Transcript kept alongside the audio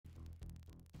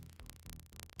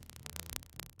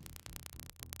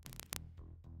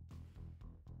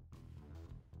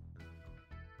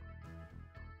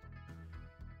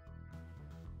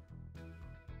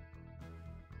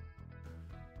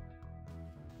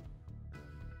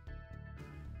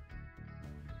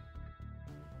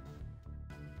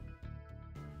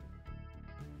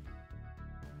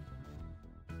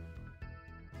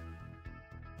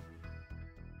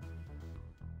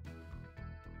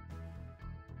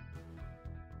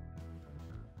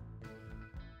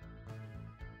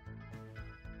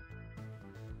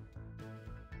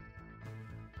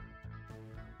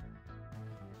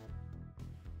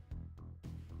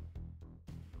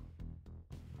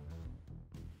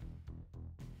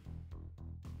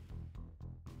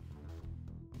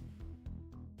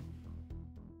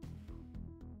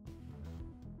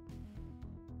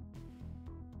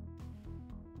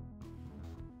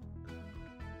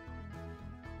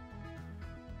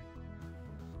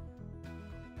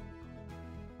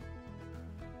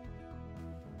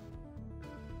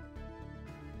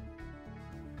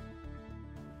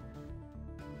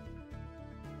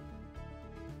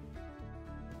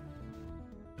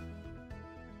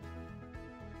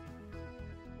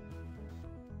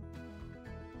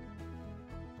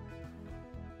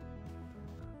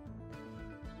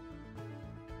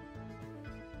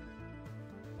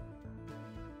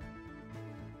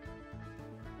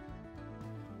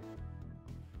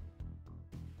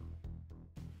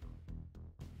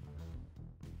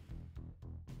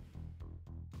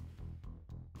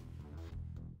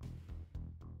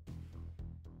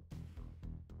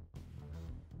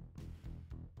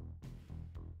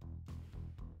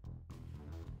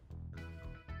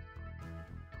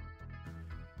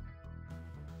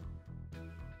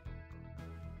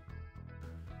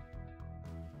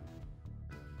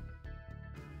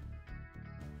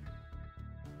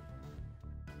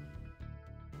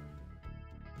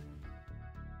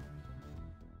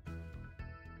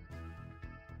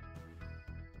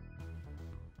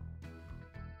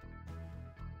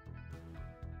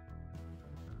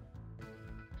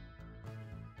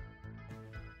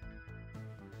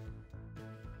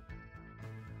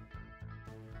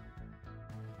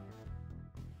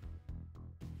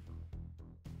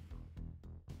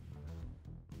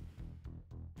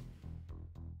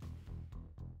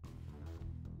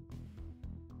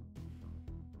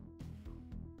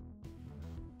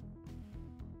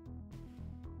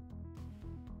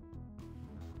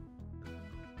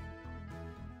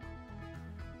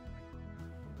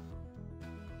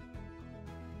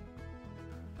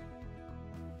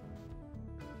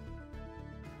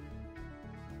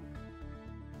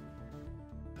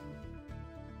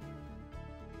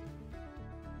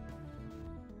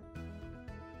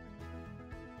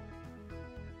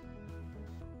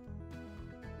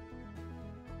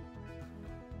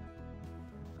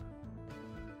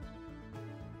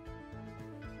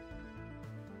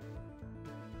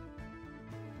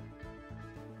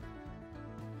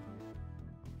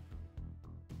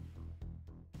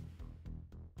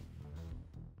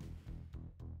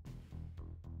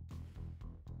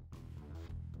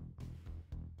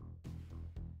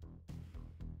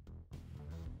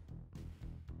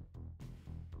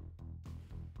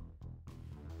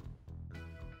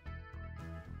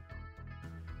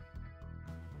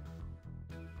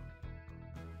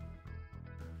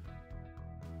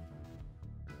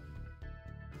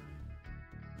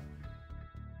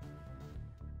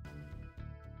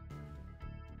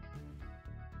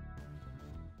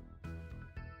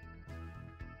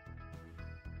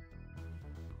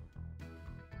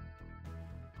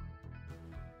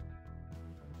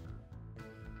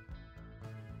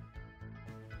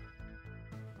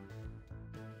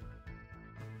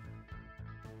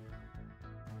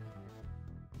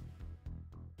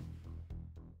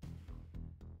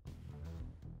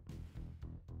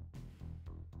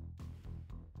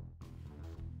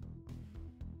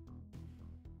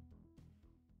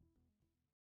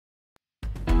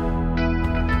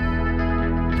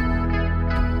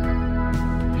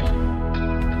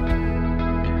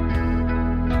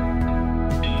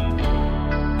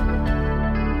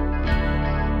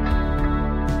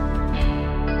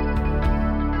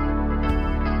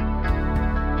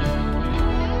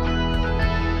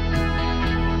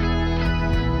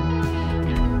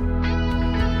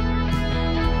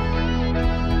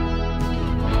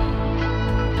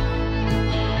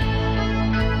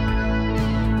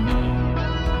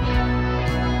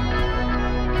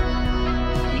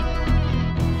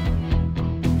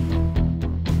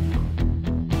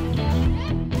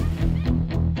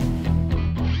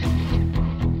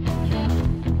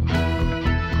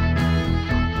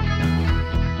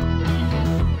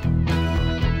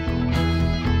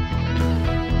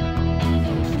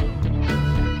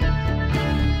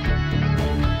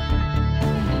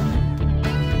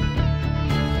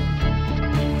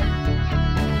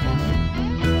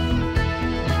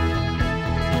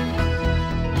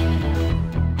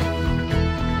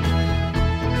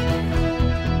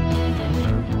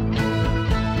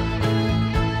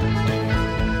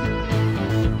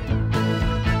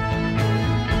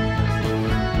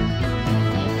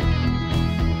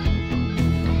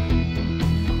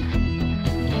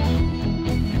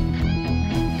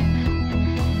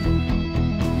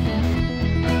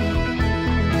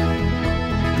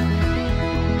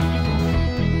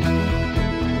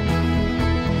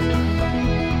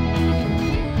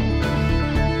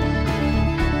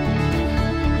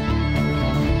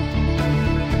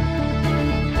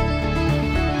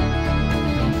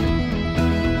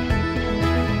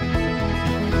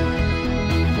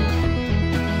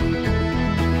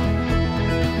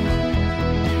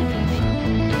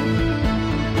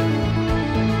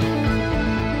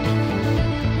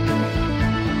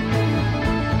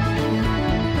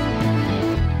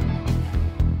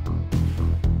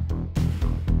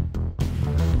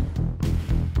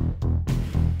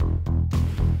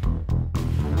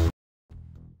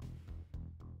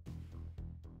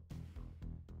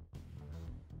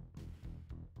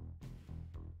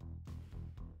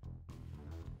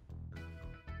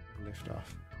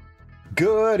off.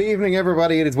 Good evening,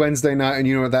 everybody. It is Wednesday night, and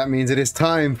you know what that means. It is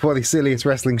time for the silliest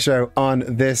wrestling show on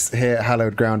this here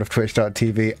hallowed ground of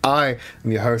Twitch.tv. I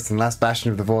am your host and last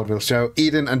bastion of the vaudeville show,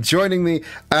 Eden, and joining me,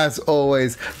 as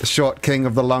always, the short king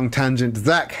of the long tangent,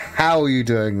 Zach. How are you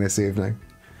doing this evening?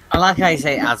 I like how you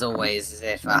say as always, as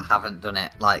if I haven't done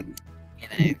it, like, you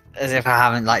know, as if I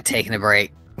haven't, like, taken a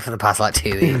break for the past, like,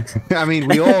 2 weeks. I mean,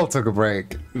 we all took a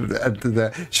break.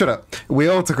 Shut up. We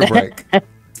all took a break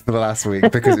for the last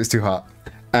week because it was too hot.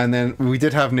 And then we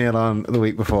did have Neil on the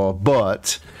week before,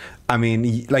 but, I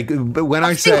mean, like, when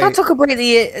I say... I took a break the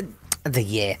year.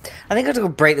 I think I took a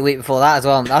break the week before that as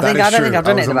well. I don't think I've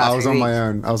done it in about 2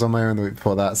 weeks. I was on my own the week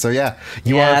before that. So, yeah,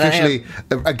 you are officially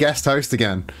a guest host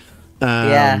again.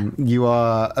 You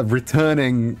are a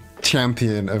returning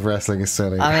champion of Wrestling is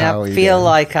Silly. I mean, I feel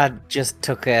like I just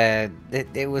took it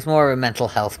was more of a mental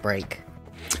health break.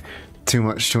 Too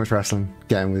much wrestling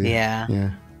getting with you.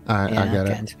 Yeah. I get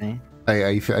it. To me.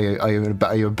 Are you in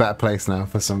a better place now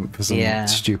for some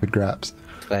stupid graps?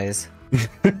 I suppose.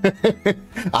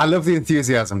 I love the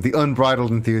enthusiasm, the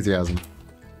unbridled enthusiasm.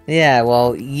 Yeah,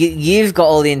 well, you've got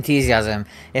all the enthusiasm.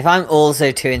 If I'm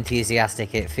also too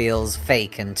enthusiastic, it feels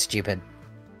fake and stupid.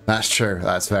 That's true.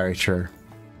 That's very true.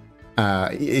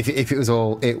 If it was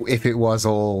all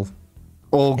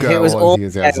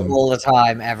enthusiasm all the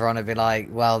time, everyone would be like,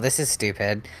 "Well, this is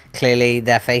stupid. Clearly,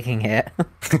 they're faking it."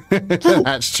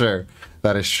 That's true.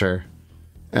 That is true.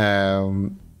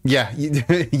 Yeah,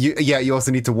 you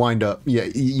also need to wind up. Yeah,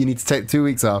 you need to take 2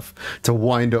 weeks off to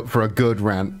wind up for a good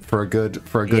rant, for a good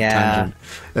tangent.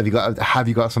 Have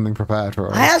you got something prepared for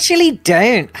us? I actually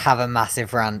don't have a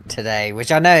massive rant today,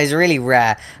 which I know is really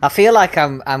rare. I feel like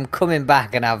I'm coming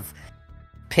back and I've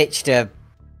pitched a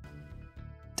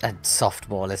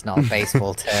softball. It's not a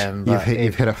baseball term. But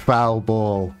you've hit a foul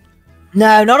ball.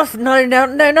 No, not a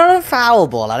foul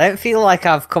ball. I don't feel like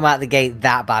I've come out the gate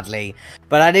that badly,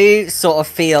 but I do sort of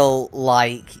feel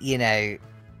like, you know,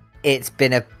 it's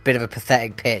been a bit of a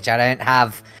pathetic pitch. I don't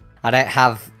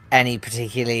have any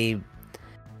particularly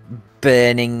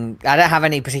burning. I don't have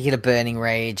any particular burning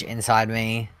rage inside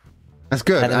me. That's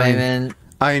good. At the moment.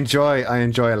 I enjoy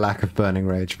a lack of burning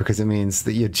rage because it means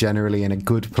that you're generally in a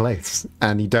good place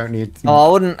and you don't need.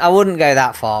 Oh, I wouldn't go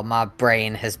that far. My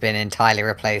brain has been entirely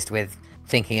replaced with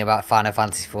thinking about Final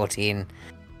Fantasy XIV.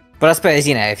 But I suppose,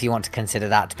 you know, if you want to consider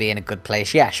that to be in a good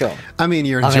place, yeah, sure. I mean,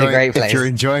 if you're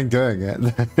enjoying doing it,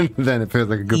 then it feels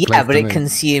like a good place. Yeah, but it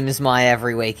consumes my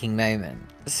every waking moment.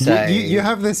 So you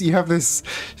have this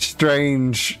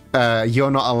strange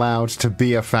you're not allowed to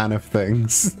be a fan of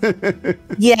things.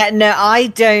 Yeah, no, I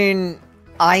don't.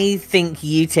 I think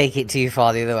you take it too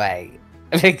far the other way,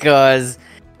 because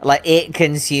like it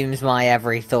consumes my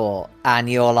every thought, and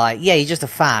you're like, yeah, you're just a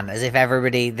fan, as if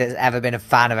everybody that's ever been a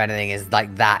fan of anything is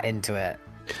like that into it.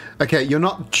 Okay, you're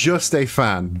not just a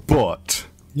fan, but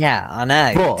yeah, I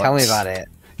know. Tell me about it.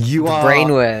 You are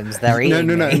brainworms. They're eating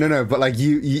no. But like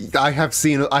I have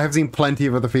seen plenty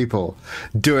of other people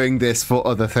doing this for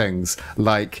other things.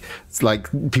 Like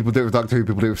people do it with Doctor Who,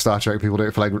 people do it with Star Trek, people do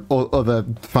it for like other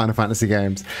Final Fantasy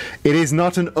games. It is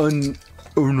not an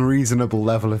unreasonable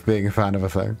level of being a fan of a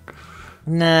thing.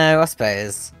 No, I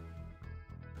suppose.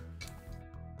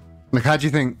 Like, how do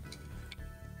you think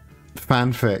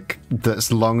fanfic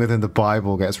that's longer than the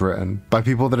Bible gets written by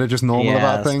people that are just normal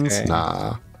about things? True.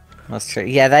 Nah. That's true.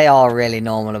 Yeah, they are really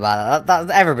normal about that.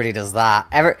 Everybody does that.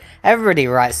 Everybody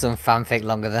writes some fanfic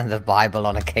longer than the Bible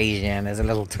on occasion as a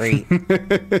little treat.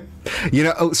 You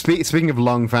know, speaking of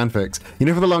long fanfics, you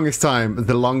know, for the longest time,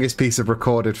 the longest piece of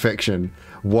recorded fiction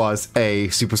was a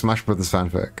Super Smash Brothers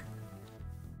fanfic.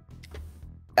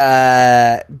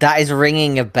 That is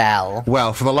ringing a bell.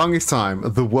 Well, for the longest time,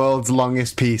 the world's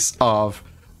longest piece of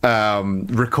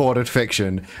recorded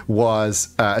fiction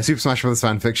was a Super Smash Bros.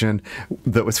 Fan fiction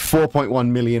that was 4.1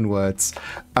 million words.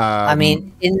 I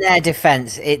mean, in their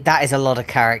defense, that is a lot of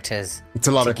characters. It's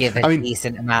a lot to give a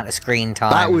decent amount of screen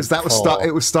time. It was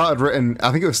started written.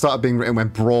 I think it was started being written when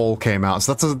Brawl came out.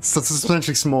 So that's a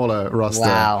substantially smaller roster.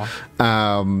 Wow.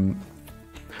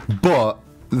 But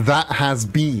that has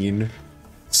been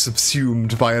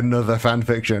subsumed by another fan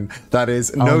fiction that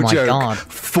is no joke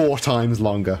 4 times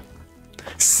longer.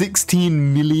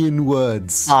 16 million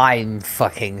words. I'm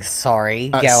fucking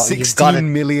sorry.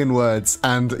 16 million words,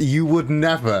 and you would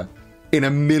never in a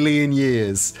million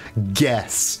years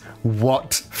guess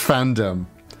what fandom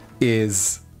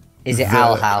is. Is it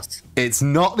Owl House? It's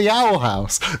not the Owl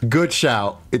House. Good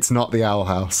shout. It's not the Owl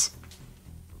House.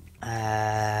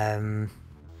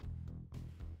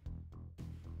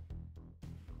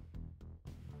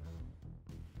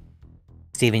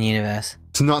 Steven Universe.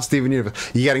 It's not Steven Universe.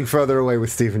 You're getting further away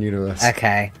with Steven Universe.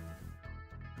 Okay.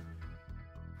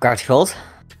 Gravity Falls?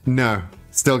 No,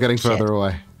 still getting Shit. further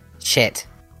away. Shit.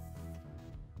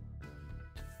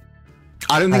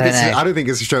 I don't think know. I don't think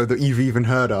it's a show that you've even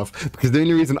heard of, because the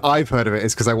only reason I've heard of it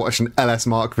is because I watched an LS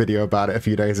Mark video about it a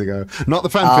few days ago. Not the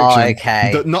fan fiction.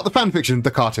 Okay. Not the fan fiction, the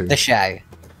cartoon. The show.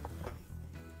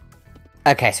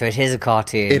 Okay, so it is a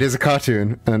cartoon. It is a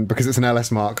cartoon, and because it's an LS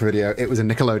Mark video, it was a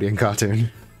Nickelodeon cartoon.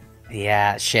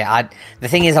 Yeah, shit. The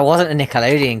thing is, I wasn't a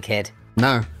Nickelodeon kid.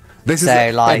 No. This is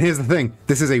and here's the thing.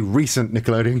 This is a recent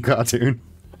Nickelodeon cartoon.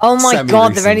 Oh my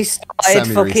god, they've only started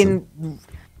Semi-recent.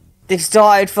 They've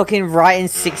started fucking writing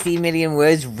 60 million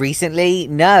words recently?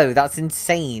 No, that's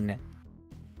insane.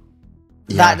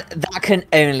 Yeah. That can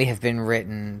only have been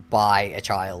written by a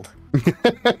child.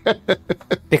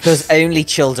 Because only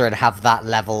children have that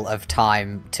level of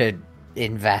time to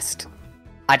invest.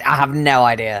 I have no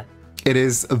idea. It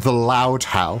is The Loud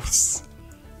House.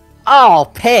 Oh,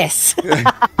 piss!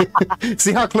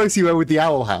 See how close you were with the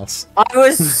Owl House? I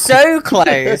was so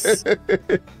close!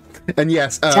 And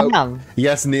yes, Damn.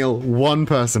 yes, Neil, one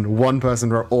person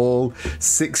wrote all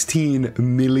 16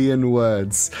 million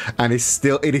words, and it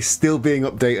is still being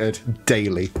updated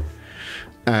daily.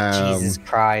 Jesus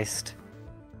Christ.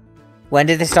 When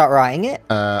did they start writing it?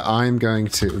 I'm going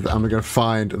to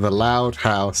find The Loud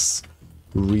House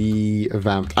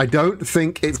revamped. I don't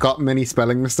think it's got many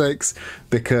spelling mistakes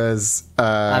because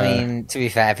I mean, to be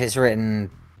fair, if it's written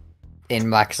in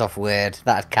Microsoft Word,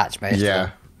 that'd catch most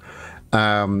of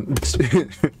them.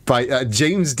 By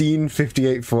James Dean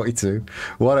 5842.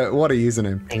 What a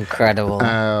username. Incredible.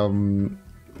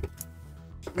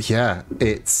 Yeah,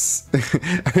 it's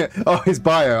oh, his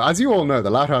bio. As you all know, The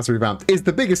Loud House Revamped is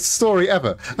the biggest story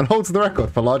ever and holds the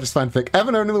record for largest fanfic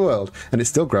ever known in the world, and it's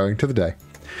still growing to the day.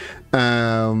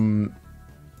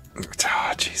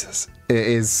 Jesus. It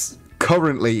is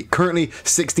currently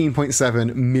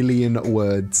 16.7 million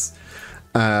words.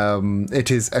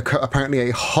 It is apparently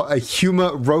a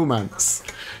humor romance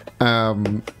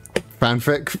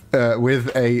fanfic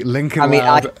with a Lincoln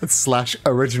Loud /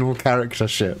 original character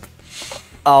ship.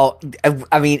 Oh,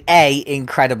 I mean,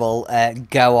 incredible.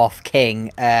 Go off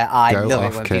King. I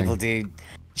love it when people do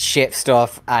ship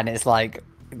stuff and it's like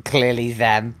clearly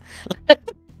them.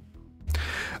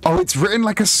 Oh, it's written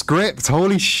like a script.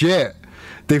 Holy shit.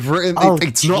 They've written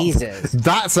it's Jesus. Not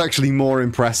that's actually more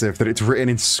impressive that it's written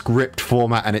in script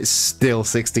format and it's still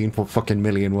 16 fucking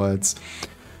million words.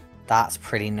 That's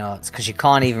pretty nuts because you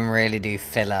can't even really do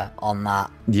filler on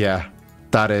that. Yeah.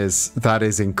 That is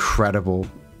incredible.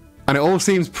 And it all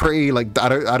seems pretty like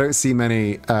I don't see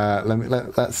many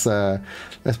let's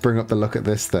bring up the look at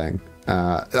this thing.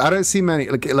 I don't see many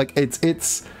like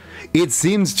it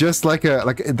seems just like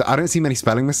I don't see many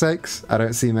spelling mistakes. I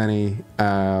don't see many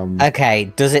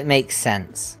Okay, does it make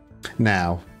sense?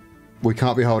 Now, we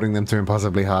can't be holding them to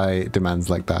impossibly high demands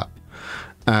like that.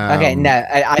 Okay, no,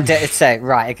 I don't. So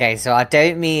right, okay, so I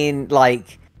don't mean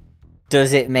like,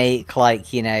 does it make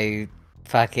like, you know,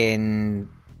 fucking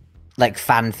like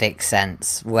fanfic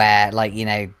sense where like, you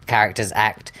know, characters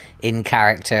act in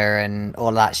character and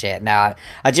all that shit? No,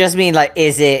 I just mean like,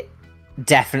 is it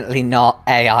definitely not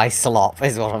AI slop?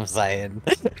 Is what I'm saying.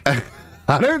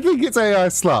 I don't think it's AI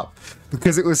slop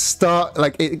because it was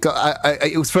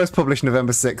it was first published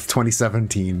November 6th,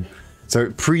 2017. So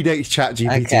it predates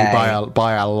ChatGPT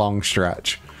by a long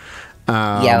stretch.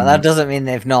 Yeah, well, that doesn't mean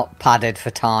they've not padded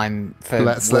for time.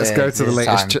 Let's go to the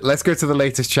latest. Let's go to the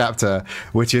latest chapter,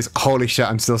 which is holy shit.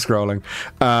 I'm still scrolling.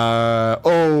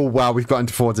 Oh wow, we've got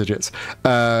into 4 digits.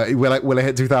 Will I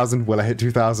hit 2000? Will I hit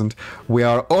 2000?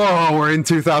 We're in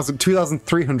 2000.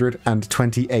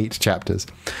 2,328 chapters.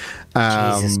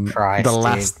 Jesus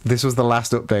Christ! This was the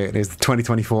last update. It is the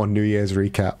 2024 New Year's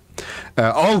recap.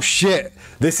 Oh shit!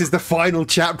 This is the final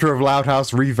chapter of Loud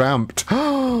House Revamped.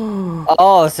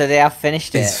 Oh, so they have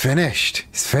finished it. It's finished.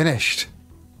 It's finished.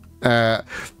 I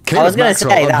was going to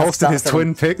say unholstered his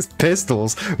twin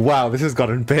pistols. Wow, this has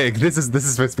gotten big. This is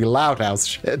supposed to be Loud House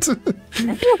shit.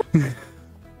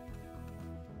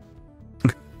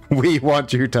 We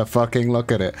want you to fucking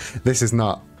look at it. This is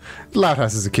not. Loud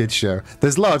House is a kids show.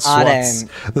 There's large swaths.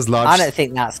 I don't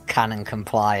think that's canon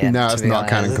compliant. No, it's not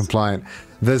canon compliant.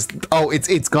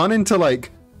 It's gone into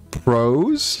like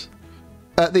prose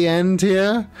at the end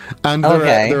here, and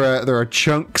there are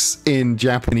chunks in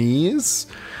Japanese.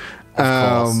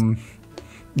 Yeah,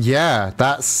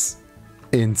 that's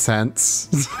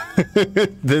intense.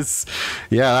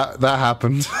 that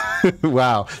happened.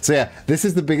 Wow. So yeah, this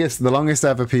is the longest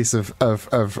ever piece of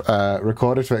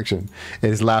recorded fiction. It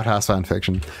is Loud House fan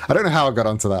fiction. I don't know how I got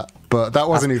onto that. But that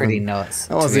wasn't pretty even nuts,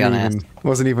 That to be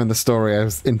wasn't even the story I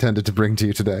was intended to bring to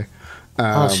you today.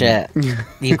 Oh shit!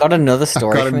 You've got another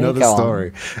story. I've got for me? another Go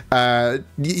story.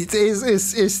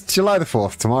 It's July the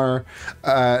 4th tomorrow,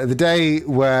 the day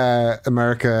where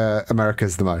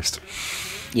America's the most.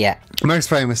 Yeah. Most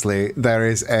famously, there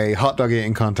is a hot dog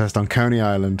eating contest on Coney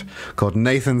Island called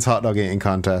Nathan's Hot Dog Eating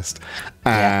Contest,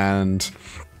 and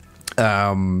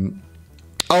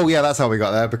oh yeah, that's how we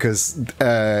got there, because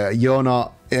you're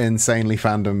not insanely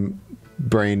fandom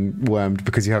brain wormed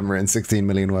because you haven't written 16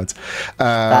 million words.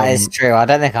 That is true. I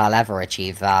don't think I'll ever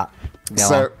achieve that.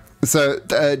 So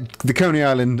the Coney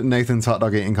Island Nathan's Hot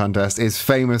Dog Eating Contest is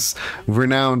famous,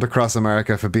 renowned across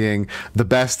America for being the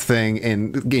best thing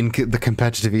in the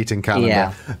competitive eating calendar.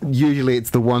 Yeah. Usually it's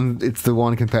the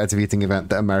one competitive eating event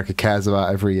that America cares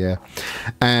about every year.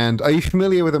 And are you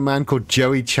familiar with a man called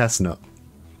Joey Chestnut?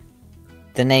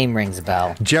 The name rings a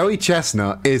bell. Joey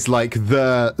Chestnut is like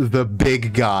the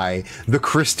big guy, the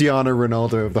Cristiano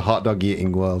Ronaldo of the hot dog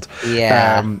eating world.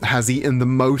 Yeah. Has eaten the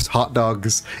most hot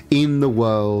dogs in the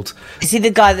world. Is he the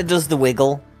guy that does the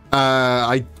wiggle?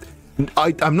 I'm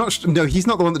not sure. No, he's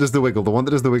not the one that does the wiggle. The one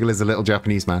that does the wiggle is a little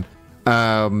Japanese man.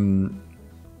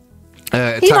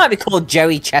 He might be called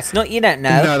Joey Chestnut. You don't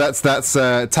know. No, that's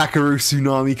Takaru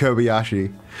Tsunami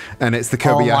Kobayashi, and it's the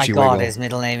Kobayashi wiggle. Oh my god, his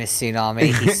middle name is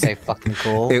Tsunami. He's so fucking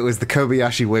cool. It was the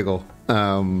Kobayashi wiggle.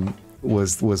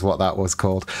 Was what that was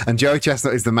called. And Joey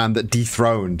Chestnut is the man that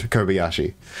dethroned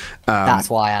Kobayashi. That's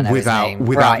why I know without his name.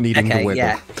 Without needing the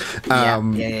wiggle.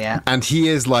 Yeah. And he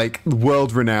is like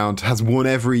world renowned, has won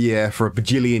every year for a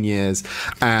bajillion years.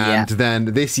 And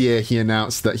then this year he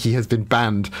announced that he has been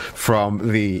banned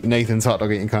from the Nathan's Hot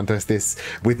Dog Eating Contest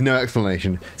with no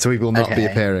explanation. So he will not be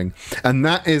appearing. And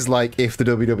that is like if the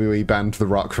WWE banned The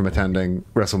Rock from attending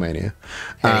WrestleMania.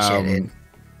 Holy shit, dude.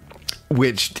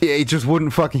 Which it just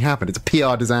wouldn't fucking happen. It's a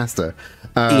PR disaster.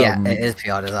 Yeah, it is a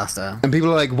PR disaster. And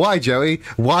people are like, "Why, Joey?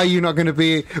 Why are you not going to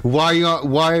be? Why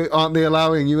aren't they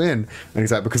allowing you in?" And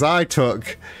he's like, "Because I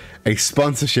took a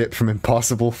sponsorship from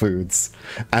Impossible Foods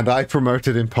and I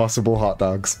promoted Impossible hot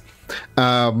dogs."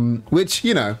 Which,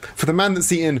 you know, for the man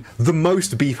that's eaten the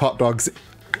most beef hot dogs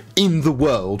in the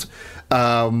world,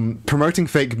 promoting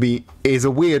fake meat is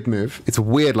a weird move. It's a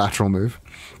weird lateral move.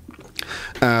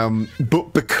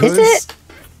 But because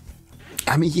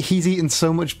I mean, he's eaten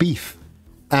so much beef.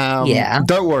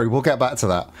 Don't worry, we'll get back to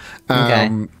that.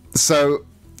 So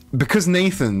because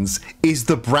Nathan's is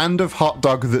the brand of hot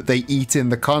dog that they eat in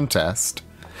the contest,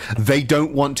 they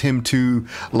don't want him to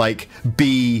like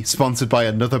be sponsored by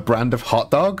another brand of hot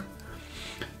dog.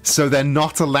 So they're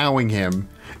not allowing him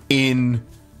in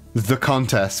the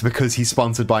contest because he's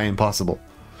sponsored by Impossible.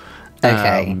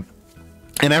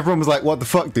 And everyone was like, what the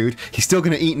fuck, dude? He's still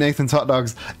going to eat Nathan's hot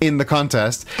dogs in the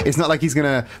contest. It's not like he's going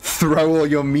to throw all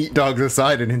your meat dogs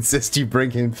aside and insist you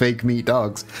bring him fake meat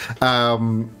dogs.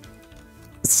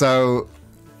 So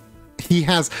he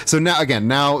has... So now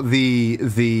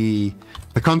the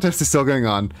contest is still going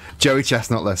on, Joey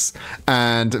Chestnutless.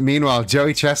 And meanwhile,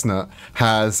 Joey Chestnut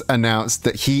has announced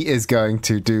that he is going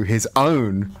to do his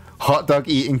own hot dog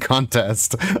eating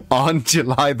contest on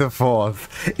July the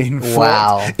 4th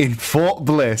in Fort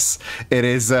Bliss. It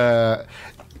is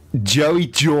Joey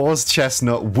Jaws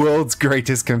Chestnut, world's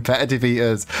greatest competitive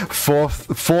eaters,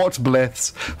 Fort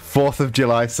Bliss 4th of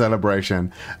July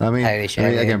celebration. I mean,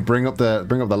 again, bring up the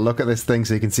look at this thing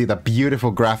so you can see the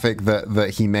beautiful graphic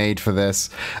that he made for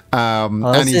this.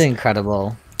 This is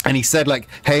incredible. And he said, like,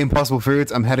 hey, Impossible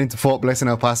Foods, I'm heading to Fort Bliss in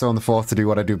El Paso on the 4th to do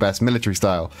what I do best, military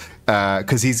style.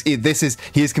 Because he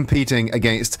is competing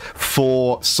against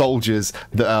 4 soldiers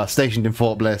that are stationed in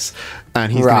Fort Bliss,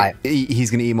 and he's going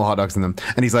to eat more hot dogs than them.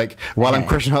 And he's like, while I'm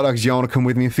crushing hot dogs, you want to come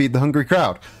with me and feed the hungry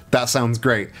crowd? That sounds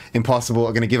great. Impossible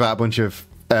are going to give out a bunch of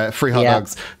free hot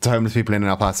dogs to homeless people in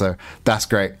El Paso. That's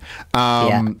great.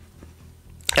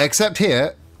 Except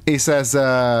here... He says,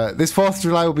 this 4th of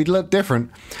July will be a little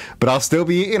different, but I'll still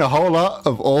be eating a whole lot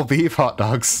of all beef hot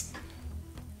dogs.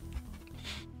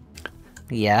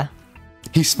 Yeah.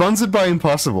 He's sponsored by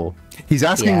Impossible. He's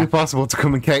asking Impossible to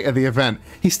come and cater the event.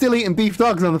 He's still eating beef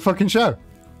dogs on the fucking show.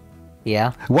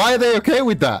 Yeah. Why are they okay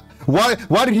with that? Why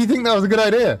did he think that was a good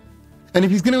idea? And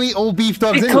if he's going to eat all beef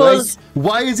dogs anyway,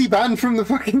 why is he banned from the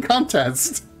fucking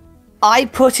contest? I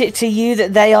put it to you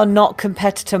that they are not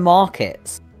competitor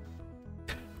markets.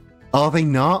 Are they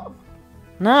not?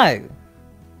 No.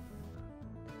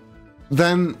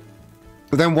 Then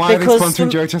why are they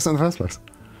sponsoring Joey Chestnut in the first place?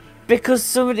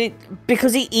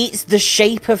 Because he eats the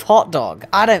shape of hot dog.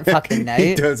 I don't fucking know.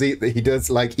 He does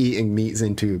like eating meats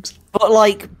in tubes. But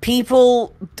like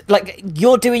people, like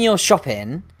you're doing your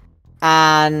shopping,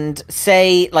 and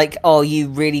say like, oh, you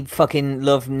really fucking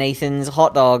love Nathan's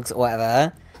hot dogs or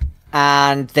whatever,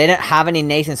 and they don't have any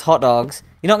Nathan's hot dogs,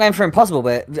 you're not going for Impossible,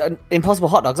 but Impossible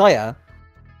hot dogs, are you?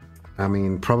 I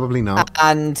mean, probably not.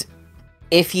 And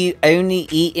if you only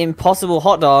eat Impossible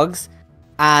hot dogs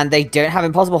and they don't have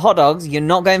Impossible hot dogs, you're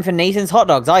not going for Nathan's hot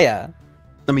dogs, are you?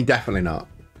 I mean, definitely not.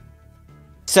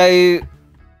 So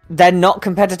they're not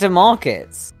competitor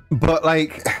markets. But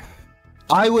like,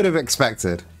 I would have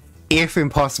expected if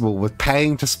Impossible was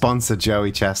paying to sponsor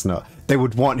Joey Chestnut, they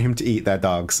would want him to eat their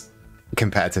dogs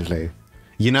competitively.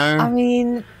 You know? I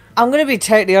mean, I'm going to be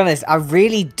totally honest. I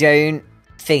really don't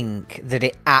think that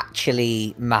it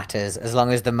actually matters as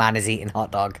long as the man is eating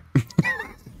hot dog.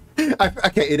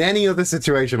 Okay, in any other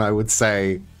situation, I would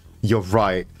say you're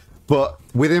right. But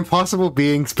with Impossible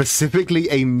being specifically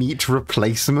a meat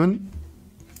replacement...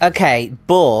 Okay,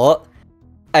 but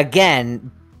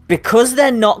again, because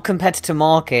they're not competitor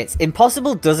markets,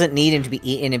 Impossible doesn't need him to be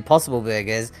eating Impossible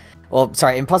burgers. Or,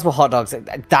 sorry, Impossible hot dogs.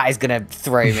 That is going to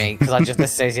throw me because I just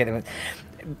associate it with...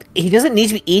 He doesn't need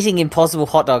to be eating Impossible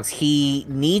hot dogs. He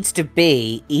needs to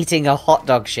be eating a hot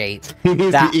dog shape. He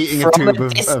needs to be eating a tube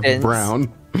of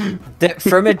brown. That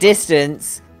from a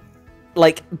distance,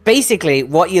 like, basically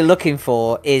what you're looking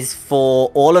for is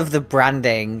for all of the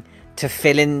branding to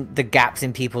fill in the gaps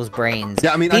in people's brains.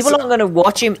 Yeah, I mean, people aren't going to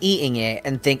watch him eating it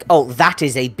and think, oh, that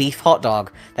is a beef hot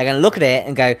dog. They're going to look at it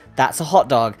and go, that's a hot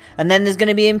dog. And then there's going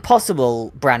to be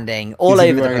Impossible branding all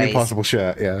over the place. An Impossible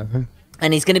shirt, yeah.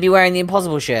 And he's going to be wearing the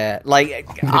Impossible shirt. Like,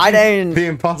 I don't... The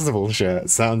Impossible shirt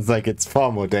sounds like it's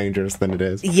far more dangerous than it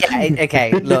is. Yeah,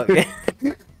 okay, look.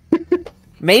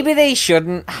 Maybe they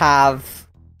shouldn't have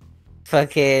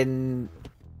fucking,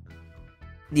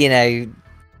 you know,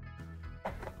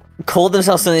 called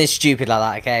themselves something stupid like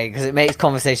that, okay? Because it makes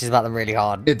conversations about them really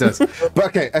hard. It does.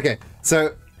 But okay.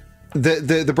 So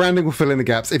the branding will fill in the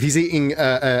gaps. If he's eating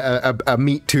a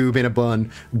meat tube in a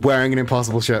bun, wearing an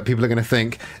Impossible shirt, people are going to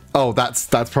think, oh, that's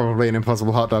probably an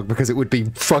Impossible hot dog, because it would be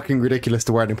fucking ridiculous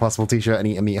to wear an Impossible t-shirt and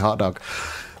eat a meat hot dog.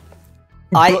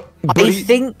 I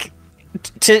think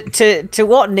to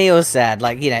what Neil said,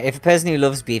 like, you know, if a person who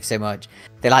loves beef so much,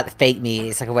 they like the fake meat,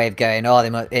 it's like a way of going, oh,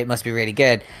 it must be really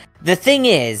good. The thing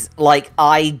is, like,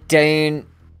 I don't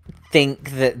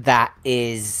think that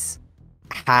is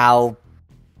how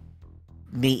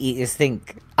meat eaters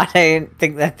think. I don't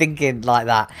think they're thinking like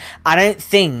that. I don't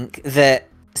think that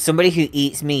somebody who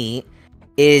eats meat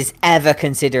is ever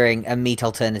considering a meat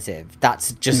alternative.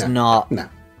 That's just not... No.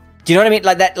 Do you know what I mean?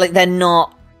 Like that. Like, they're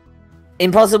not...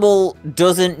 Impossible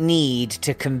doesn't need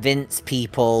to convince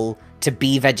people to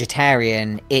be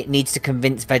vegetarian. It needs to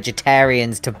convince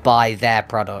vegetarians to buy their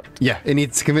product. Yeah, it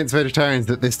needs to convince vegetarians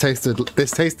that this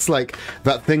tastes like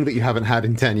that thing that you haven't had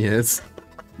in 10 years.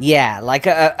 Yeah, like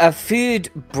a food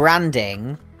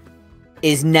branding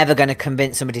is never going to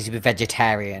convince somebody to be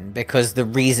vegetarian, because the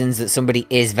reasons that somebody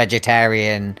is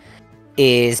vegetarian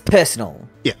is personal.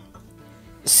 Yeah.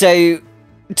 So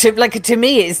to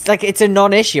me, it's like, it's a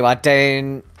non-issue. I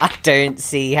don't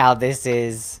see how this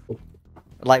is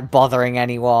like bothering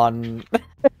anyone.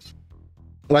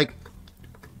 Like,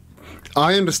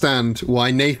 I understand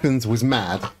why Nathan's was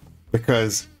mad,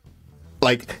 because,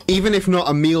 like, even if not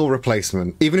a meal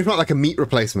replacement, even if not like a meat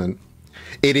replacement,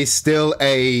 it is still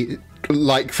a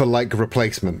like-for-like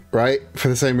replacement, right? For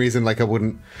the same reason, like, I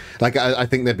wouldn't... Like, I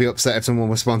think they'd be upset if someone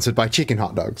was sponsored by chicken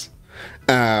hot dogs.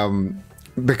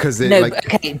 Because no,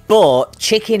 okay, but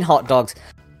chicken hot dogs...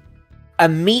 A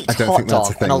meat hot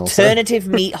dog, an alternative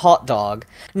meat hot dog.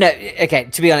 No, okay,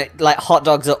 to be honest, like, hot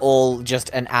dogs are all just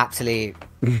an absolute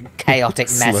chaotic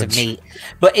mess of meat.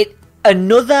 But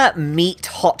another meat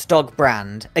hot dog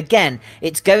brand, again,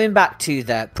 it's going back to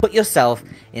put yourself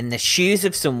in the shoes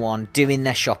of someone doing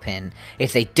their shopping.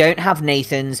 If they don't have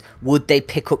Nathan's, would they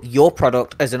pick up your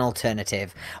product as an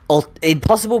alternative?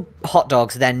 Impossible hot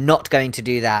dogs, they're not going to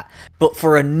do that. But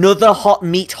for another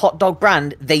meat hot dog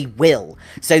brand, they will.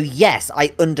 So yes,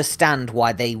 I understand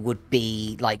why they would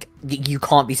be like, you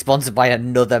can't be sponsored by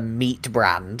another meat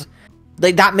brand.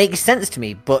 Like, that makes sense to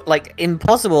me, but, like,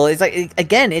 Impossible is, like,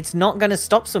 again, it's not going to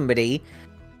stop somebody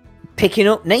picking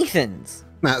up Nathan's.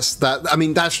 I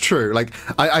mean, that's true. Like,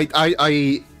 I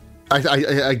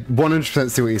 100%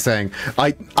 see what you're saying.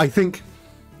 I think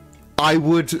I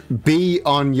would be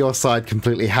on your side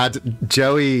completely had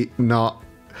Joey not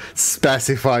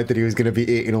specified that he was going to be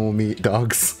eating all meat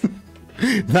dogs.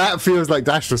 That feels like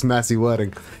that's just messy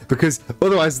wording, because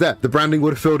otherwise the branding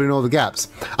would have filled in all the gaps.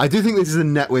 I do think this is a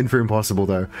net win for Impossible,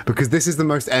 though, because this is the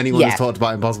most anyone has talked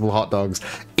about Impossible hot dogs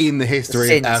in the history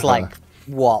since ever. Like,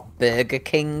 what, Burger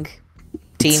King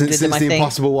teamed with them, I think? Since the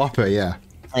Impossible Whopper, yeah.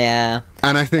 Yeah.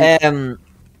 And I think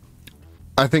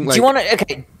like, do you want to?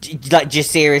 Okay, like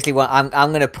just seriously, what I'm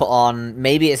gonna put on.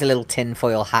 Maybe it's a little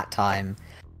tinfoil hat time.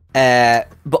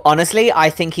 But honestly, I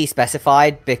think he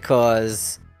specified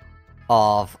because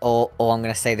of, or I'm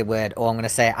gonna say the word, or I'm gonna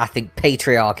say I think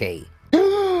patriarchy.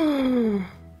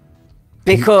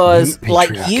 Because like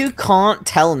you can't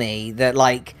tell me that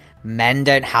like men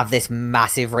don't have this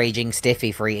massive raging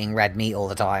stiffy for eating red meat all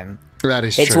the time. That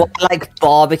is It's true. why like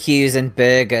barbecues and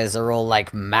burgers are all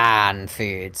like man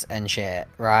foods and shit,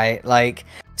 right? Like,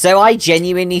 so I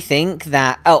genuinely think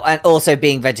that. Oh, and also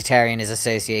being vegetarian is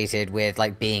associated with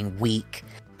like being weak,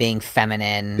 being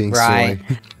feminine, Being right?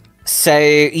 soy. So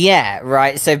yeah,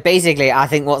 right. So basically, I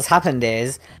think what's happened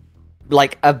is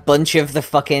like a bunch of the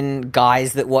fucking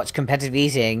guys that watch competitive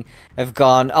eating have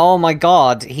gone, oh my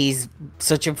god, he's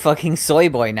such a fucking soy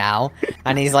boy now.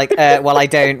 And he's like, well, I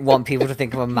don't want people to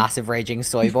think I'm a massive raging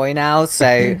soy boy now,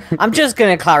 so I'm just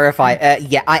gonna clarify,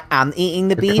 yeah, I am eating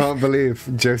the I beef. can't believe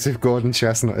Joseph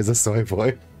Gordon-Chestnut is a soy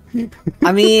boy.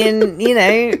 I mean, you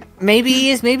know, maybe he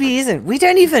is, maybe he isn't. We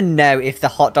don't even know if the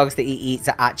hot dogs that he eats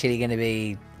are actually gonna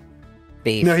be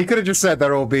beef. No, he could have just said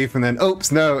they're all beef and then,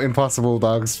 oops, no, Impossible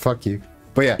dogs, fuck you.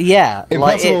 But yeah, Yeah,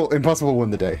 Impossible won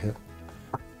the day.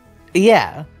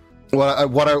 yeah. What I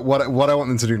want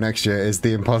them to do next year is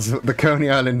the Coney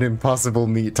Island Impossible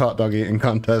Meat hot dog eating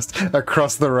contest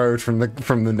across the road from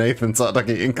the Nathan's hot dog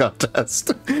eating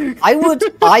contest. I would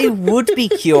be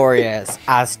curious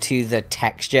as to the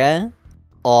texture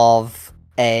of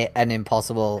an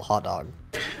Impossible hot dog.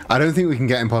 I don't think we can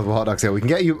get Impossible hot dogs here. We can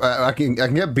get you. I can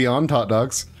get Beyond hot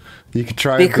dogs. You could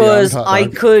try Because Beyond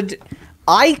hot dog.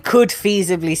 I could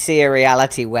feasibly see a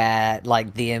reality where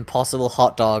like the Impossible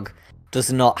hot dog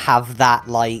does not have that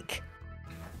like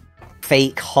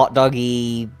fake hot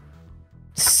doggy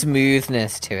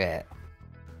smoothness to it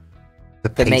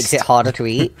that makes it harder to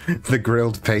eat. The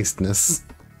grilled pasteness.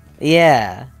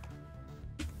 Yeah.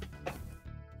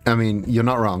 I mean, you're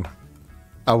not wrong.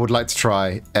 I would like to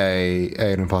try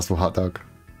an Impossible hot dog.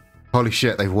 Holy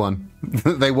shit, they've won.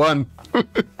 They won.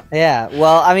 Yeah,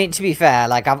 well, I mean, to be fair,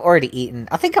 like, I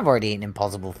think I've already eaten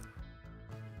Impossible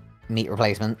meat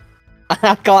replacement.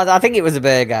 I think it was a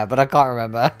burger, but I can't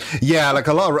remember. Yeah, like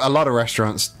a lot of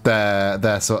restaurants,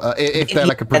 they're sort of, if they're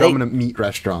like a predominant meat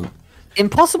restaurant.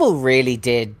 Impossible really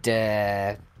did,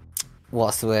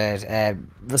 what's the word,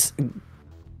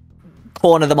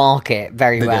 corner the market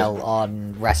very well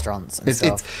on restaurants and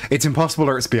stuff. It's Impossible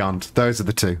or it's Beyond. Those are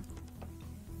the two.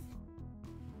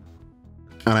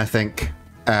 And I think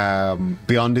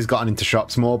Beyond has gotten into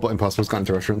shops more, but Impossible's gotten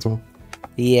into restaurants more.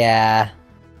 Yeah.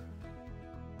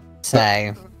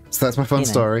 So that's my fun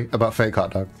story about fake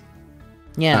hot dogs.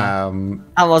 Yeah.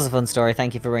 That was a fun story.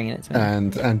 Thank you for bringing it to me.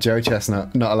 And Joey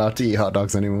Chestnut not allowed to eat hot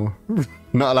dogs anymore.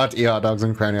 Not allowed to eat hot dogs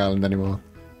on Coney Island anymore.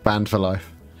 Banned for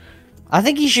life. I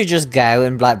think he should just go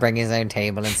and like bring his own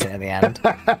table and sit at the end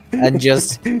and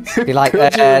just be like,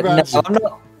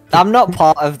 no, I'm not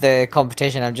part of the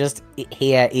competition. I'm just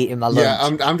here eating my lunch.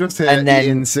 Yeah, I'm just here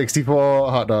eating 64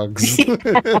 hot dogs.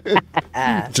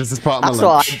 Just as part of my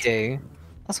lunch.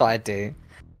 That's what I do.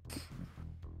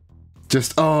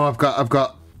 Just, I've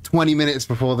got 20 minutes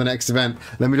before the next event.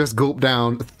 Let me just gulp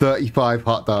down 35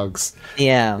 hot dogs.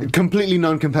 Yeah. Completely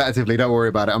non-competitively. Don't worry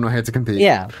about it. I'm not here to compete.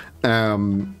 Yeah.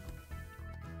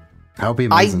 That'll be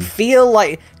amazing. I feel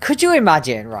like, could you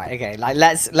imagine? Right. Okay. Like,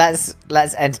 let's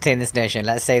entertain this notion.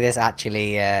 Let's say this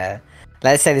actually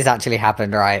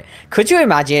happened. Right. Could you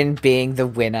imagine being the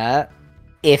winner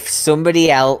if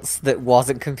somebody else that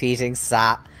wasn't competing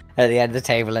sat at the end of the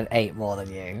table and ate more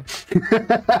than you?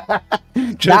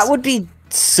 That would be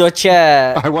such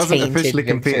a. I wasn't officially victory.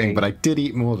 competing, but I did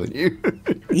eat more than you.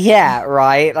 Yeah,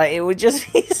 right. Like, it would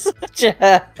just be such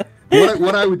a.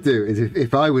 What I would do is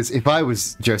if I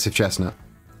was Joseph Chestnut,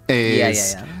 I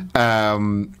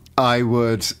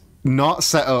would not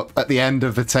set up at the end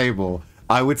of the table.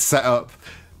 I would set up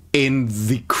in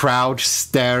the crowd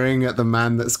staring at the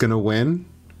man that's gonna win,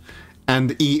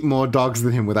 and eat more dogs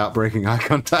than him without breaking eye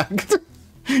contact,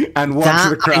 and watch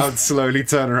the crowd slowly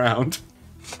turn around.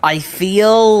 I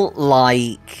feel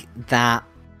like that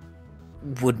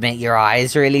would make your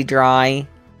eyes really dry.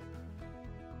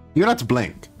 You're not to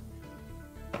blink.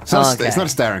 It's not a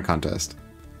staring contest.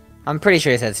 I'm pretty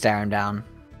sure he said stare him down.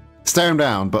 Stare him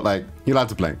down, but like, you're allowed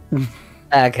to blink.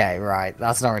 Okay, right.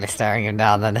 That's not really staring him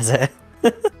down then, is it?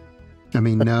 I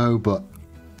mean, no, but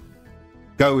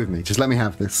go with me. Just let me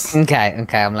have this. Okay,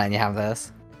 I'm letting you have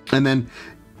this. And then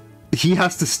he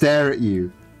has to stare at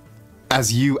you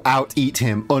as you out-eat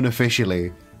him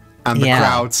unofficially and the Yeah.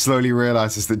 crowd slowly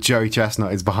realizes that Joey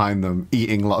Chestnut is behind them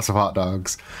eating lots of hot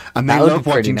dogs, and they That would be love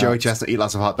pretty watching Joey nuts. Chestnut eat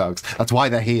lots of hot dogs. That's why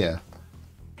they're here.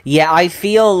 Yeah, I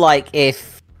feel like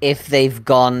if they've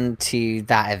gone to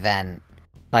that event,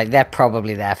 like they're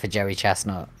probably there for Joey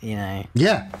Chestnut, you know.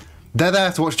 Yeah, they're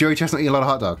there to watch Joey Chestnut eat a lot of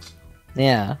hot dogs.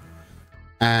 Yeah.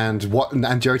 And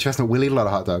Joey Chestnut will eat a lot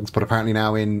of hot dogs, but apparently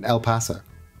now in El Paso,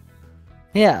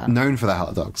 Yeah. known for their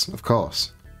hot dogs, of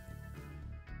course.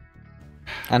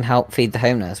 And help feed the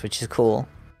homeless, which is cool.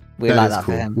 We That like is that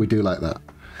cool. for him. We do like that.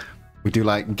 We do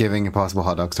like giving impossible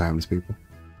hot dogs to homeless people.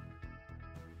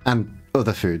 And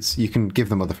other foods. You can give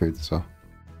them other foods as well.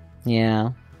 Yeah.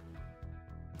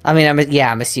 I mean,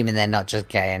 I'm assuming they're not just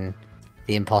getting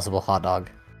the impossible hot dog.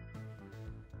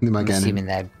 Am I I'm getting- assuming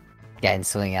they're getting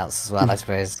something else as well, I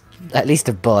suppose. At least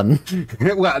a bun.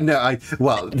 well, no,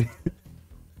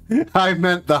 I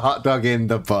meant the hot dog in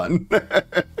the bun.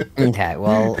 Okay,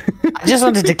 well, I just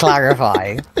wanted to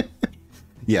clarify.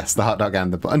 Yes, the hot dog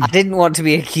and the bun. I didn't want to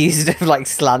be accused of like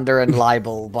slander and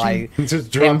libel by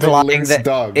Just dropping implying loose that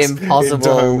dogs impossible into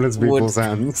homeless would- people's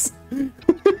hands.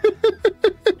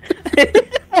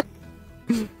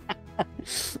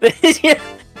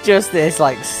 Just this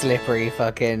like slippery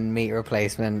fucking meat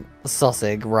replacement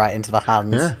sausage right into the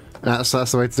hands. Yeah, that's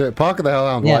the way to do it. Parker the Hell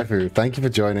Hound Yeah. Waifu, thank you for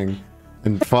joining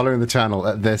and following the channel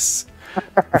at this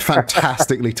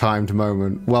fantastically timed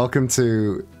moment. Welcome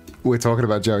to, we're talking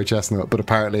about Joey Chestnut, but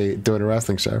apparently doing a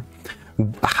wrestling show.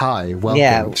 Hi, welcome.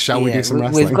 Yeah, Shall we yeah, do some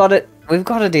wrestling? We've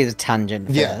got to do the tangent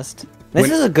Yeah. first. This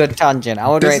is a good tangent. I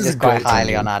would This rate is this a quite great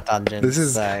highly tangent. on our tangent. This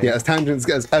is, so. yeah, as tangents,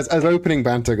 as opening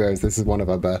banter goes, this is one of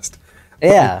our best.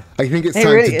 Yeah. I think it's It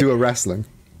time really- to do a wrestling.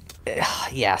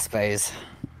 Yeah, I suppose.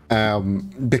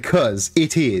 Because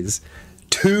it is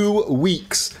 2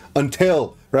 weeks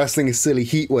until Wrestling is Silly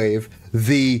Heatwave,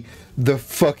 the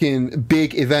fucking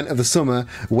big event of the summer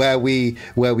where we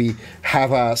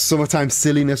have our summertime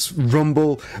silliness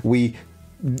rumble. We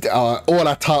all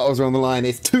our titles are on the line.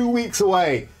 It's 2 weeks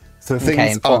away. So things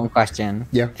Okay, important are question.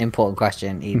 Yeah. Important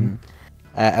question, Eden.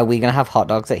 Are we gonna have hot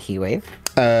dogs at Heatwave?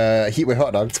 Heatwave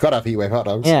hot dogs. Gotta have Heatwave hot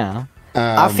dogs. Yeah.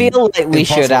 I feel like we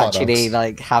should Impossible hot actually dogs.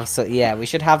 like have some. Yeah, we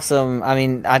should have some. I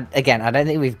mean, I don't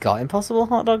think we've got impossible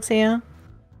hot dogs here.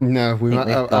 No, we might,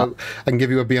 we've got- I can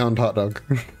give you a Beyond hot dog.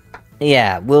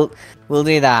 Yeah, we'll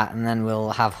do that, and then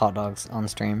we'll have hot dogs on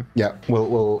stream. Yeah,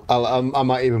 I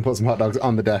might even put some hot dogs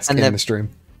on the desk And in the stream.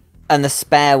 And the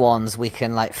spare ones we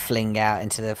can like fling out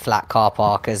into the flat car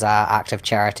park as our act of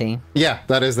charity. Yeah,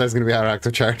 that's going to be our act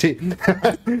of charity.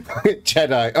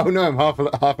 Jedi. Oh no, I'm half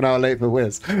an hour late for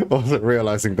Wiz. Also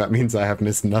realizing that means I have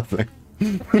missed nothing.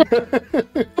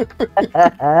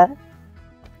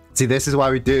 See, this is why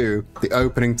we do the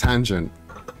opening tangent.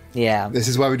 Yeah. This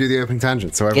is why we do the opening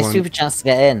tangent. So Gives everyone, people a chance to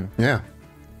get in. yeah.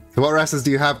 So what wrestlers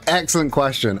do you have? Excellent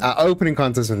question. Our opening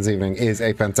contest for this evening is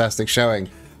a fantastic showing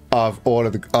of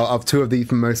of two of the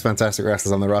most fantastic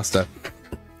wrestlers on the roster.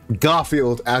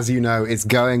 Garfield, as you know, is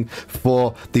going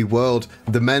for the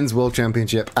men's world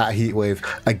championship at Heatwave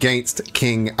against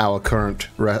King, our current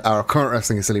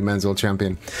Wrestling is Silly men's world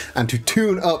champion. And to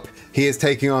tune up, he is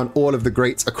taking on all of the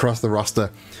greats across the roster.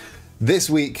 This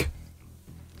week,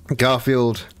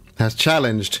 Garfield has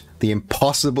challenged the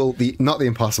unthinkable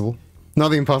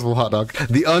hot dog,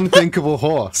 the unthinkable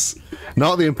horse,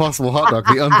 not the impossible hot dog,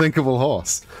 the unthinkable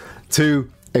horse, to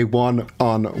a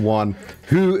one-on-one.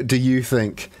 Who do you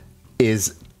think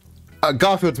is...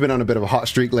 Garfield's been on a bit of a hot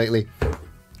streak lately,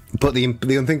 but the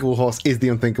unthinkable horse is the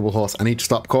unthinkable horse. I need to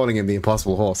stop calling him the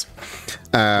impossible horse.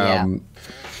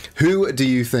 Who do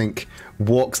you think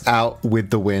walks out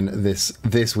with the win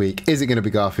this week? Is it going to be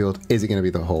Garfield? Is it going to be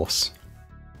the horse?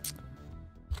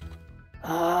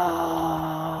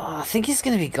 I think it's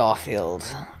gonna be Garfield.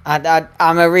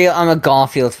 I'm a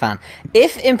Garfield fan.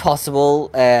 If Impossible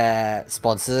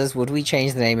sponsors us, would we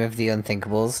change the name of the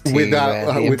Unthinkables to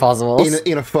the Impossibles?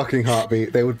 In a fucking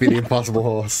heartbeat, they would be the impossible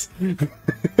horse.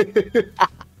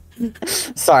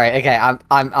 Sorry, okay,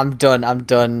 I'm done. I'm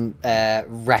done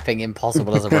repping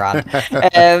Impossible as a brand.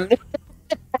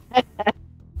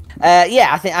 Yeah,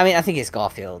 I think it's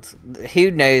Garfield.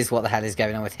 Who knows what the hell is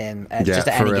going on with him just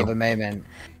at for any real. given moment,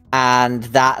 and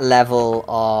that level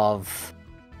of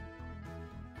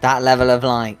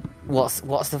like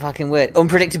what's the fucking word?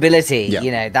 Unpredictability. Yeah.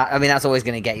 You know that's always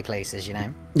going to get you places. You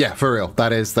know. Yeah, for real.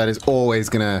 That is always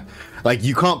gonna, like,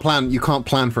 you can't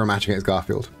plan for a match against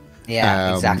Garfield.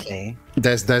 Yeah, exactly.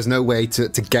 There's no way to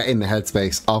get in the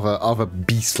headspace of a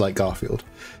beast like Garfield.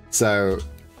 So,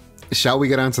 shall we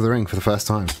go down to the ring for the first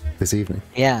time this evening?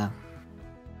 Yeah.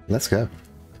 Let's go.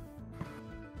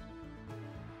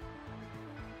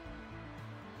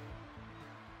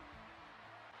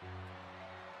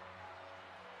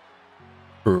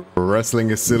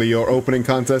 Wrestling is Silly, your opening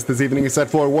contest this evening is set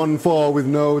for one fall with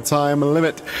no time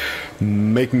limit.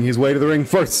 Making his way to the ring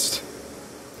first,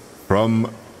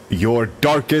 from your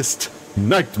darkest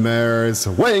nightmares,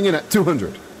 weighing in at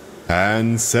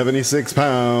 276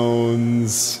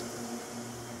 pounds,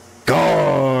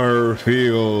 Garfield.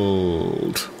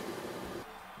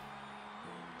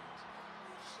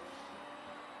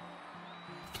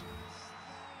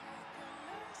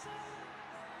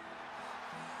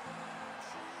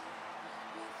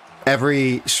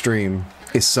 Every stream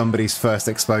is somebody's first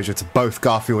exposure to both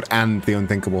Garfield and the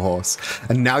Unthinkable Horse.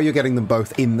 And now you're getting them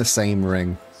both in the same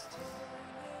ring.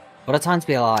 What a time to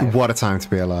be alive. What a time to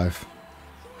be alive.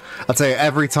 I'll tell you,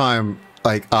 every time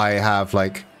like I have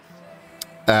like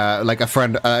a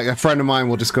friend of mine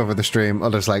will discover the stream,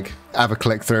 I'll just like have a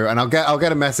click through and I'll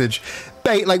get a message.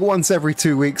 Like once every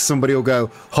 2 weeks somebody will go,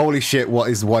 holy shit, what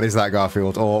is that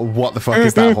Garfield? Or what the fuck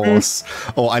is that horse?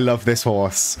 Or I love this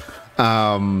horse.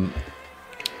 And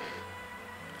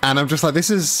I'm just like, this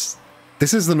is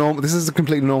a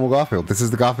completely normal Garfield. This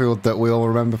is the Garfield that we all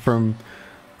remember from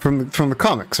the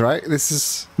comics, right?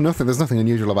 There's nothing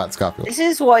unusual about Garfield. This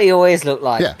is what he always looked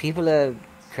like. Yeah. People are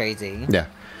crazy. Yeah.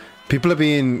 People are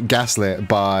being gaslit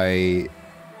by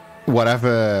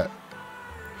whatever.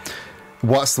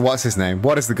 What's his name?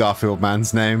 What is the Garfield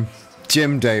man's name?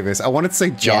 Jim Davis. I wanted to say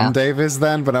John Davis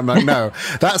then, but I'm like, no,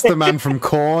 that's the man from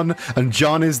Korn, and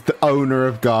John is the owner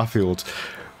of Garfield.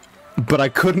 But I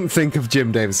couldn't think of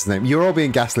Jim Davis's name. You're all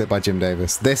being gaslit by Jim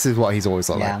Davis. This is what he's always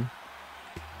looked like.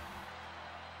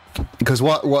 Because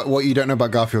what you don't know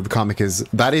about Garfield the comic is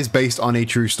that is based on a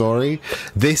true story.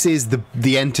 This is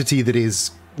the entity that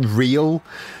is real,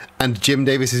 and Jim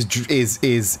Davis is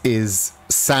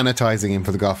sanitizing him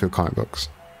for the Garfield comic books.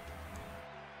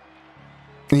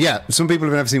 Yeah, some people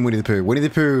have never seen Winnie the Pooh. Winnie the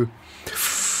Pooh,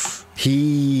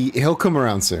 he'll come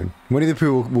around soon. Winnie the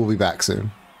Pooh will be back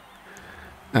soon.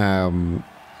 But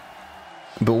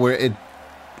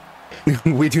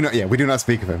we do not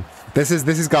speak of him. This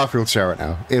is Garfield's show right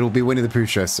now. It'll be Winnie the Pooh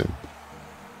show soon.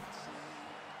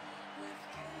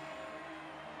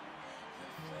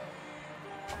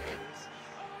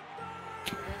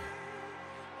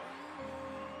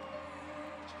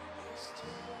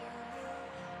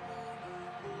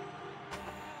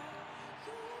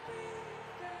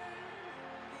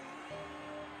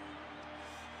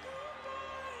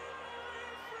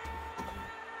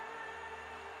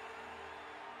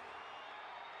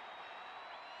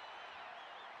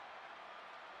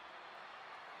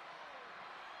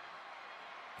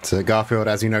 So Garfield,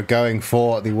 as you know, going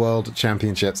for the World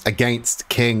Championships against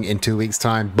King in 2 weeks'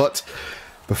 time. But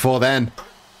before then,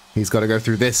 he's got to go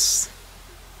through this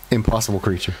impossible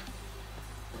creature.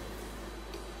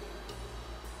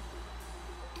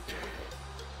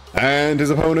 And his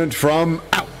opponent from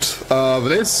out of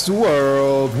this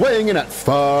world, weighing in at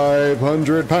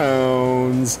 500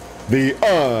 pounds, the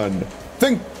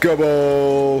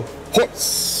Unthinkable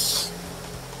Horse.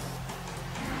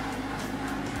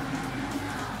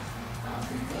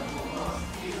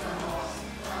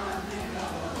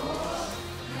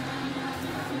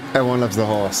 Everyone loves the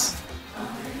horse.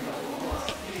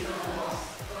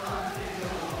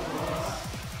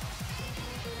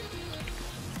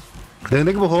 The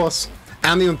Unthinkable Horse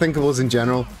and the Unthinkables in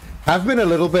general have been a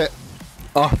little bit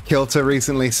off kilter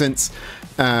recently since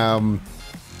I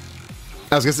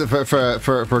was gonna say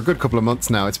for a good couple of months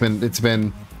now.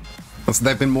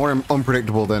 They've been more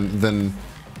unpredictable than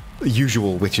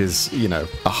usual, which is, you know,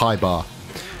 a high bar.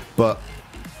 But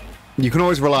you can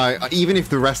always rely, even if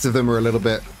the rest of them are a little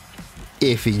bit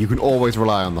iffy, you can always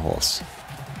rely on the horse.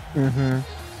 Mm-hmm.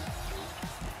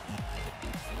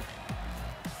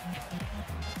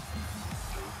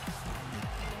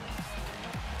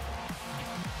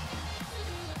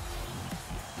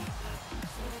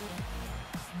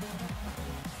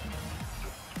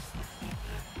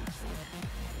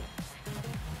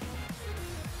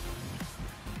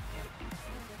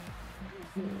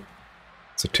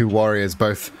 So two warriors,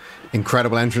 both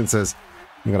incredible entrances.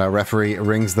 You got our referee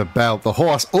rings the bell. The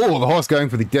horse, the horse going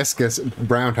for the discus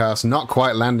roundhouse, not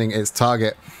quite landing its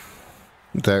target.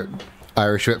 The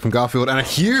Irish whip from Garfield, and a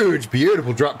huge,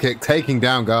 beautiful drop kick taking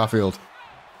down Garfield.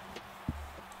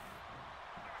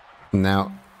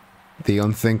 Now, the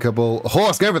Unthinkable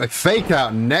Horse going for the fake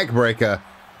out neck breaker.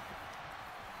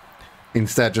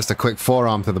 Instead, just a quick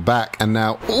forearm to the back, and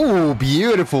now,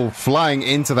 beautiful flying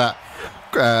into that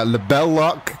label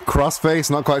lock,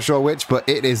 crossface, not quite sure which, but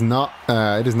it is not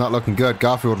looking good.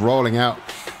 Garfield rolling out.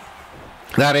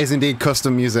 That is indeed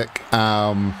custom music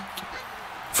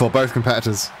for both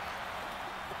competitors.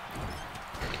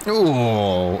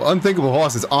 Unthinkable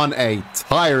Horse is on a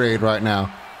tirade right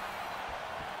now.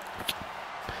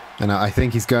 And I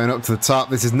think he's going up to the top.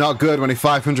 This is not good when a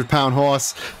 500-pound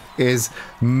horse is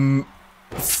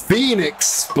Phoenix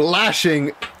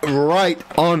splashing right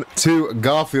onto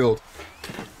Garfield.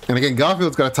 And again,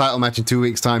 Garfield's got a title match in 2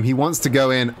 weeks' time. He wants to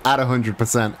go in at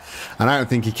 100%, and I don't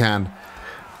think he can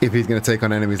if he's going to take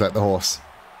on enemies like the horse.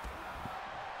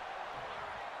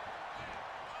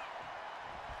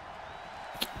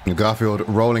 And Garfield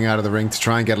rolling out of the ring to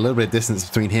try and get a little bit of distance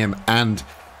between him and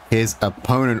his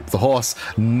opponent, the horse.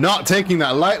 Not taking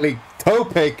that lightly.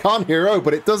 Tope con hero,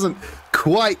 but it doesn't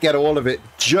quite get all of it,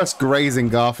 just grazing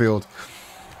Garfield.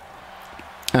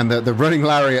 And the running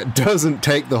lariat doesn't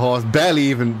take the horse, barely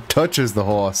even touches the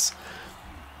horse.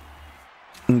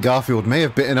 And Garfield may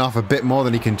have bitten off a bit more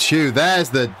than he can chew. There's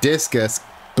the discus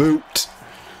boot.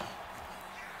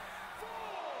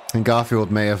 And Garfield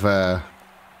may have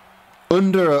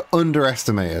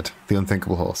underestimated the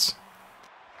unthinkable horse.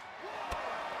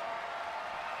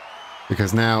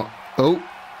 Because now, oh,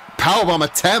 powerbomb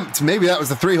attempt. Maybe that was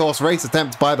the 3-horse race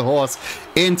attempt by the horse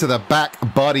into the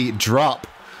back body drop.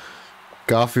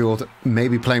 Garfield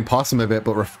maybe playing possum a bit,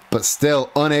 but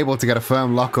still unable to get a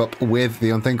firm lockup with the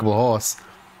unthinkable horse.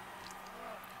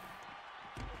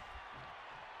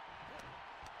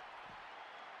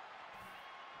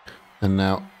 And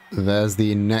now there's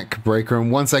the neck breaker,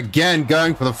 and once again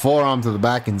going for the forearm to the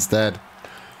back instead.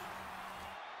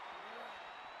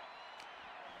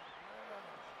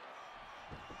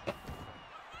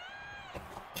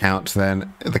 Count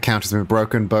then. The count has been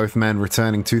broken. Both men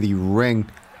returning to the ring.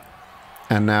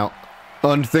 And now,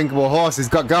 unthinkable horse. He's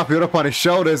got Garfield up on his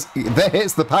shoulders. There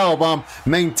hits the powerbomb.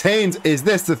 Maintains. Is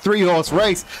this the 3-horse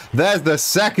race? There's the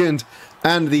second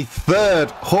and the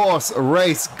 3rd horse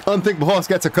race. Unthinkable horse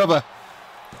gets a cover.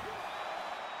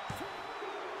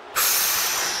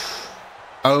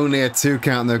 Only a 2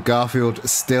 count though. Garfield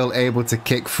still able to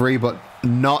kick free, but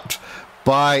not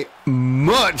by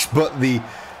much. But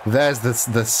there's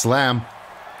the slam.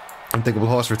 Unthinkable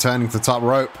horse returning to the top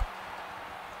rope.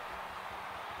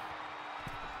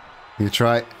 You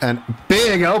try and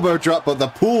big elbow drop, but the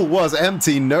pool was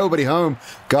empty. Nobody home.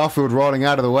 Garfield rolling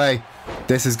out of the way.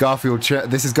 This is Garfield.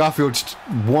 This is Garfield's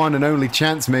one and only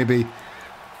chance, maybe.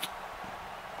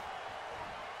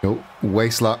 Oh,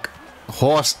 waistlock.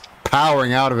 Horse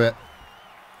powering out of it.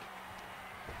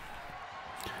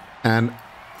 And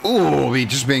ooh, he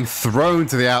just being thrown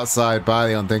to the outside by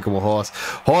the unthinkable horse.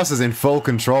 Horse is in full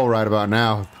control right about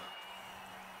now.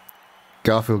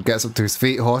 Garfield gets up to his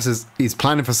feet. Horse he's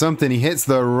planning for something. He hits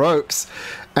the ropes.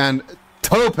 And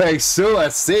Tope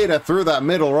Suicida through that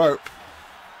middle rope.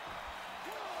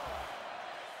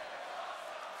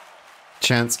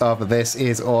 Chance of this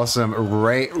is awesome.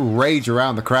 Rage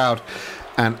around the crowd.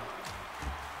 And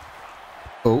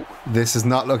oh, this is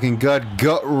not looking good.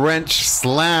 Gut wrench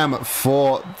slam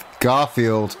for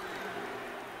Garfield.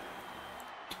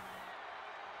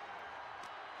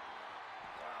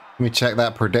 Let me check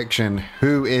that prediction.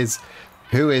 Who is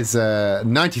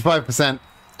 95%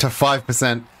 to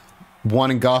 5%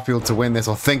 wanting Garfield to win this,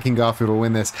 or thinking Garfield will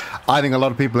win this? I think a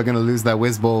lot of people are going to lose their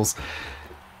whiz balls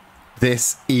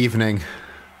this evening,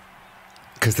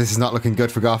 because this is not looking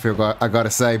good for Garfield, I gotta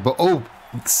say. But oh,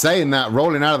 saying that,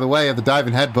 rolling out of the way of the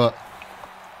diving headbutt.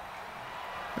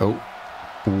 Oh,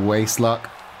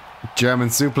 waistlock, German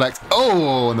suplex.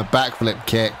 Oh, and the backflip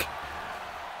kick.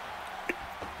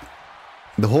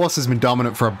 The horse has been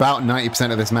dominant for about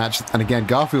 90% of this match, and again,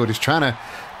 Garfield is trying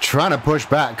to push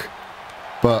back,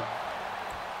 but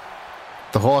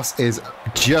the horse is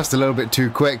just a little bit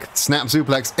too quick. Snap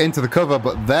suplex into the cover,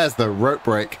 but there's the rope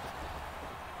break.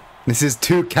 This is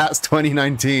Two Cats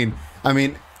 2019. I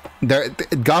mean,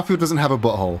 Garfield doesn't have a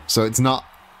butthole, so it's not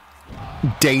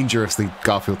dangerously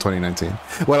Garfield 2019.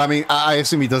 Well, I mean, I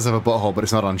assume he does have a butthole, but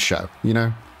it's not on show, you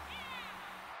know?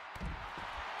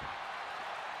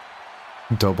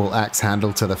 Double axe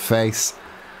handle to the face.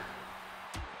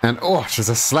 And oh, there's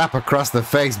a slap across the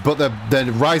face, but the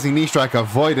rising knee strike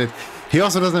avoided. He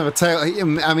also doesn't have a tail.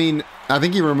 I mean, I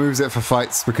think he removes it for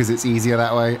fights because it's easier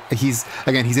that way. He's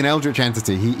an eldritch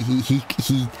entity.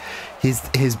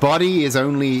 His body is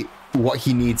only what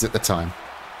he needs at the time.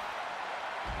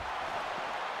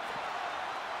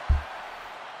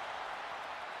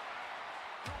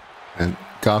 And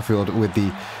Garfield with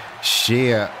the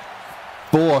sheer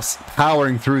force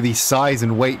powering through the size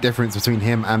and weight difference between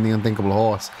him and the unthinkable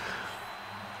horse.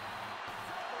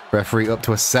 Referee up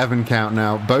to a 7 count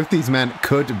now. Both these men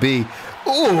could be...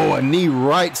 Oh, a knee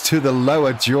right to the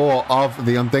lower jaw of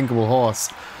the unthinkable horse.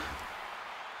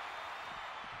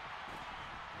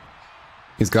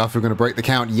 Is Garfield going to break the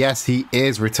count? Yes, he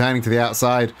is, returning to the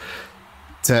outside.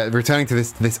 Returning to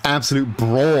this absolute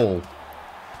brawl.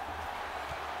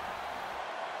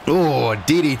 Oh,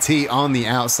 DDT on the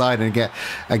outside, and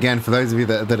again, for those of you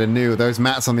that are new, those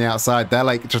mats on the outside, they're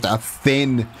like just a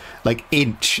thin, like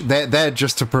inch. They're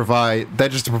just to provide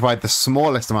the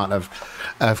smallest amount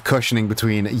of cushioning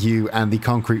between you and the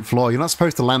concrete floor. You're not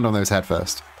supposed to land on those head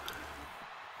first.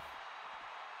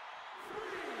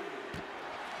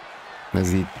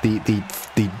 There's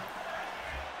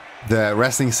the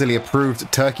Wrestling Silly approved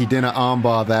turkey dinner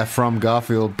armbar there from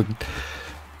Garfield.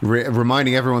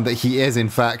 Reminding everyone that he is, in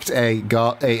fact, a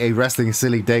Wrestling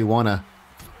Silly Day One-er.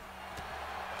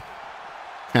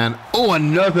 And, oh,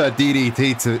 another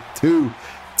DDT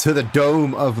to the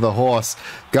dome of the horse.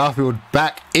 Garfield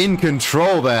back in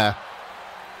control there.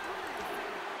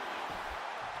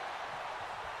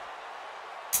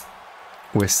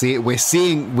 We're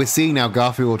seeing now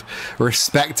Garfield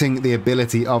respecting the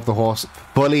ability of the horse,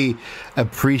 fully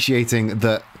appreciating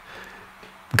that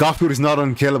Garfield is not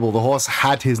unkillable. The horse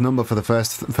had his number for the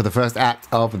first act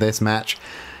of this match,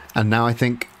 and now I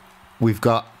think we've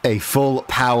got a full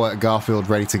power Garfield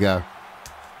ready to go.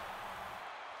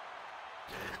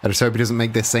 I just hope he doesn't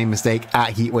make this same mistake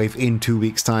at Heatwave in 2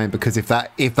 weeks' time, because if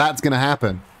that's going to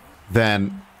happen,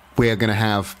 then we're going to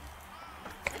have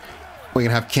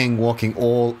King walking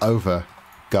all over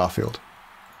Garfield,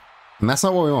 and that's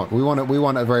not what we want. We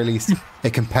want at the very least a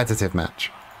competitive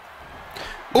match.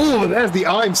 Oh, there's the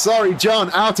I'm sorry, John,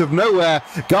 out of nowhere.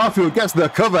 Garfield gets the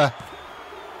cover.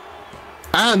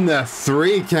 And the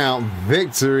 3 count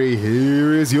victory.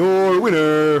 Here is your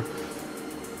winner,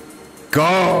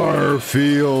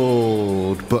 Garfield.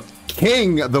 But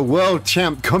King, the world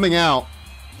champ, coming out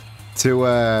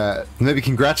to maybe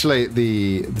congratulate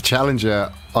the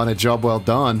challenger on a job well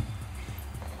done.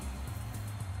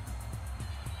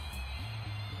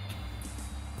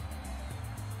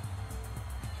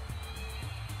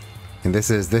 And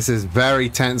this is very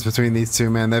tense between these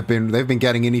two men. They've been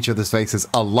getting in each other's faces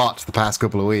a lot the past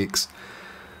couple of weeks.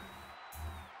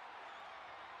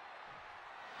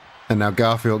 And now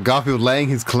Garfield laying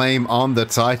his claim on the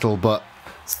title, but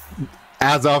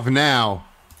as of now,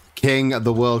 King,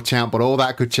 the world champ. But all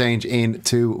that could change in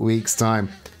 2 weeks' time.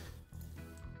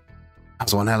 That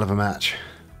was one hell of a match.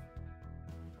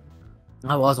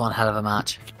 That was one hell of a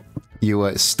match. You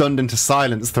were stunned into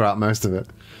silence throughout most of it.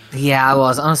 Yeah, I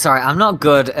was. I'm sorry. I'm not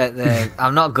good at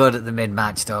the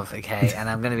mid-match stuff. Okay, and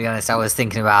I'm gonna be honest. I was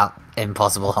thinking about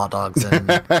Impossible hot dogs. And...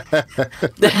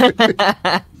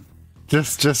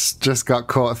 just got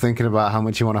caught thinking about how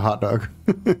much you want a hot dog.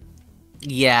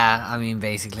 Yeah, I mean,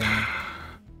 basically.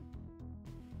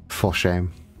 For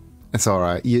shame. It's all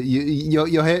right. You're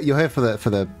here for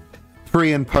the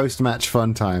pre and post match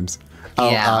fun times.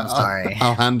 I'm sorry.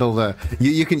 I'll handle the.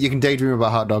 You can daydream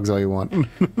about hot dogs all you want.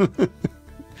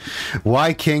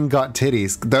 Why King got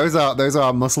titties? Those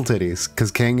are muscle titties, because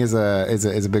King is a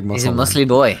big muscle. He's a muscly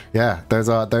boy. Yeah, those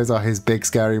are his big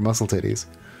scary muscle titties.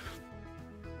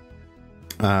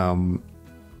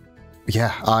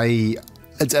 Yeah,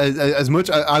 as much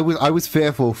I was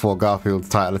fearful for Garfield's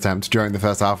title attempt during the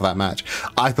first half of that match.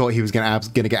 I thought he was gonna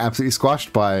get absolutely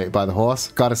squashed by the horse.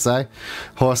 Gotta say,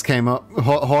 horse came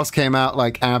out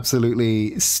like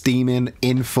absolutely steaming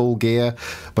in full gear.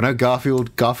 But no,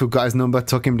 Garfield got his number,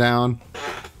 took him down,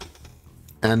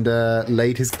 and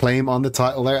laid his claim on the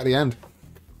title there at the end.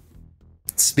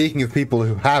 Speaking of people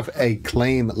who have a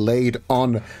claim laid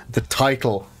on the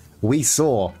title, we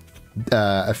saw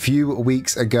a few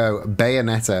weeks ago,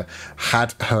 Bayonetta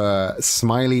had her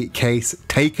smiley case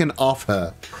taken off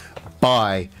her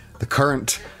by the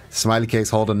current smiley case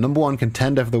holder, #1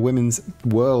 contender for the Women's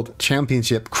World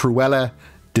Championship, Cruella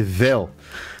de Vil.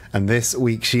 And this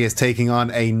week she is taking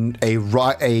on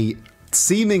a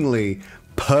seemingly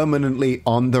permanently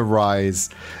on the rise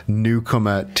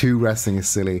newcomer to Wrestling is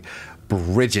Silly,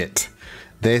 Bridget.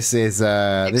 This is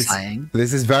exciting.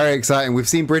 This is very exciting. We've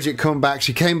seen Bridget come back.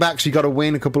 She came back. She got a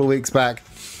win a couple of weeks back,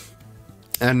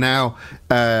 and now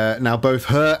both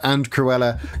her and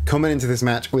Cruella coming into this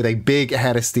match with a big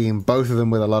head of steam. Both of them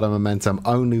with a lot of momentum.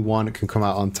 Only one can come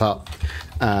out on top.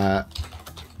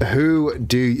 Who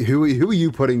are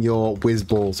you putting your whiz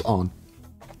balls on?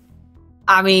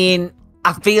 I mean,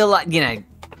 I feel like,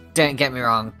 don't get me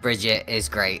wrong, Bridget is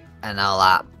great and all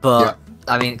that, but. Yeah.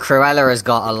 I mean, Cruella has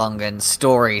got a long and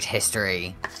storied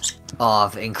history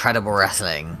of incredible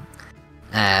wrestling.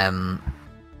 And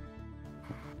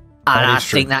I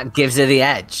think that gives her the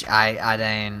edge. I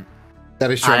don't... That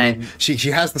is true. I mean, she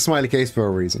has the smiley case for a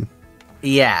reason.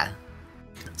 Yeah.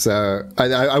 So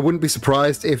I wouldn't be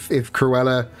surprised if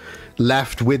Cruella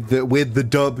left with the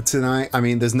dub tonight. I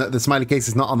mean, the smiley case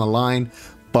is not on the line,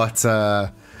 but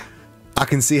I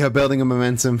can see her building a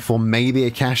momentum for maybe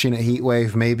a cash in at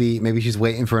Heatwave. Maybe she's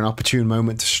waiting for an opportune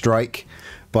moment to strike.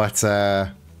 But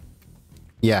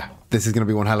yeah, this is going to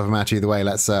be one hell of a match either way.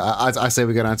 Let's. I say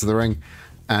we go down to the ring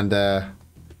and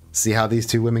see how these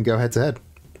two women go head to head.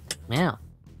 Yeah.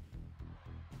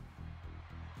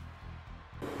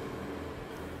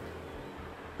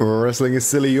 Wrestling is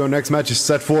Silly. Your next match is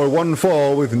set for one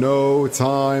fall with no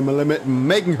time limit.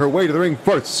 Making her way to the ring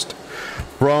first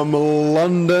from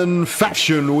London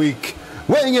Fashion Week,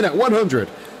 weighing in at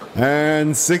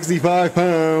 165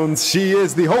 pounds, she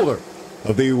is the holder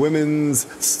of the women's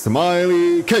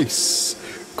smiley case,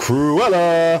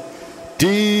 Cruella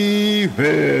DeVille.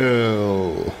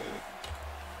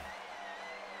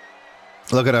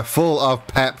 Look at her, full of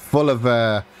pep, full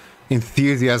of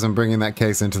enthusiasm, bringing that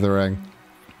case into the ring.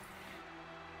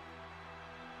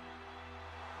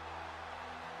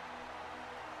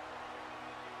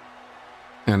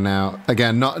 And now,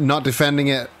 again, not defending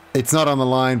it. It's not on the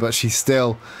line, but she's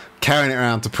still carrying it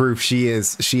around to prove she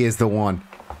is the one.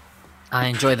 I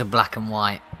enjoy the black and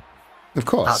white. Of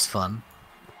course. That's fun.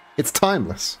 It's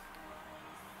timeless.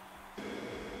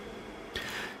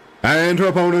 And her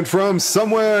opponent from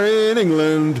somewhere in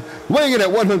England, weighing in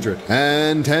at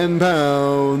 110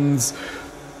 pounds,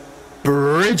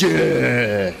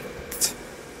 Bridget.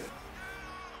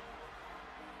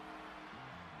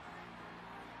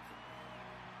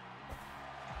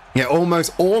 Yeah,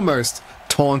 almost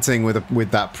taunting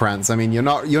with that prance. I mean, you're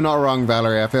not wrong,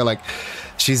 Valerie. I feel like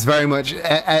she's very much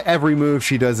every move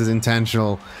she does is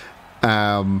intentional.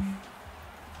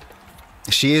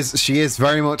 She is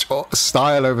very much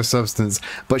style over substance,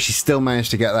 but she still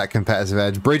managed to get that competitive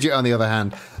edge. Bridget, on the other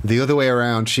hand, the other way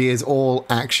around, she is all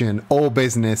action, all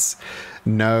business,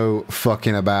 no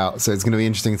fucking about. So it's going to be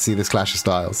interesting to see this clash of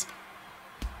styles.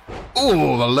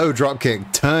 Oh, the low drop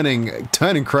kick, turning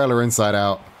Cruella inside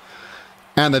out.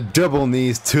 And the double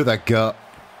knees to the gut.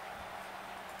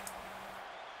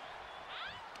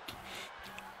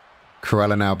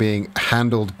 Cruella now being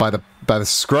handled by the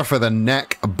scruff of the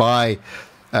neck by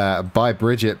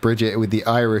Bridget. Bridget with the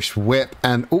Irish whip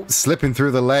and slipping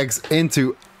through the legs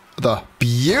into the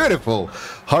beautiful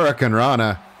Hurricane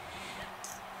Rana.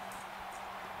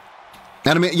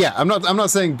 And I mean, yeah, I'm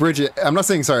not saying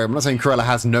Cruella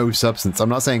has no substance. I'm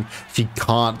not saying she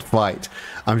can't fight.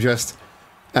 I'm just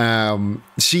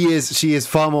she is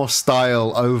far more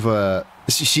style over.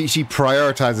 She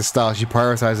prioritizes style. She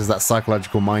prioritizes that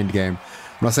psychological mind game.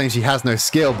 I'm not saying she has no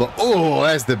skill, but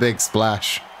there's the big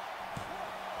splash.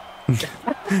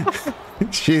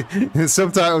 The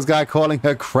subtitles guy calling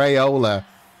her Crayola.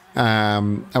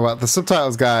 Well, the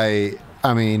subtitles guy,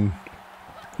 I mean,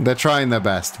 they're trying their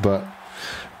best, but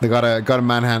they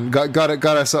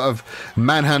gotta sort of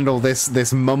manhandle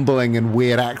this mumbling and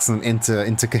weird accent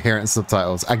into coherent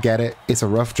subtitles. I get it. It's a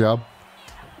rough job.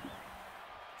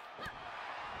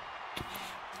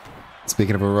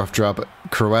 Speaking of a rough job,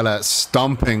 Cruella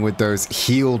stomping with those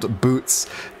heeled boots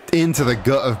into the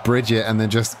gut of Bridget and then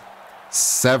just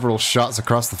several shots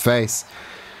across the face.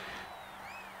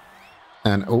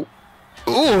 And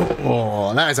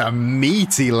that is a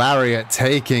meaty lariat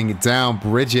taking down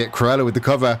Bridget. Cruella with the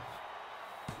cover.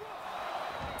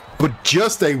 But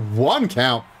just a 1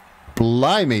 count.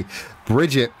 Blimey.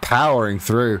 Bridget powering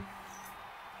through.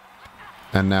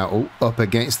 And now up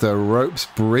against the ropes.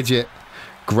 Bridget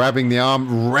grabbing the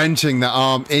arm, wrenching the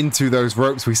arm into those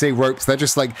ropes. We say ropes, they're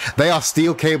just like, they are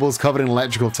steel cables covered in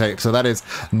electrical tape. So that is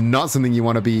not something you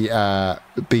want to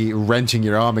be wrenching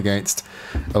your arm against.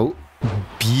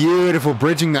 Beautiful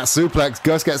bridging that suplex.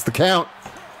 Gus gets the count.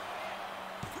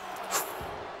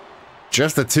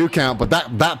 Just a 2 count, but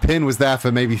that pin was there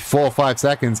for maybe 4 or 5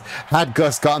 seconds. Had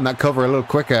Gus gotten that cover a little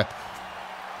quicker,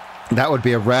 that would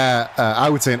be a rare, I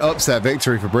would say an upset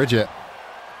victory for Bridget.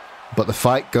 But the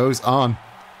fight goes on.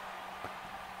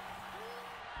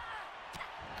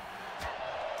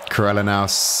 Cruella now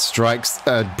strikes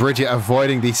Bridget,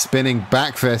 avoiding the spinning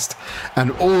back fist,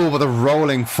 and with a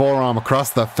rolling forearm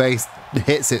across the face,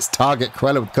 hits its target.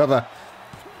 Cruella with cover.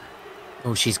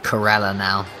 She's Cruella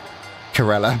now.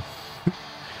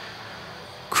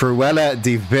 Cruella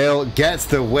DeVille gets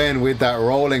the win with that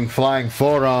rolling flying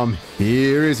forearm.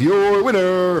 Here is your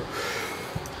winner,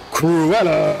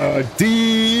 Cruella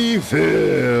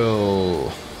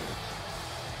DeVille.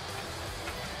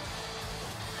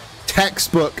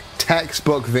 Textbook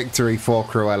victory for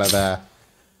Cruella there.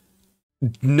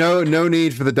 No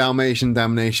need for the Dalmatian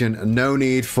damnation. No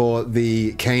need for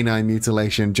the canine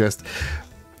mutilation. Just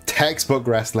textbook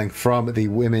wrestling from the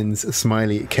women's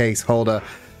smiley case holder.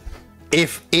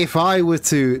 If I were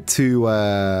to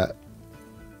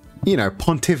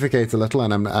pontificate a little,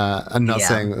 and I'm not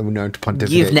saying I'm known to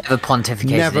pontificate. You've never pontificated in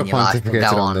your life, but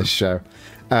go on this show.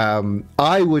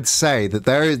 I would say that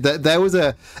there was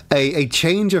a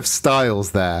change of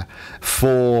styles there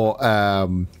for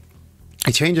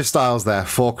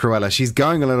Cruella. She's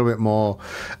going a little bit more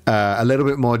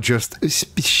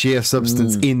just sheer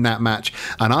substance in that match,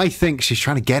 and I think she's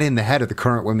trying to get in the head of the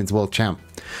current women's world champ,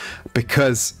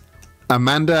 because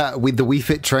Amanda, with the Wii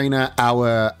Fit trainer,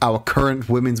 our current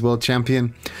women's world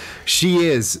champion, she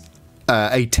is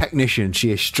a technician.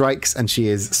 She is strikes and she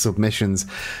is submissions,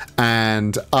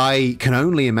 and I can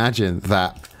only imagine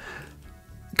that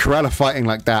Cruella fighting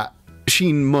like that,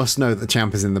 she must know that the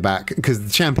champ is in the back, because the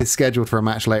champ is scheduled for a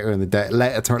match later in the day,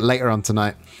 later on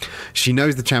tonight. She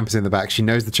knows the champ is in the back. She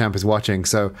knows the champ is watching,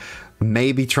 so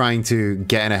maybe trying to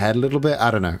get in ahead a little bit.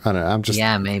 I don't know. I'm just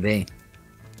maybe.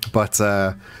 But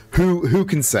who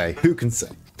can say? Who can say?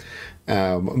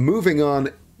 Moving on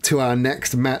to our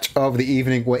next match of the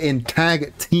evening, we're in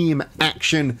tag team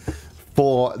action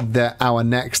for our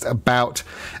next bout,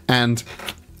 and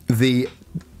the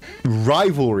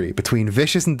rivalry between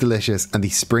Vicious and Delicious and the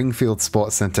Springfield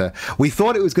Sports Center. We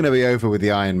thought it was going to be over with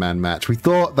the Iron Man match. We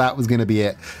thought that was going to be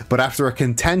it. But after a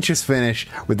contentious finish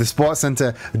with the Sports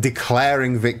Center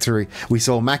declaring victory, we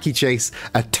saw Mackie Chase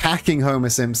attacking Homer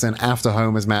Simpson after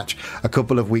Homer's match a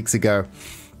couple of weeks ago.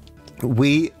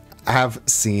 We have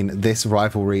seen this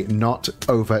rivalry not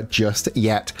over just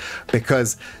yet,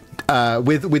 because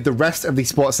with the rest of the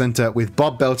Sports Center, with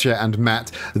Bob Belcher and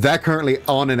Matt, they're currently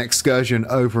on an excursion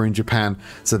over in Japan,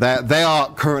 so they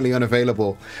are currently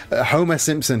unavailable. Homer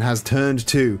Simpson has turned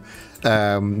to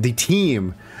the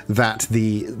team that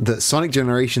the Sonic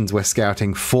Generations were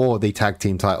scouting for the tag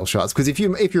team title shots, because if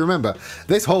you remember,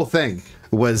 this whole thing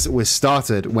was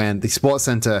started when the Sports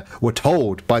Center were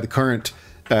told by the current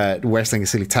Wrestling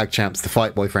Silly Tag Champs, the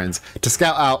Fight Boyfriends, to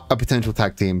scout out a potential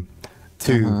tag team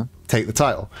to take the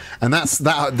title, and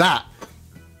that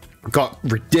got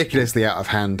ridiculously out of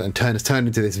hand and turned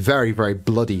into this very, very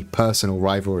bloody personal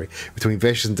rivalry between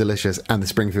Vicious and Delicious and the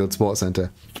Springfield Sports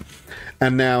Center.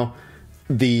 And now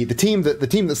the team that the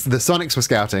Sonics were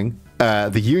scouting,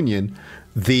 the Union,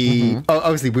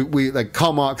 obviously we like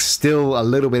Karl Marx still a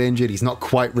little bit injured. He's not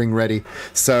quite ring ready.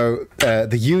 So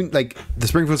the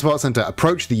Springfield Sports Center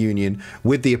approached the Union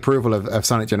with the approval of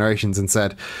Sonic Generations and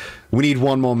said, we need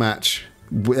one more match.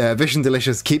 Vicious and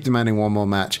Delicious keep demanding one more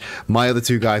match. My other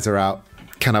two guys are out.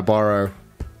 Can I borrow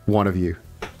one of you?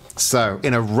 So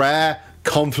in a rare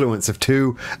confluence of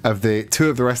two of the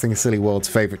Wrestling Silly World's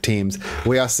favorite teams,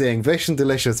 we are seeing Vicious and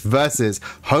Delicious versus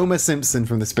Homer Simpson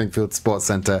from the Springfield Sports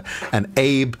Center and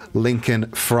Abe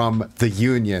Lincoln from the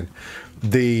Union.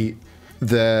 The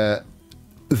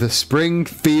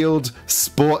Springfield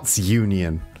Sports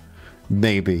Union,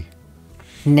 maybe.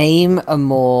 Name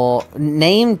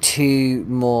two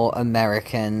more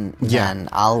American than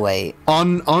I'll wait.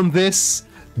 On this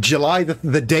July,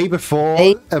 the day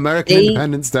before American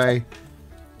Independence Day.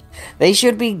 They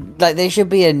should be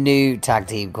a new tag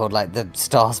team called like the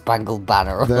Star Spangled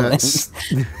Banner or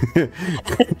something.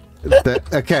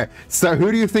 Okay, so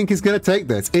who do you think is going to take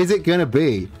this? Is it going to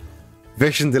be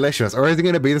Vicious and Delicious, or is it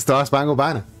going to be the Star Spangled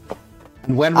Banner?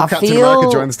 And when will Captain America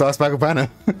join the Star Spangled Banner?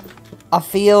 I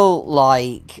feel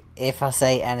like if I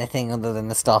say anything other than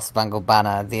the Star Spangled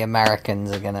Banner, the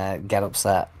Americans are gonna get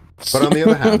upset. But on the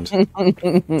other hand,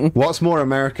 what's more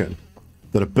American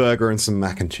than a burger and some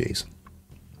mac and cheese?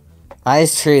 That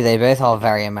is true. They both are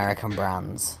very American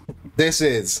brands. This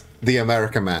is the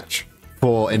America match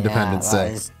for Independence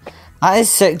Day. That is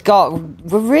so. God,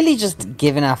 we're really just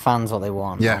giving our fans what they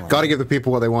want. Yeah, got to give the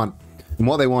people what they want, and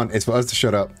what they want is for us to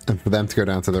shut up and for them to go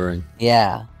down to the ring.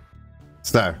 Yeah.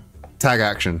 So. Tag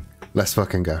action. Let's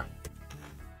fucking go.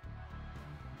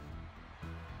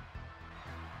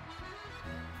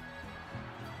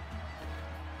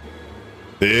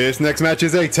 This next match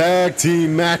is a tag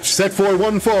team match set for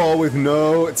 1 fall with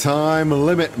no time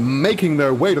limit. Making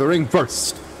their way to the ring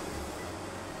first,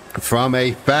 from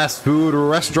a fast food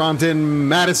restaurant in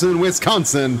Madison,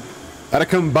 Wisconsin, at a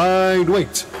combined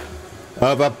weight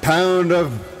of a pound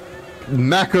of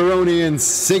macaroni and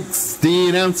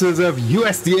 16 ounces of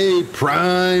USDA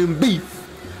prime beef,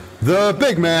 the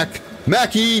Big Mac,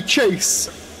 Mackie Chase,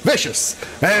 Vicious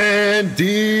and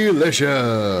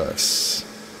Delicious.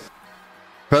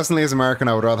 Personally, as American,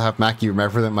 I would rather have Mackie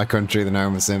represent my country than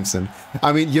Homer Simpson.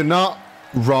 I mean, you're not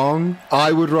wrong.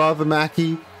 I would rather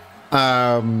Mackie,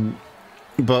 but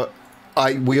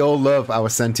we all love our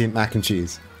sentient mac and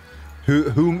cheese.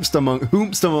 Whomst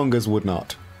among us would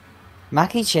not?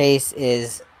 Mackie Chase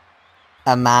is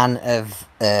a man of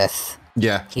Earth.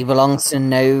 Yeah. He belongs to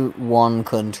no one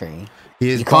country. He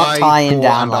is You can't by, tie him for,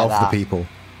 down and like of that. the people.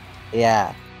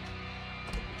 Yeah.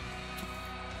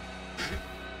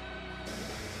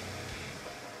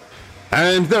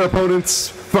 And their opponents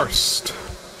first.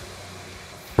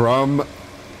 From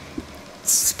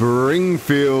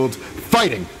Springfield,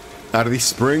 fighting out of the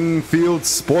Springfield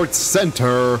Sports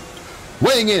Center,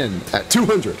 weighing in at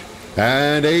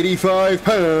 285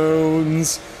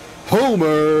 pounds,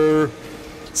 Homer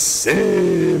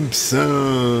Simpson.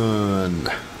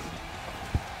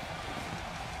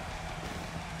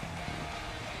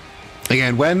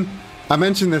 Again, when I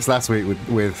mentioned this last week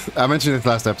I mentioned this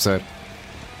last episode.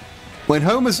 When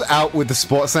Homer's out with the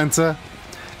Sports Center,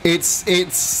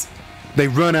 it's they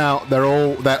run out.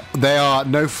 They are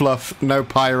no fluff, no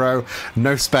pyro,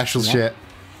 no special shit.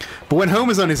 But when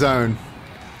Homer's on his own,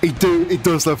 he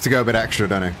does love to go a bit extra,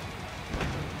 don't he?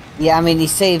 Yeah, I mean, he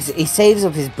saves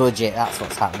up his budget. That's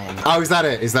what's happening. Oh, is that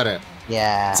it? Is that it?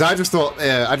 Yeah. So I just thought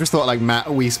like Matt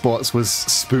Wii Sports was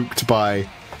spooked by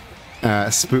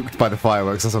the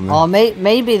fireworks or something. Or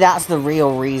maybe that's the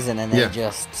real reason, and they Yeah.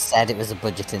 just said it was a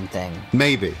budgeting thing.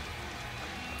 Maybe.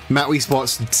 Matt Wii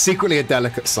Sports, secretly a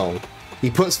delicate soul.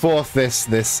 He puts forth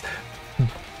this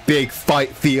big fight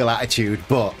feel attitude,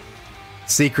 but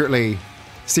secretly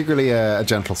a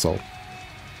gentle soul.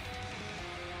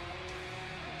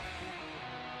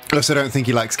 I also don't think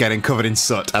he likes getting covered in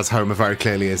soot, as Homer very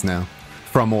clearly is now,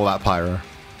 from all that pyro.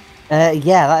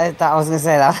 Yeah, that I was gonna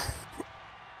say that.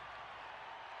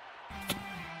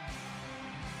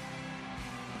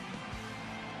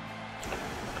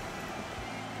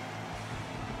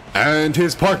 And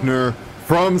his partner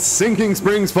from Sinking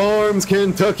Springs Farms,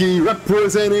 Kentucky,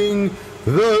 representing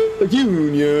the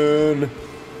Union,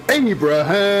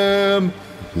 Abraham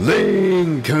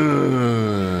Lincoln.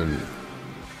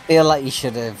 Feel like you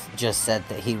should have just said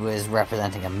that he was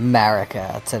representing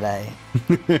America today.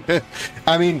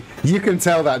 I mean, you can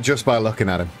tell that just by looking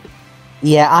at him.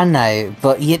 Yeah, I know,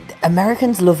 but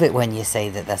Americans love it when you say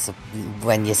that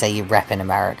when you say you're repping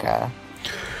America.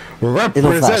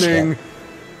 Representing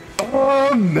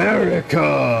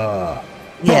America.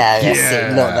 Yeah,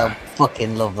 yeah. Look, they'll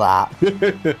fucking love that.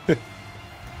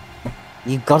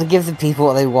 You've got to give the people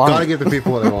what they want. Gotta give the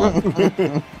people what they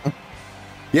want.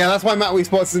 Yeah, that's why Matt Wii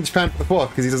Sports is in Japan for the 4th,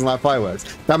 because he doesn't like fireworks.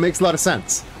 That makes a lot of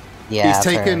sense. Yeah,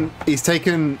 he's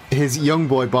taken his young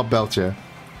boy Bob Belcher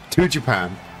to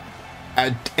Japan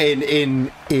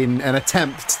in an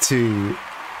attempt to,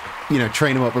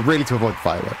 train him up, but really to avoid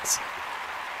fireworks.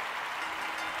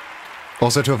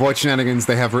 Also, to avoid shenanigans,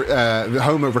 they have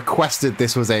Homer requested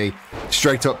this was a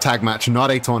straight-up tag match,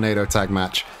 not a tornado tag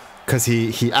match, because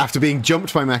he after being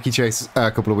jumped by Mackie Chase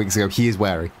a couple of weeks ago, he is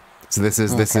wary. So this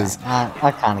is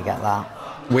I kind of get that.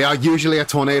 We are usually a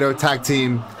tornado tag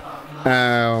team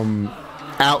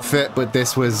outfit, but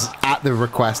this was at the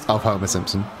request of Homer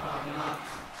Simpson.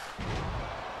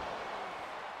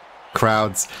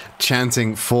 Crowds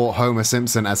chanting for Homer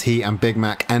Simpson as he and Big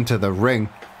Mac enter the ring.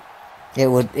 It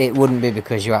wouldn't be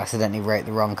because you accidentally wrote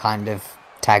the wrong kind of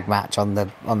tag match on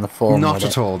the form. Not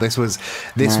at all. This was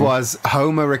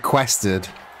Homer requested.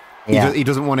 Yeah. He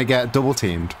doesn't want to get double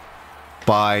teamed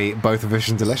by both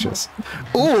Vicious and Delicious.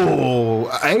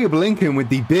 Oh, Abe Lincoln with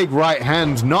the big right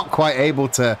hand, not quite able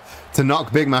to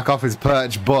knock Big Mac off his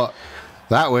perch, but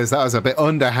that was a bit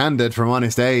underhanded from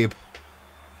Honest Abe.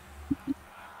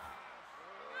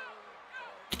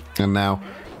 And now,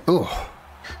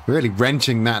 really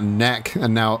wrenching that neck,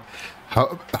 and now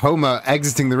Homer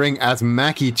exiting the ring as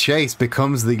Mackie Chase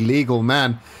becomes the legal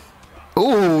man.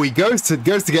 Oh, he goes to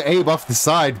get Abe off the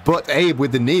side, but Abe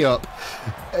with the knee up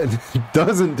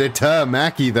doesn't deter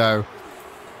Mackie though.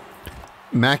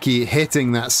 Mackie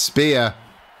hitting that spear,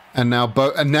 and now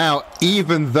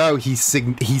even though he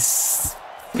specifically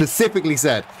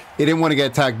said he didn't want to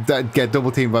get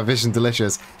double teamed by Vicious and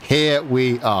Delicious, here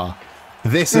we are.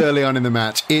 This early on in the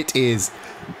match, it is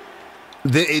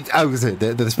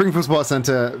the Springfield Sports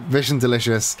Center Vicious and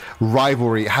Delicious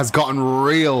rivalry has gotten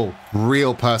real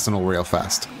personal real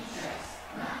fast.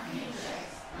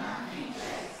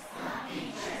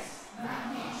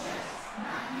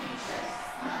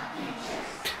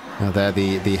 Now there,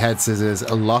 the head scissors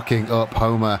are locking up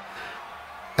Homer.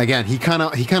 Again, he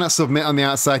cannot submit on the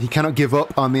outside. He cannot give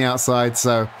up on the outside.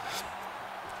 So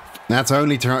that's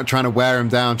only trying to wear him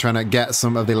down, trying to get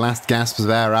some of the last gasps of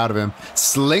air out of him.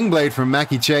 Sling blade from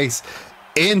Mackie Chase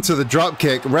into the drop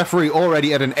kick. Referee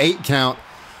already at an 8 count.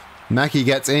 Mackie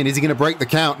gets in. Is he going to break the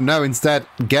count? No, instead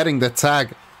getting the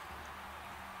tag.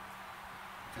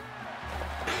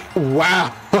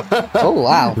 Wow. Oh,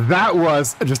 wow. That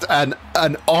was just an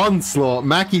onslaught.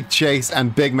 Mackie Chase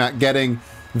and Big Mac getting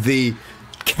the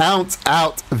count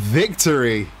out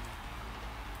victory.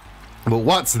 But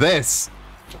what's this?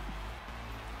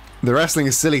 The Wrestling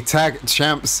is Silly tag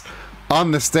champs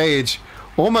on the stage,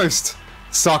 almost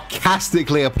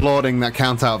sarcastically applauding that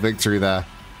count-out victory there.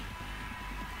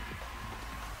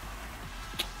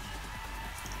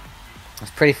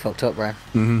 That's pretty fucked up, bro.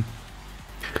 Mm-hmm.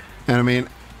 And I mean,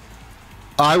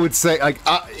 I would say, like,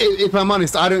 if I'm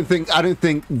honest, I don't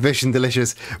think Vish and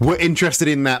Delicious were interested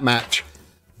in that match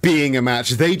being a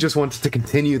match. They just wanted to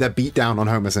continue their beatdown on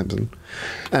Homer Simpson.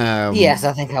 Yes,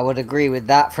 I think I would agree with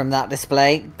that from that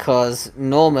display, because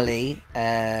normally,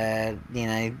 you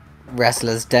know,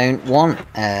 wrestlers don't want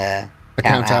a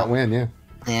count-out win, yeah.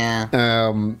 Yeah.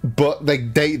 But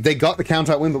they got the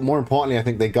count-out win, but more importantly, I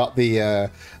think they got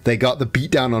the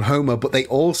beatdown on Homer, but they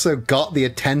also got the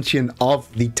attention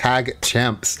of the tag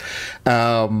champs.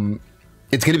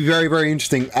 It's going to be very, very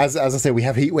interesting. As I say, we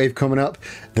have Heatwave coming up.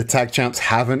 The tag champs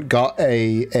haven't got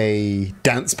a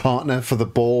dance partner for the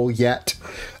ball yet.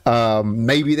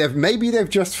 Maybe they've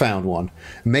just found one.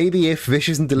 Maybe if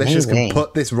Vicious and Delicious can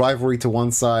put this rivalry to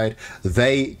one side,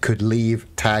 they could leave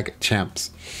tag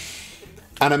champs.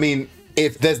 And I mean,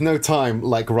 if there's no time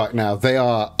like right now, they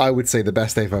are, I would say, the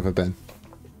best they've ever been.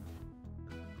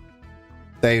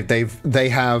 They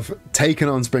have taken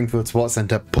on Springfield Sports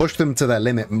Center, pushed them to their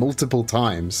limit multiple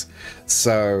times.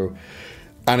 So,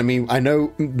 and I mean, I know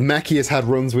Maki has had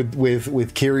runs with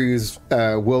Kiryu's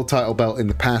world title belt in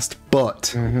the past,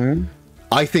 but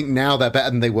I think now they're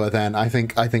better than they were then. I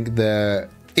think I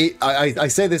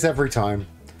say this every time,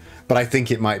 but I think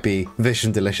it might be Vish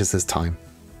and Delicious's time.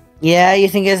 Yeah, you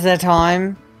think it's their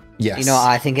time? Yes. You know what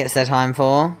I think it's their time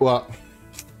for? What?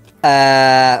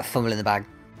 Fumble in the bag.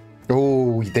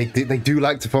 Oh, they do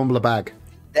like to fumble a bag.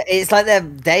 It's like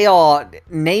they are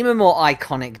name a more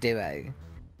iconic duo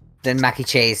than Mackie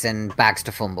Chase and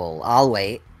Bagster Fumble. I'll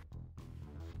wait.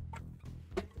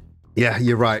 Yeah,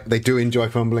 you're right. They do enjoy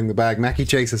fumbling the bag. Mackie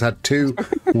Chase has had 2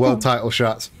 world title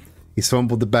shots. He's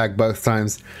fumbled the bag both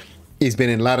times. He's been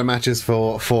in ladder matches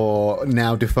for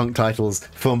now defunct titles.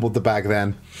 Fumbled the bag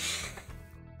then.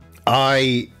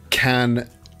 I can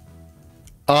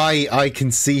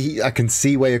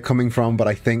see where you're coming from, but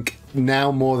I think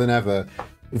now more than ever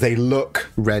they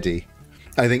look ready.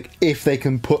 I think if they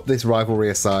can put this rivalry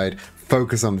aside,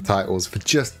 focus on the titles for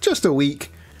just a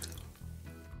week,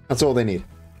 that's all they need.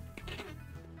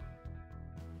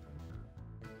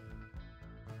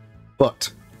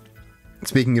 But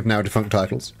speaking of now defunct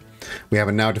titles, we have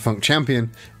a now defunct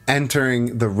champion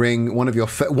entering the ring. One of your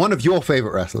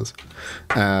favorite wrestlers,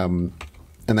 and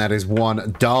that is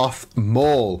one Darth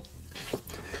Maul.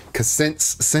 Because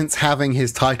since having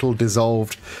his title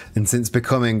dissolved and since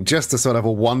becoming just a sort of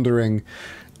a wandering,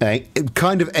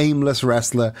 kind of aimless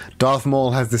wrestler, Darth Maul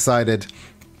has decided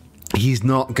he's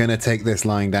not going to take this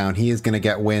lying down. He is going to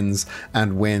get wins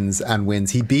and wins and wins.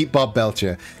 He beat Bob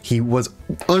Belcher. He was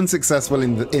unsuccessful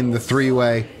in the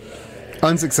three-way.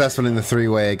 Unsuccessful in the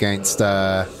three-way against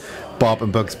Bob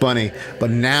and Bugs Bunny, but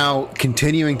now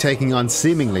continuing taking on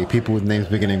seemingly people with names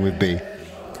beginning with B.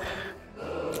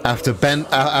 After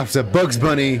Bugs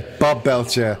Bunny, Bob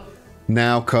Belcher,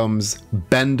 now comes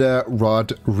Bender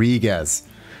Rodriguez.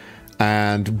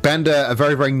 And Bender, a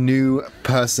very, very new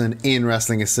person in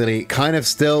Wrestling is Silly, kind of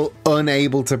still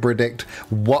unable to predict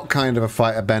what kind of a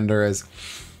fighter Bender is.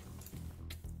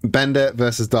 Bender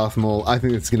versus Darth Maul. I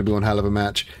think it's going to be one hell of a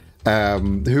match.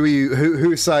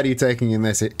 Whose side are you taking in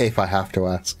this, if I have to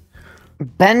ask?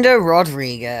 Bender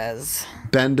Rodriguez.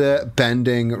 Bender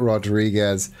Bending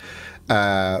Rodriguez.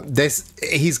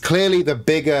 He's clearly the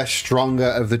bigger, stronger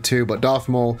of the two, but Darth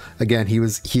Maul, again,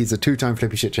 he's a 2-time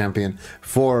flippy shit champion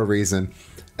for a reason.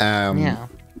 Yeah.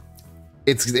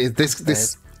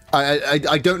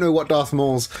 I don't know what Darth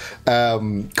Maul's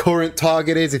current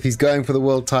target is, if he's going for the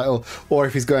world title, or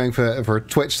if he's going for a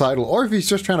Twitch title, or if he's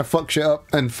just trying to fuck shit up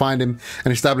and find him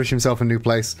and establish himself a new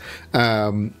place.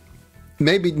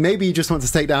 Maybe he just wants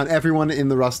to take down everyone in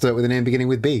the roster with a name beginning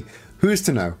with B. Who's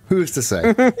to know? Who's to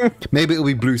say? Maybe it'll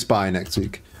be Blue Spy next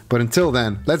week. But until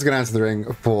then, let's go down to the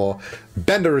ring for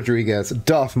Bender Rodriguez,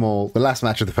 Darth Maul, the last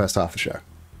match of the first half of the show.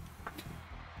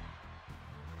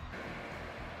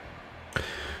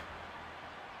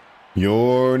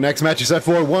 Your next match is set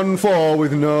for one fall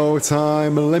with no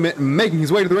time limit. Making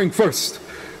his way to the ring first,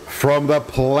 from the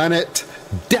planet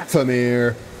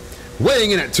Dathomir,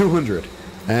 weighing in at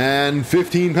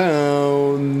 215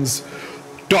 pounds,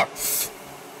 Darth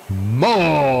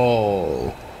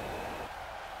Maul.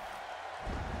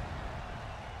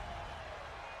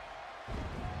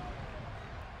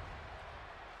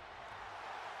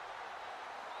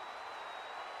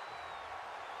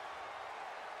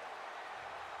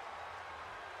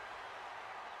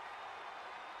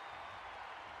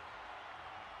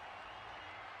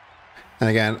 And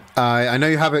again, I know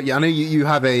you have a, I know you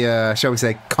have a, shall we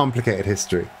say, complicated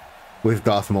history with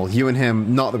Darth Maul. You and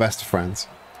him, not the best of friends.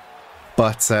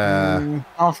 But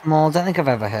Darth Maul, don't think I've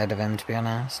ever heard of him, to be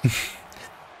honest.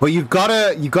 well, you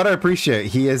gotta appreciate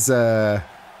he is. He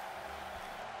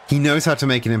knows how to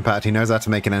make an impact. He knows how to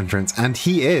make an entrance, and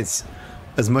he is,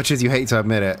 as much as you hate to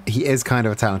admit it, he is kind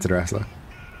of a talented wrestler.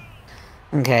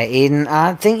 Okay, Eden,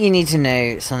 I think you need to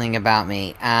know something about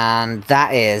me, and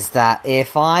that is that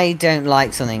if I don't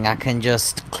like something, I can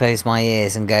just close my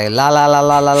ears and go la la la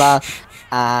la la la,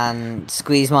 and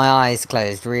squeeze my eyes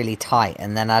closed really tight,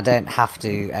 and then I don't have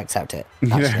to accept it.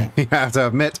 Actually. You have to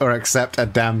admit or accept a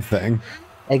damn thing.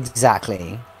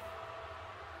 Exactly.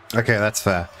 Okay, that's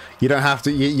fair. You don't have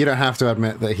to. You don't have to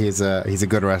admit that he's a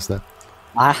good wrestler.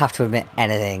 I have to admit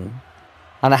anything,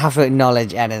 and I have to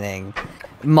acknowledge anything.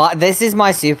 This is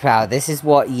my superpower. This is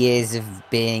what years of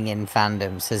being in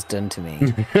fandoms has done to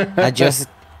me. I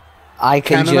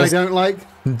can Canon just... I don't like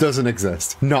doesn't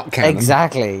exist. Not canon.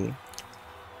 Exactly.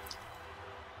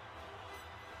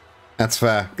 That's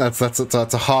fair. That's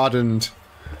a hardened,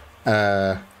 it's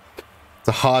a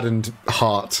hardened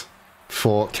heart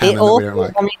for canon that we don't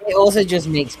like. I mean, it also just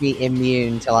makes me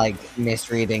immune to like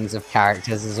misreadings of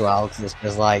characters as well, because it's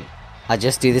just like I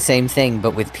just do the same thing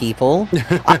but with people.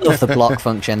 I love the block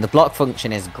function. The block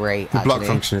function is great. The block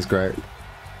function is great.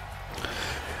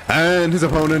 And his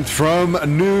opponent from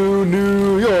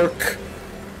New York,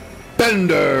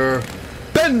 Bender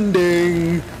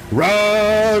Bending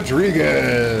Rodriguez.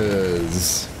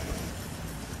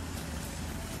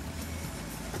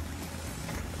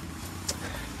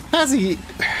 Has he...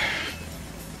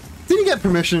 Did he get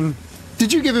permission?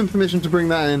 Did you give him permission to bring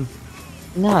that in?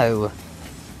 No.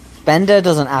 Bender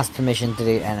doesn't ask permission to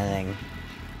do anything.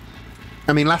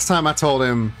 I mean, last time I told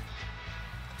him,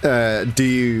 do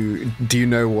you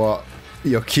know what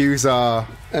your cues are?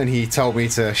 And he told me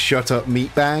to shut up,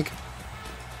 meatbag.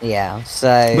 Yeah,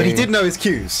 so... But he did know his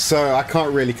cues, so I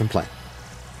can't really complain.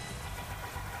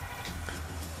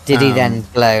 Did he then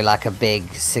blow like a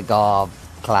big cigar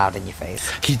cloud in your face?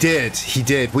 He did.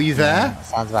 Were you there? Yeah,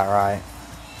 sounds about right.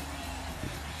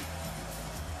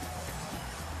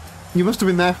 You must have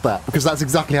been there for that, because that's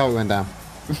exactly how it went down.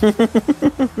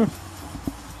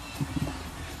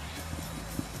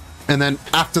 And then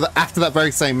after that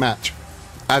very same match,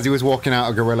 as he was walking out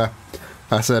of Gorilla,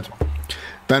 I said,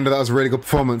 "Bender, that was a really good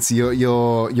performance.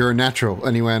 You're a natural."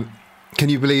 And he went, "Can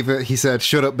you believe it?" He said,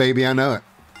 "Shut up, baby, I know it."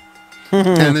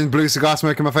 And then blew cigar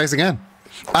smoke in my face again.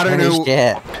 I don't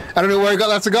know where he got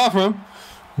that cigar from,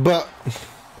 but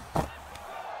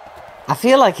I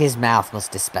feel like his mouth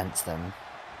must dispense them.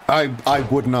 I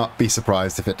would not be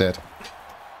surprised if it did.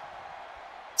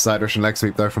 Side Russian leg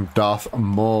sweep though from Darth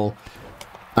Maul.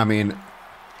 I mean,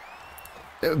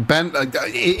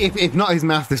 if not his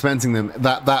mouth dispensing them,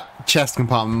 that chest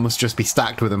compartment must just be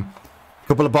stacked with them. A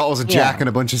couple of bottles of Jack and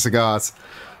a bunch of cigars.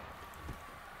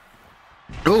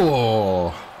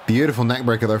 Oh, beautiful neck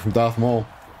breaker though from Darth Maul.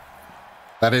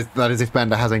 That is if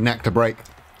Bender has a neck to break.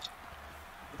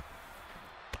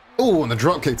 Oh, and the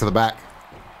drop kick to the back.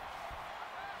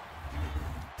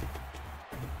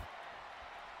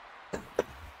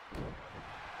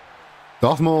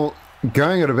 Darth Maul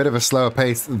going at a bit of a slower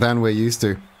pace than we're used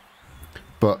to.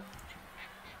 But,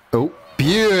 oh,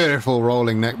 beautiful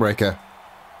rolling neck breaker.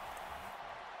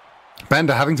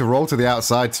 Bender having to roll to the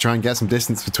outside to try and get some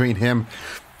distance between him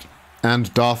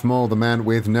and Darth Maul, the man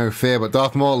with no fear. But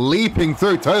Darth Maul leaping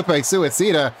through Tope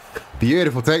Suicida.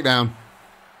 Beautiful takedown.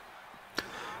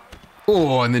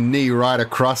 Oh, and the knee right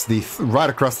across the throat, right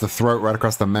across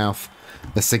the mouth.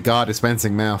 The cigar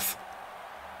dispensing mouth.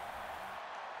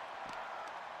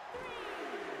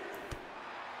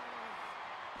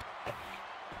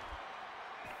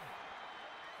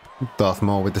 Darth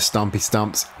Maul with the stompy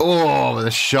stumps. Oh, with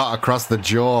a shot across the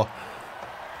jaw.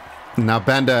 Now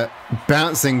Bender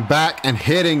bouncing back and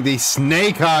hitting the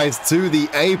snake eyes to the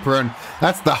apron.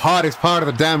 That's the hardest part of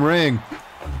the damn ring.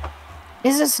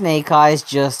 Isn't snake eyes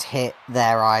just hit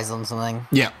their eyes on something?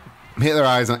 Yeah, hit their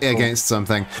eyes against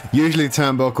something. Usually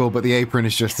turnbuckle, but the apron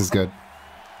is just as good.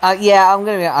 Yeah, I'm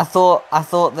gonna be. I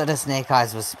thought that a snake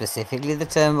eyes was specifically the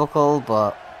turnbuckle,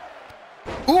 but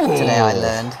today I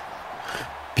learned.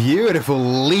 Beautiful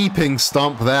leaping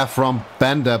stomp there from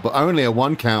Bender, but only a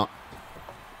 1 count.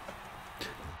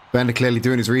 Bender clearly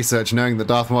doing his research, knowing that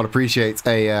Darth Maul appreciates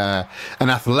an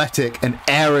athletic, an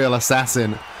aerial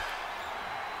assassin.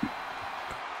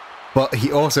 But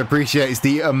he also appreciates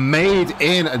the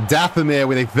made-in Dathomir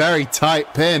with a very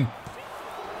tight pin.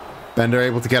 Bender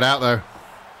able to get out, though.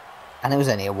 And it was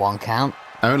only a 1 count.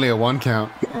 Only a 1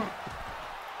 count.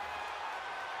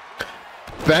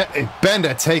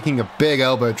 Bender taking a big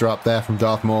elbow drop there from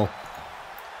Darth Maul.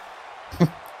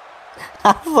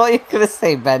 I thought you were going to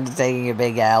say Bender taking a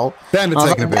big L. Bender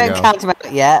taking a big L. Don't count him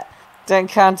out yet. Don't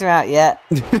count him out yet.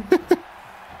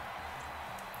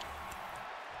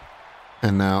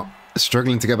 And now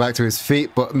struggling to get back to his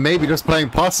feet, but maybe just playing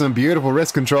possum. Beautiful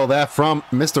wrist control there from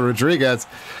Mr. Rodriguez.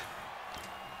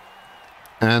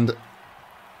 And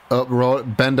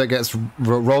Bender gets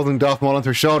rolling Darth Maul onto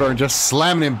his shoulder and just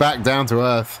slamming him back down to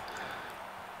earth.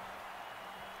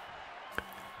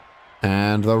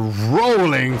 And the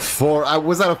rolling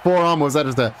was that a forearm or was that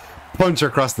just a punch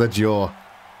across the jaw?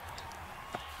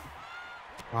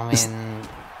 I mean,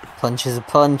 punch is a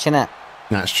punch, innit?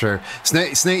 That's true.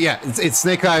 Snake, yeah, it's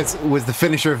Snake Eyes was the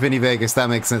finisher of Vinny Vegas. That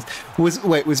makes sense. Was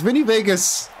Vinny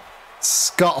Vegas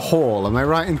Scott Hall? Am I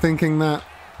right in thinking that?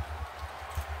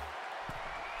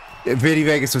 Vinny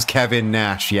Vegas was Kevin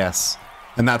Nash, yes.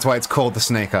 And that's why it's called the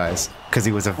Snake Eyes, because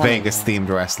he was a Vegas-themed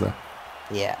wrestler.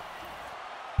 Yeah.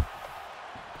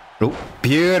 Oh,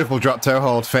 beautiful drop toe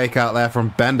hold fake out there from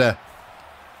Bender.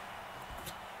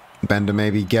 Bender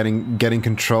maybe getting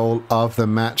control of the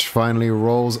match. Finally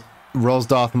rolls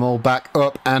Darth Maul back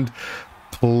up and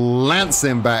plants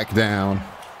him back down.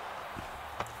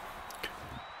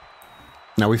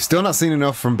 Now we've still not seen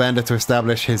enough from Bender to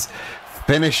establish his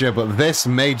finisher, but this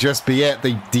may just be it.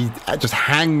 The just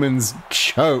Hangman's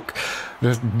choke,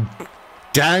 just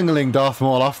dangling Darth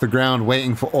Maul off the ground,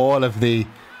 waiting for all of the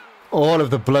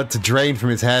blood to drain from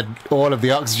his head, all of the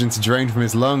oxygen to drain from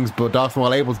his lungs, but Darth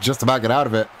Maul able to just about get out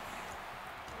of it.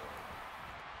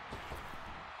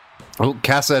 Oh,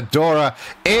 Casadora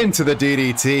into the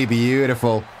DDT.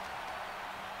 Beautiful.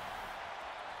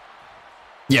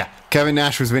 Yeah, Kevin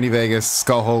Nash was Vinny Vegas.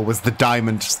 Scott Hall was the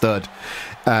Diamond Stud.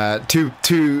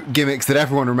 Two gimmicks that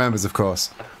everyone remembers, of course.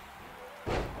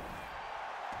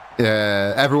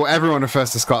 Everyone refers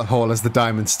to Scott Hall as the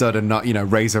Diamond Stud and not,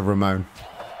 Razor Ramon.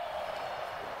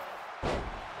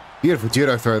 Beautiful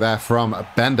judo throw there from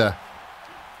Bender.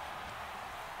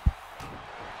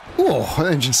 Oh,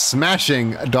 and just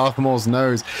smashing Darth Maul's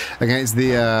nose against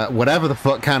the whatever the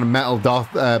fuck kind of metal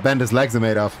Bender's legs are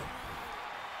made of.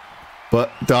 But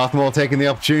Darth Maul taking the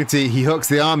opportunity. He hooks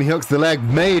the arm, he hooks the leg.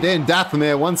 Made in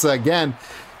Dathomir once again.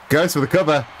 Goes for the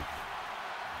cover.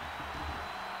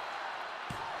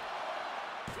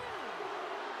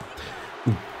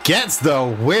 Gets the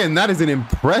win. That is an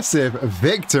impressive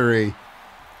victory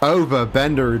over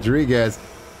Bender Rodriguez.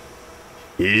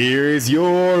 Here is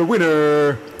your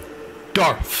winner,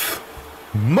 Darth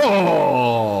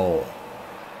Maul.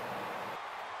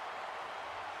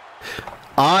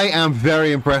 I am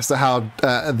very impressed at how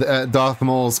Darth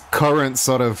Maul's current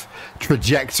sort of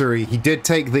trajectory. He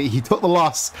took the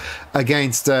loss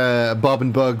against Bob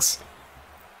and Bugs.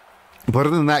 But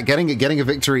other than that, getting a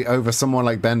victory over someone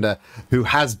like Bender, who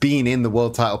has been in the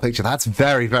world title picture, that's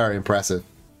very, very impressive.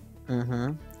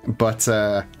 Mm-hmm. But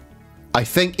I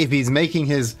think if he's making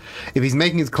his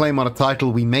claim on a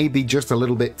title, we may be just a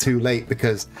little bit too late,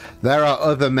 because there are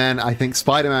other men. I think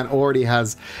Spider-Man already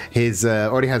has his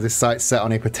sights set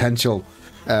on a potential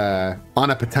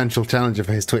challenger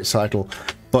for his Twitch title,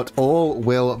 but all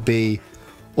will be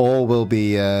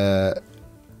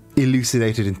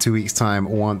elucidated in 2 weeks' time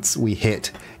once we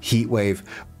hit Heatwave.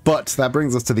 But that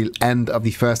brings us to the end of the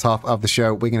first half of the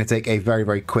show. We're going to take a very,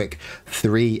 very quick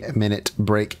 3-minute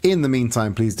break. In the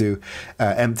meantime, please do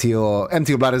empty your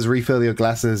bladders, refill your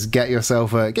glasses, get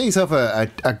yourself a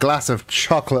glass of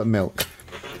chocolate milk,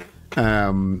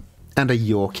 and a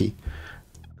Yorkie.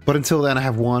 But until then, I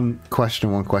have one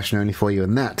question only for you,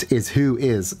 and that is, who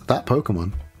is that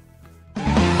Pokemon?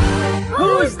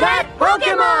 Who's that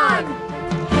Pokemon?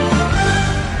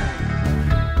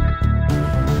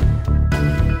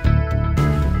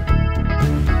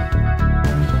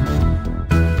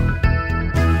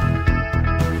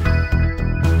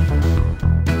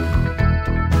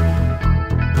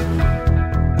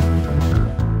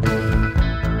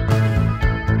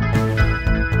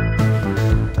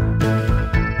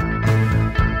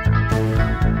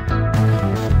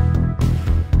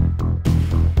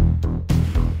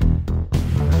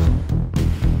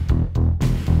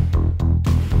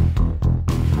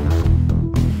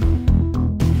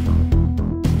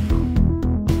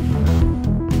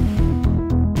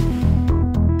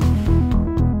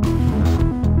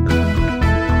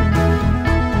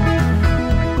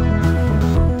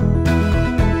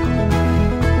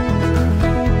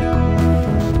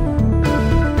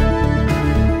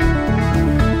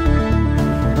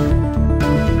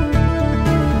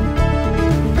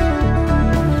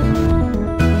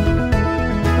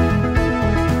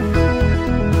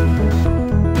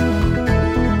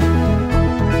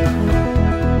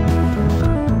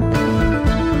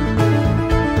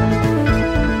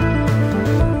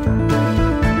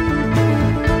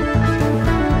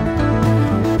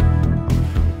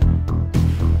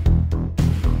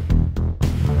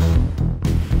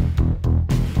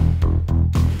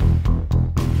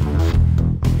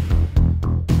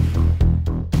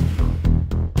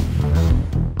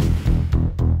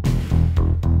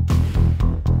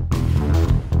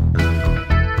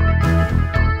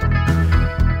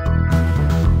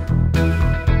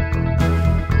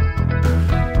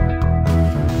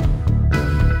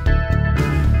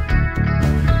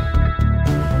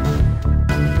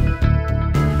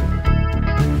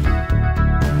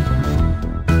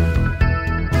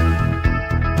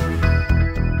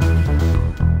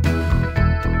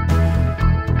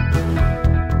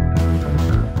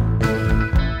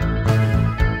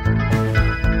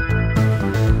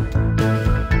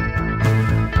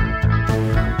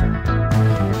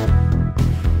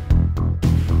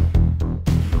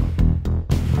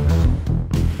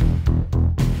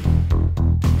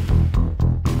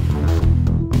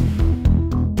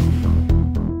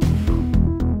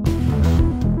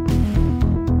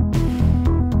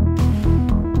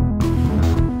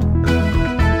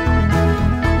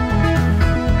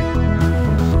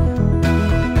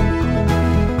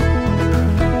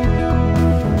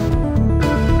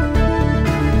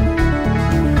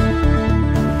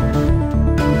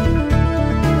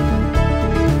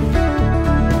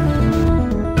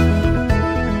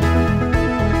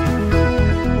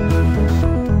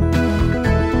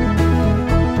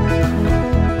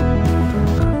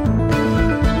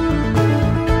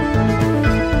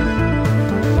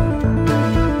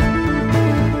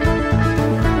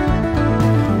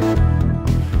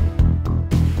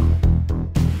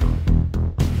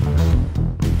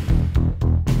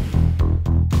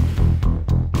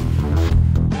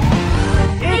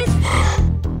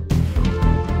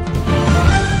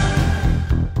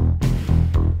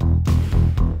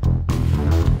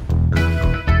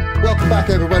 back,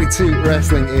 everybody, to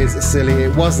Wrestling is Silly.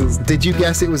 It wasn't. Did you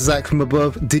guess it was Zach from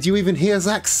above? Did you even hear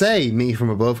Zach say me from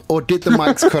above? Or did the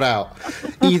mics cut out?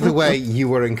 Either way, you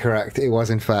were incorrect. It was,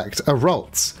 in fact, a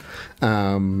Roltz.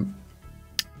 I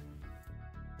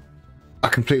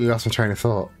completely lost my train of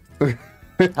thought.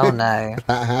 Oh no,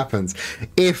 that happens.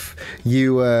 If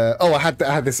you, I had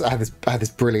this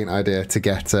brilliant idea to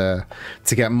get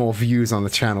more views on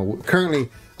the channel. Currently,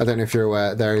 I don't know if you're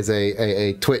aware, there is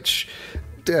a Twitch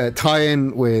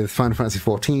tie-in with Final Fantasy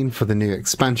XIV for the new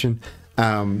expansion,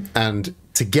 and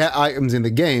to get items in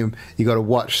the game, you got to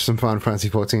watch some Final Fantasy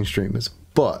XIV streamers.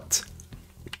 But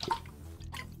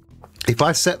if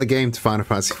I set the game to Final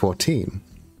Fantasy XIV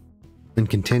and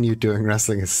continue doing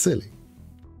Wrestling is Silly,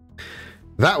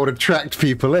 that would attract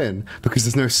people in because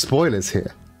there's no spoilers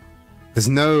here. There's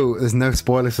no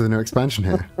spoilers for the new expansion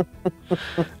here.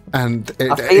 And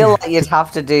I feel like you'd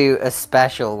have to do a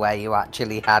special where you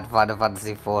actually had Final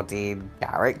Fantasy XIV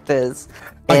characters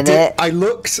in it.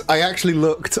 I actually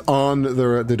looked on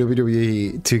the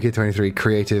WWE 2K23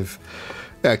 creative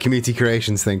community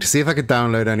creations thing to see if I could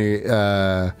download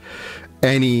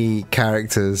any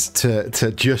characters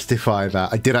to justify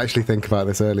that. I did actually think about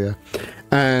this earlier,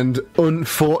 and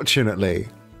unfortunately,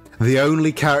 the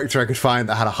only character I could find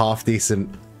that had a half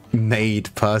decent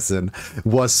made person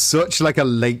was such like a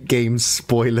late game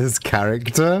spoilers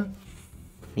character.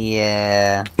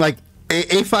 Yeah, like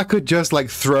if I could just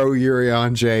like throw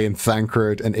Urianger and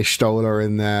Thancred and Ishtola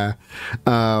in there,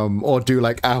 or do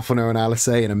like Alphino and Alice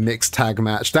in a mixed tag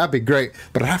match, that'd be great.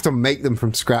 But I'd have to make them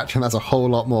from scratch, and that's a whole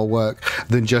lot more work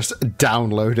than just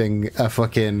downloading a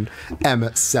fucking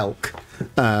Emmett Selk,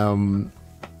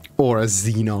 or a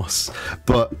Xenos.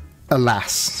 But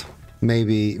alas,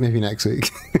 maybe next week.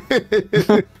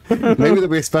 Maybe there'll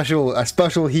be a special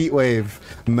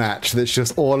Heatwave match that's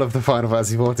just all of the Final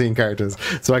Fantasy XIV characters,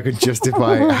 so I could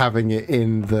justify having it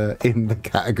in the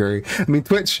category. I mean,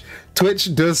 Twitch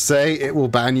does say it will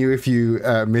ban you if you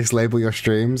mislabel your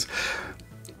streams,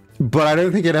 but I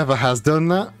don't think it ever has done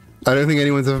that. I don't think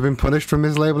anyone's ever been punished for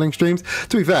mislabeling streams.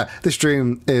 To be fair, this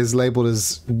stream is labeled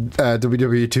as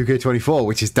WWE 2K24,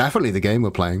 which is definitely the game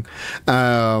we're playing.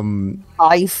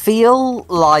 I feel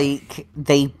like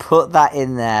they put that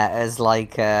in there as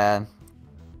like there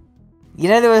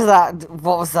was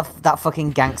what was that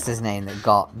fucking gangster's name that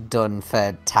got done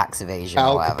for tax evasion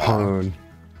Al or whatever? Capone.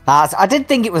 I did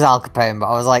think it was Al Capone, but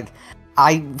I was like,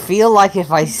 I feel like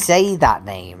if I say that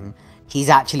name, he's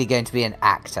actually going to be an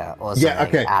actor or something, yeah,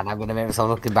 okay. And I'm going to make myself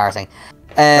look embarrassing.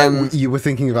 You were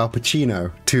thinking of Al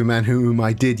Pacino, two men whom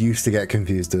I did used to get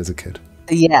confused as a kid.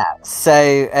 Yeah, so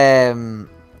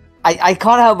I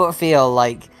can't help but feel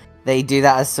like they do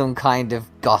that as some kind of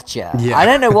gotcha. Yeah. I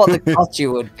don't know what the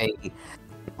gotcha would be,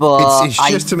 but it's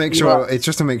just to make sure it's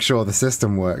just to make sure the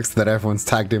system works, that everyone's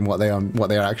tagged in what they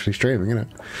are actually streaming, you know.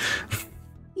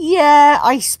 Yeah,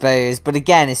 I suppose. But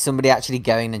again, is somebody actually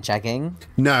going and checking?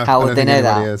 No. How would they know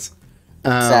that? Is.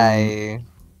 So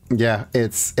yeah,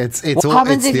 it's what all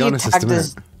happens it's if the you honest tagged system.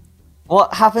 us?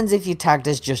 What happens if you tagged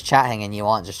us just chatting and you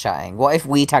aren't just chatting? What if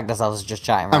we tagged ourselves as just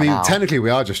chatting right now? I mean, technically we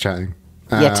are just chatting.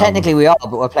 Yeah, technically we are,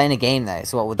 but we're playing a game though.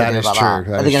 So what would they do about that?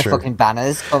 Are they going to fucking ban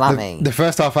us? Come at me. The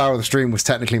first half hour of the stream was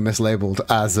technically mislabeled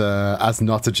as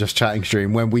not a just chatting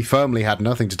stream when we firmly had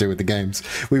nothing to do with the games.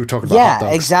 We were talking about hot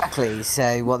dogs. Exactly.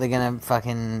 So what they're going to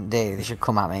fucking do? They should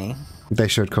come at me. They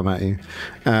should come at you.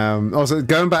 Also,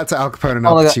 going back to Al Capone and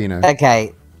Al Pacino.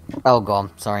 Okay. Oh, go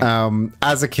on. Sorry.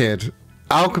 As a kid,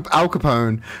 Al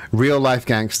Capone, real life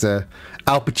gangster.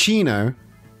 Al Pacino,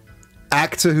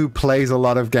 actor who plays a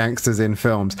lot of gangsters in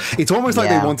films. It's almost like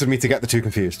they wanted me to get the two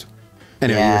confused.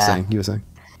 Anyway, you were saying.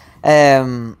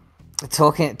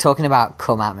 Talking about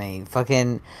come at me.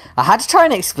 Fucking, I had to try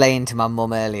and explain to my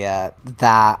mum earlier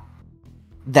that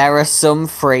there are some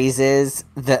phrases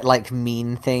that like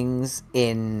mean things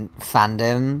in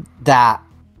fandom that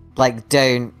like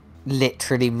don't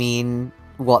literally mean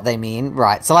what they mean.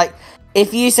 Right. So like,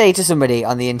 if you say to somebody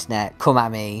on the internet, come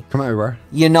at me, bro,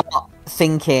 you're not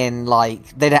thinking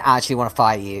like they don't actually want to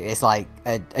fight you. It's like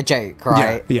a joke,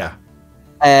 right? Yeah.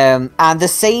 And the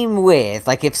same with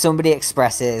like if somebody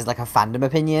expresses like a fandom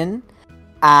opinion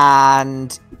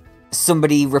and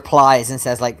somebody replies and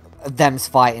says like them's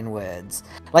fighting words,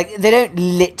 like they don't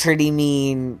literally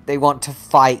mean they want to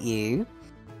fight you.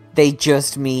 They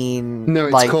just mean no.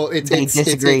 It's like, called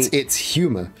it's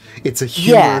humor. It's a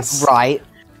humorous. Yeah, right.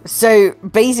 So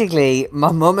basically,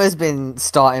 my mum has been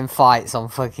starting fights on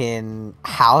fucking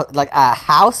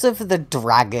House of the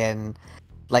Dragon,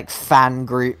 like fan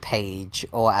group page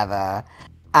or whatever,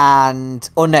 and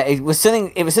it was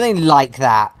something like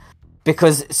that.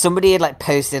 because somebody had like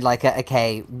posted like,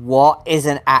 okay, what is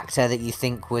an actor that you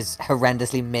think was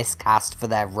horrendously miscast for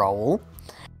their role?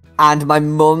 And my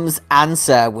mum's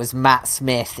answer was Matt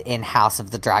Smith in House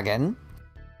of the Dragon.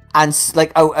 And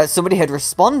like, somebody had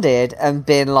responded and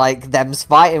been like, them's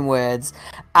fighting words.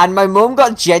 And my mum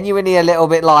got genuinely a little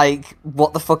bit like,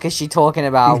 what the fuck is she talking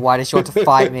about? Why does she want to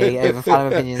fight me over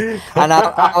fan opinions? And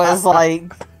I was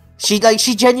like, she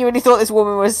genuinely thought this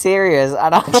woman was serious.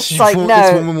 And I was She like, thought no.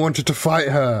 this woman wanted to fight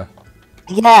her.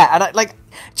 Yeah, and I, like,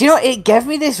 do you know, it gave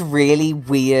me this really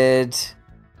weird,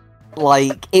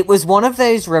 like, it was one of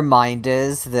those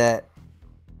reminders that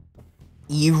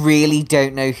you really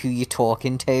don't know who you're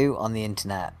talking to on the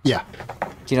internet. Yeah.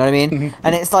 Do you know what I mean?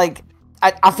 And it's like,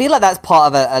 I feel like that's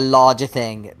part of a larger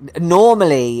thing.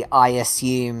 Normally, I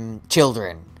assume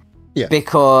children. Yeah.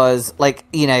 Because, like,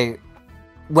 you know,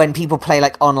 when people play,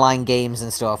 like, online games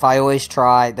and stuff, I always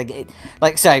try,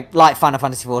 like Final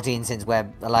Fantasy XIV, since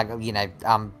we're, like, you know,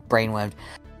 I'm brainwormed.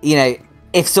 You know,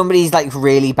 if somebody's, like,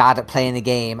 really bad at playing the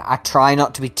game, I try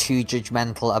not to be too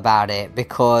judgmental about it,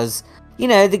 because, you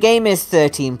know, the game is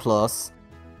 13 plus.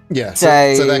 Yeah,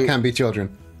 so there can be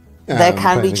children. There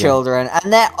can be children,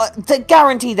 and they're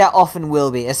guaranteed there often will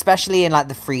be, especially in, like,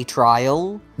 the free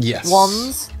trial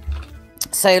ones.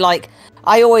 So, like,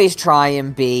 I always try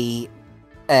and be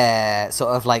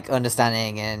sort of, like,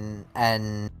 understanding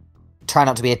and try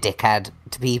not to be a dickhead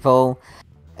to people.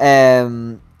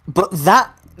 But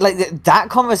that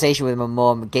conversation with my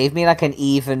mum gave me, like, an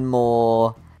even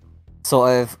more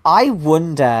sort of, I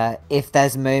wonder if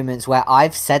there's moments where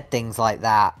I've said things like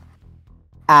that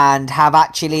and have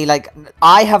actually, like,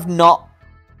 I have not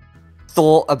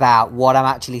thought about what I'm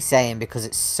actually saying because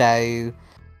it's so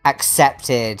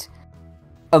accepted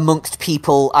amongst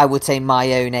people, I would say,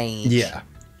 my own age. Yeah.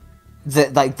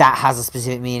 That, like, that has a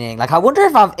specific meaning. Like, I wonder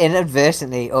if I've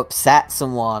inadvertently upset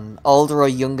someone older or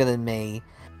younger than me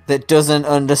that doesn't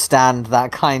understand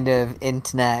that kind of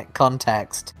internet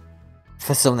context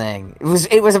for something.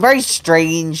 It was a very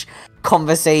strange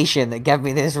conversation that gave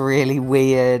me this really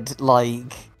weird,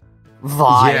 like,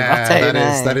 vibe.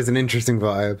 Yeah, that is an interesting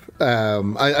vibe.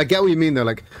 I get what you mean though.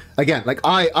 Like, again, like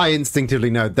I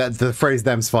instinctively know that the phrase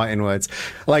 "them's fighting words,"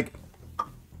 like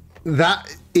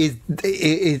that is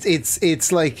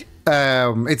it's like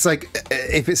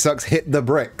if it sucks, hit the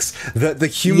bricks. The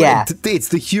humor, it's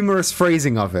the humorous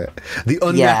phrasing of it, the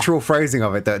unnatural phrasing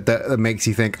of it that makes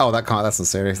you think, oh, that's not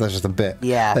serious. That's just a bit.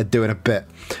 Yeah, they're doing a bit.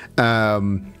 But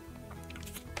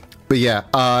yeah,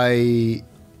 I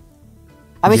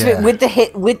mean, with the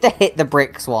hit the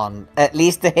bricks one, at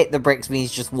least the hit the bricks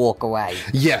means just walk away.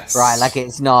 Yes. Right, like,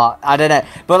 it's not, I don't know,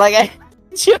 but like,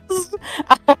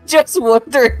 I just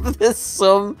wonder if there's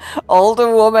some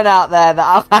older woman out there that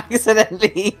I've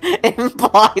accidentally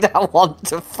implied I want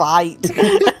to fight.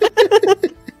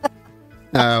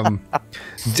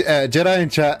 Jedi in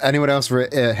chat, anyone else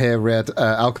here read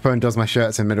Al Capone Does My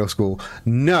Shirts in middle school?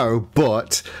 No,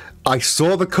 but I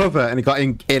saw the cover and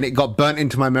it got burnt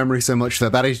into my memory so much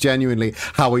that is genuinely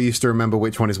how I used to remember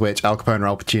which one is which, Al Capone or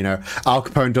Al Pacino. Al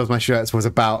Capone Does My Shirts was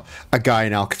about a guy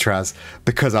in Alcatraz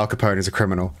because Al Capone is a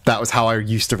criminal. That was how I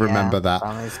used to remember that.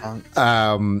 Makes sense.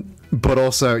 But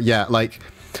also, yeah, like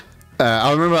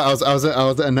I remember I was at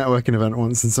a networking event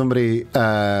once and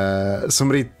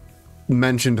somebody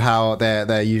mentioned how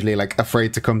they're usually, like,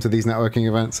 afraid to come to these networking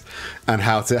events and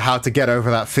how to get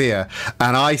over that fear.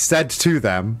 And I said to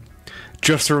them,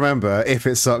 just remember, if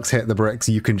it sucks, hit the bricks,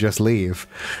 you can just leave.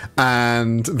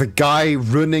 And the guy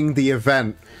running the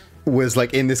event was,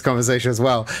 like, in this conversation as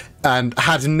well and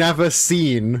had never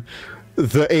seen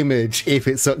the image, if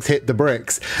it sucks, hit the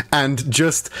bricks, and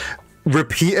just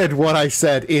repeated what I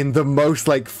said in the most,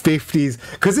 like, 50s,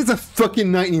 because it's a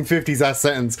fucking 1950s ass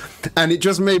sentence, and it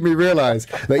just made me realize,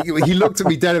 like, he looked at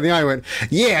me dead in the eye and went,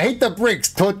 yeah, hit the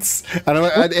bricks, toots, and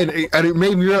it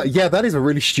made me realize, yeah, that is a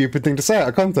really stupid thing to say out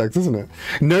of context, isn't it?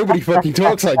 Nobody fucking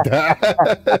talks like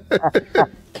that.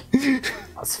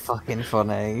 That's fucking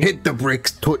funny. Hit the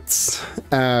bricks, toots.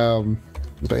 But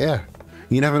yeah,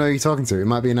 you never know who you're talking to. It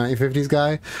might be a 1950s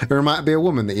guy, or it might be a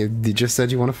woman that you just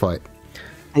said you want to fight.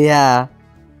 Yeah.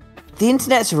 The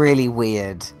internet's really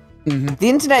weird. Mm-hmm. The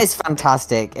internet is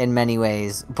fantastic in many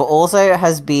ways, but also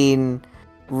has been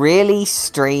really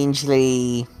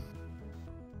strangely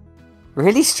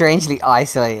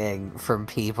isolating from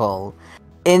people.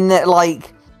 In that,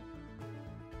 like,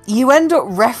 you end up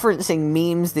referencing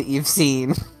memes that you've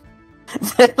seen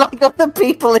that like other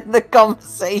people in the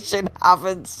conversation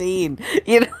haven't seen.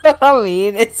 You know what I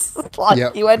mean? It's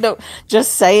like you end up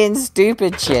just saying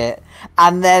stupid shit,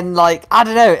 and then like I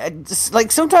don't know, just,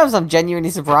 like sometimes I'm genuinely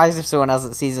surprised if someone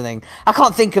hasn't seen something. I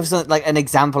can't think of something like an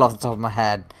example off the top of my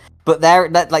head, but there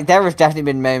have definitely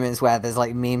been moments where there's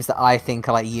like memes that I think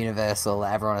are like universal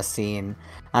that everyone has seen,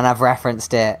 and I've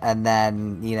referenced it, and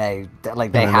then you know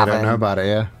like they haven't. They don't know about it,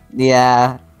 yeah.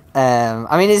 Yeah.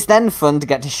 I mean, it's then fun to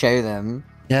get to show them.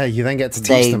 Yeah, you then get to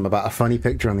teach them about a funny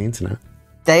picture on the internet.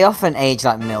 They often age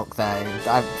like milk, though.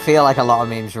 I feel like a lot of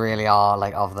memes really are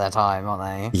like of their time,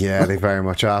 aren't they? Yeah, they very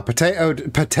much are. Potato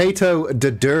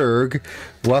de Derg.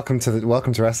 Welcome to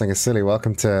Wrestling is Silly.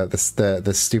 Welcome to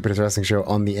the stupidest wrestling show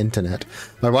on the internet.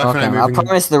 My wife and I moving... I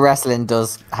promise the wrestling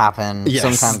does happen. Yes.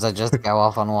 Sometimes I just go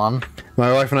off on one.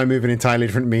 My wife and I move in entirely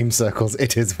different meme circles.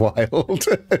 It is wild.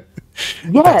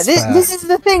 Yeah, this is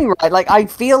the thing, right? Like, I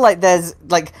feel like there's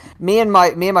like me and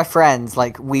my friends,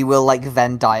 like we will like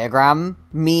Venn diagram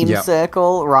meme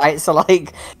circle, right? So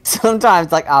like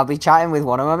sometimes like I'll be chatting with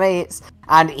one of my mates,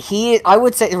 and I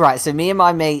would say, right, so me and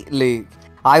my mate Luke,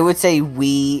 I would say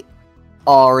we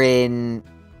are in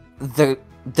the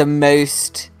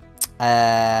most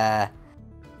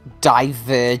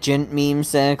divergent meme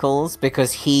circles,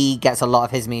 because he gets a lot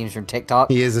of his memes from TikTok.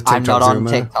 He is a TikTok I'm not zoomer, on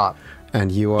TikTok. And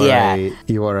you are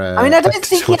a I mean, I don't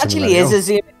think he actually is a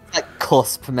zoomer, like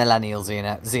cusp millennial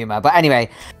zoomer. But anyway,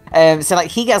 so like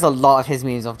he gets a lot of his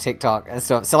memes off TikTok and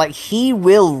stuff. So like he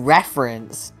will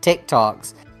reference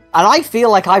TikToks, and I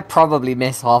feel like I probably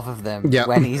miss half of them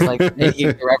when he's like making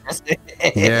the references.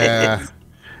 Yeah.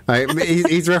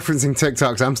 He's referencing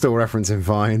TikToks. I'm still referencing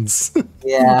Vines.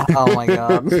 Yeah. Oh my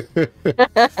god.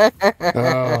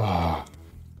 Oh.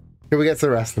 Can we get to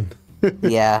the wrestling?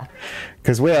 Yeah.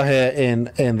 Because we are here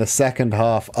in the second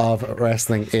half of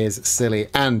Wrestling is Silly,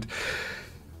 and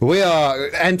we are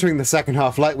entering the second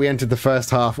half like we entered the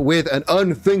first half, with an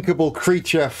unthinkable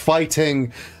creature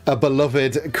fighting a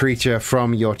beloved creature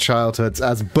from your childhoods,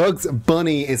 as Bugs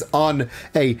Bunny is on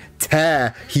a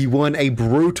tear. He won a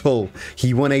brutal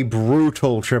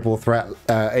triple threat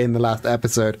in the last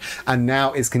episode, and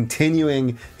now is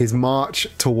continuing his march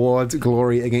towards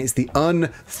glory against the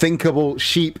unthinkable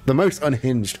Sheep, the most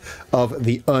unhinged of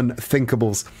the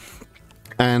unthinkables.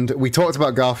 And we talked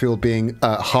about Garfield being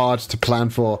hard to plan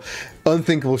for.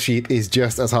 Unthinkable Sheep is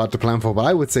just as hard to plan for, but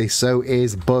I would say so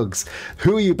is Bugs.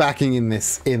 Who are you backing in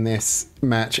this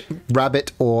match,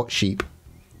 Rabbit or Sheep?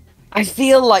 I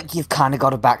feel like you've kind of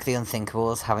got to back the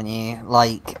Unthinkables, haven't you?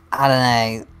 Like, I don't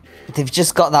know, they've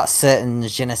just got that certain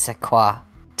je ne sais quoi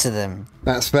to them.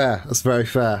 That's fair. That's very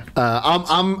fair.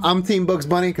 I'm Team Bugs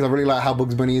Bunny because I really like how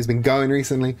Bugs Bunny has been going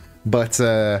recently, but.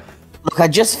 Look, I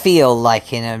just feel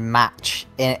like in a match,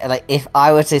 like if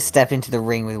I were to step into the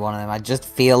ring with one of them, I just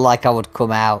feel like I would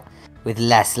come out with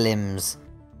less limbs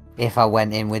if I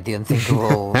went in with the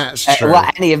Unthinkable. That's true. Well,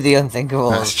 any of the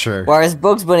Unthinkables. That's true. Whereas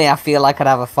Bugs Bunny, I feel like I'd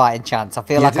have a fighting chance. I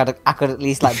feel like I could at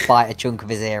least like bite a chunk of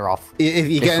his ear off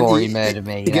before he murdered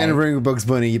me. You get in a ring with Bugs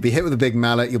Bunny, you'd be hit with a big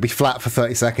mallet, you'll be flat for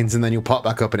 30 seconds, and then you'll pop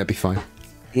back up and it'll be fine.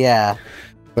 Yeah.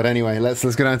 But anyway, let's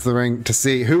go down to the ring to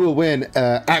see who will win,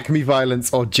 Acme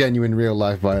violence or genuine real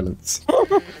life violence.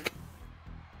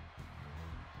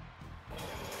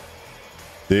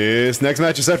 This next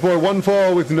match is set for one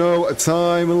fall with no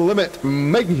time limit.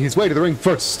 Making his way to the ring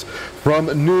first from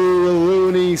New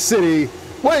Looney City,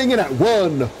 weighing in at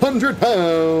 100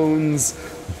 pounds,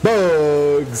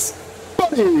 Bugs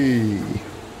Bunny.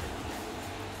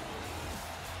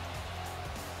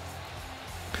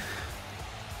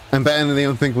 I'm betting on the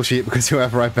Unthinkable Sheep because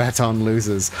whoever I bet on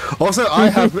loses. Also, I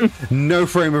have no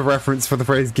frame of reference for the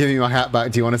phrase "Give me my hat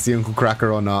back." Do you want to see Uncle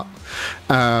Cracker or not?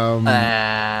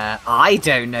 I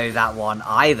don't know that one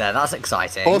either. That's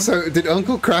exciting. Also, did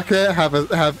Uncle Cracker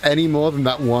have any more than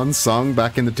that one song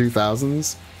back in the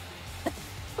 2000s?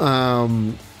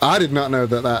 I did not know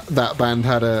that band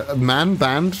had a man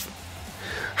band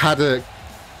had a.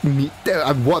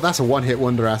 What? That's a one-hit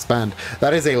wonder ass band.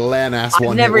 That is a Len ass one-hit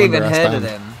wonder. I've never even heard band. of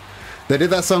them. They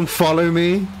did that song "Follow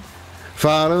Me."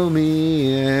 Follow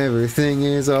me, everything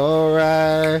is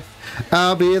alright.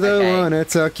 I'll be the one to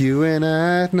tuck you in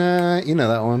at night. You know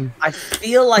that one. I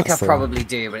feel like That's I probably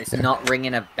do, but it's not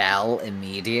ringing a bell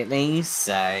immediately,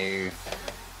 so...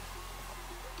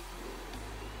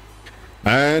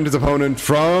 And his opponent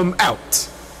from out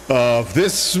of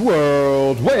this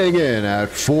world, weighing in at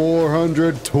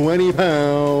 420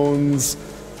 pounds,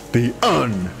 the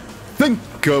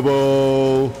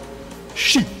unthinkable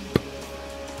Sheep.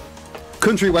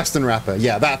 Country western rapper.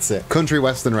 Yeah, that's it. Country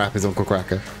western rap is Uncle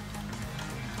Cracker.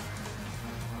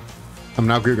 I'm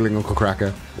now Googling Uncle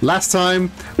Kracker. Last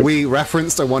time we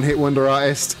referenced a one-hit wonder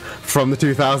artist from the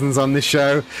 2000s on this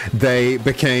show. They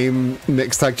became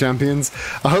mixed tag champions.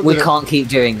 I hope we can't keep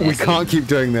doing this. We can't keep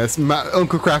doing this.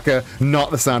 Uncle Kracker,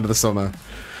 not the sound of the summer.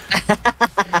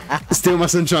 Steal My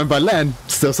Sunshine by Len,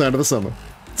 still sound of the summer.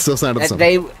 Still sound of the summer.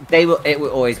 It will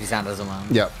always be sound of the summer.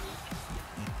 Yep.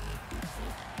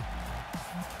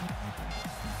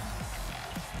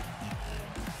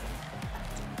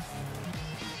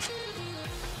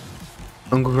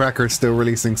 Uncle Kracker is still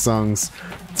releasing songs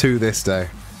to this day.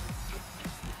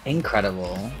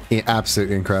 Incredible. Yeah,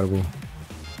 absolutely incredible.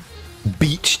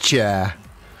 Beach Chair,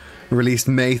 released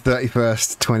May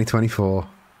 31st, 2024.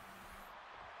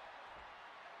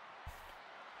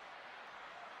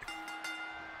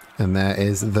 And there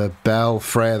is the bell.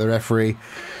 Freya, the referee,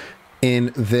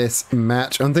 in this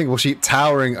match. Unthinkable Sheep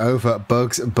towering over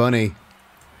Bugs Bunny.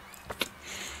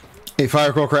 If I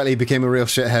recall correctly, he became a real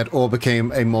shithead or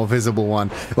became a more visible one.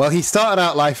 Well, he started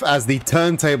out life as the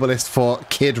turntablist for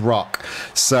Kid Rock.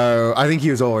 So I think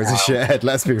he was always a shithead,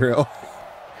 let's be real.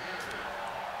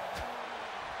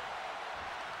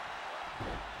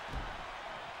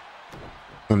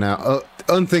 Now,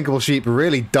 Unthinkable Sheep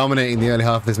really dominating the early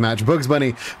half of this match. Bugs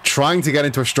Bunny trying to get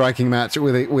into a striking match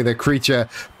with a creature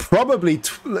probably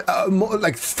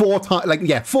like four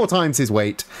times his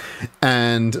weight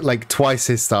and like twice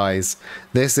his size.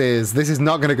 This is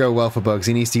not going to go well for Bugs.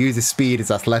 He needs to use his speed,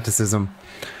 his athleticism,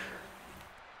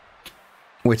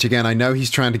 which again I know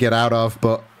he's trying to get out of,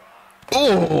 but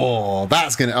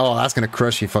that's gonna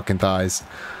crush your fucking thighs.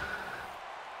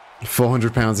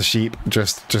 400 pounds of sheep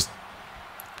just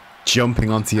jumping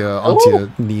onto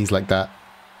your knees like that.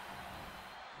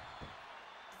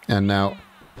 And now,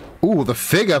 the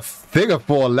figure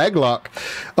four leg lock.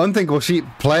 Unthinkable Sheep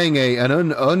playing an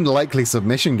unlikely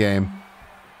submission game.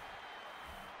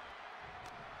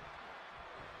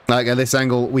 Like at this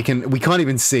angle, we can't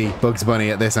even see Bugs Bunny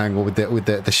at this angle with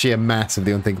the sheer mass of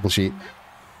the Unthinkable Sheep.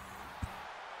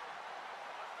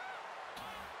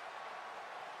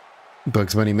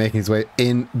 Bugs Bunny making his way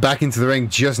back into the ring,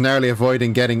 just narrowly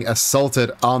avoiding getting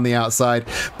assaulted on the outside,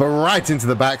 but right into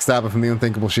the backstabber from the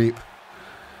Unthinkable Sheep.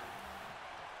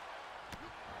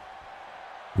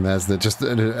 And there's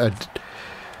a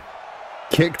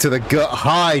kick to the gut,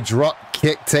 high drop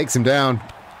kick takes him down,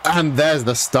 and there's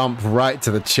the stomp right to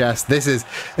the chest. This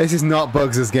is not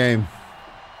Bugs' game.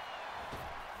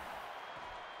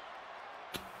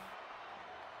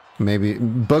 Maybe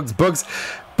Bugs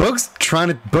trying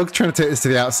to take this to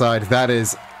the outside. That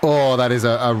is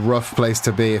a rough place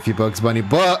to be if you're Bugs Bunny.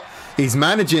 But he's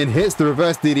managing, hits the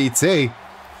reverse DDT.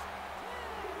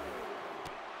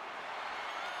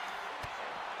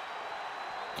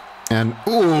 And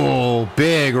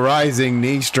big rising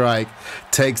knee strike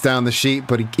takes down the Sheep,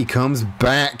 but he comes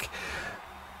back.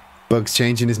 Bugs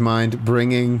changing his mind,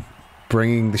 bringing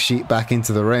the Sheep back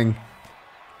into the ring.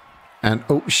 And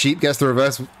Sheep gets the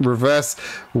reverse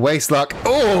waistlock.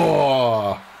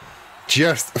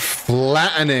 Just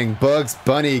flattening Bugs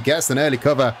Bunny. Gets an early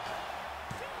cover.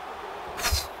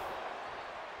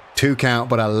 2 count,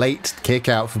 but a late kick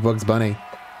out for Bugs Bunny.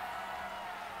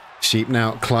 Sheep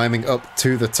now climbing up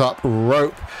to the top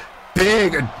rope.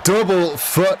 Big double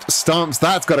foot stomps.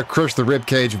 That's got to crush the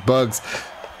ribcage of Bugs.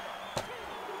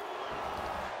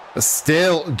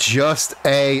 Still just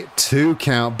a 2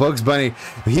 count. Bugs Bunny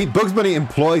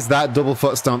employs that double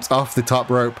foot stomps off the top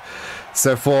rope.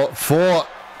 So for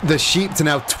the Sheep to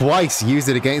now twice use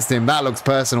it against him, that looks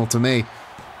personal to me.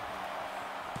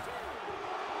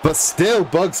 But still,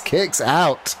 Bugs kicks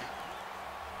out.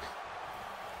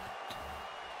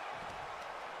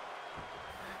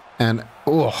 And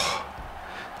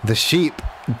the Sheep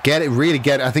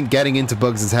getting into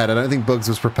Bugs' head. I don't think Bugs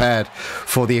was prepared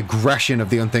for the aggression of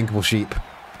the Unthinkable Sheep.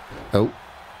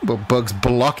 But Bugs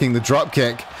blocking the drop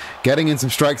kick, getting in some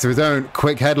strikes of his own.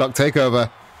 Quick headlock takeover,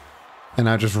 and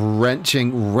now just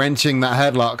wrenching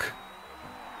that headlock.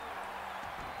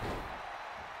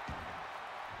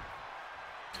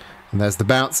 And there's the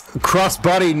bounce.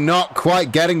 Crossbody not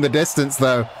quite getting the distance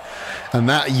though, and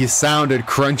that you sounded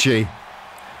crunchy.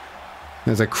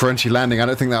 There's a crunchy landing. I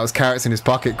don't think that was carrots in his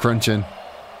pocket crunching.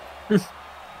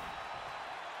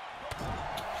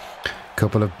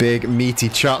 Couple of big meaty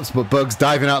chops, but Bugs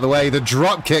diving out of the way. The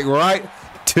drop kick right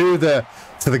to the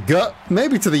gut,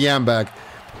 maybe to the yam bag.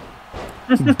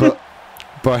 but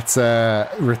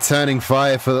returning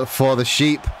fire for the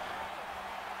Sheep.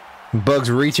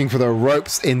 Bugs reaching for the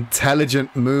ropes.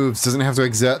 Intelligent moves. Doesn't have to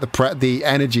exert the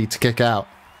energy to kick out.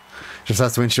 Just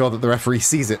has to ensure that the referee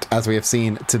sees it, as we have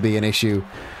seen to be an issue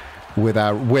with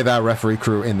our referee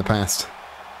crew in the past.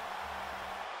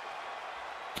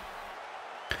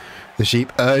 The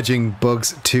Sheep urging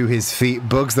Bugs to his feet.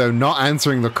 Bugs, though, not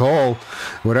answering the call.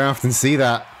 We don't often see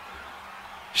that.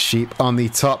 Sheep on the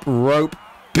top rope.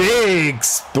 Big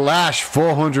splash.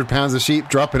 400 pounds of Sheep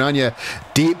dropping on you.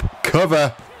 Deep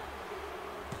cover.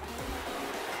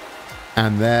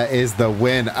 And there is the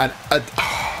win. And I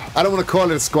don't want to call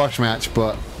it a squash match,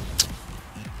 but...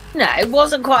 No, it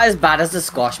wasn't quite as bad as the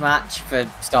squash match. For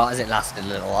starters, it lasted a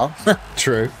little while.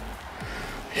 True.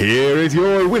 Here is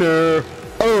your winner,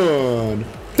 Unthinkable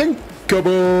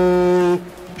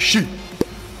Sheep.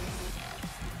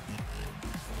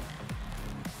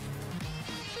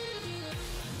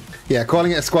 Yeah,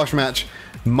 calling it a squash match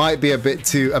might be a bit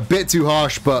too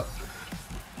harsh, but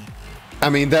I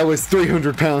mean, there was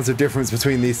 300 pounds of difference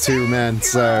between these two men,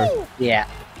 so yeah.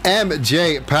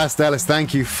 MJ Pastelis,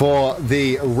 thank you for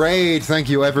the raid. Thank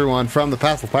you, everyone from the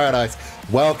Pastel Paradise.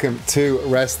 Welcome to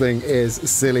Wrestling is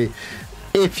Silly.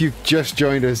 If you've just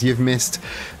joined us, you've missed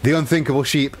the Unthinkable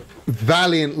Sheep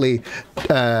valiantly.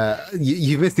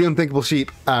 You've missed the Unthinkable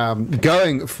Sheep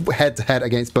going head to head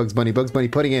against Bugs Bunny. Bugs Bunny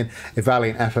putting in a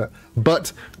valiant effort.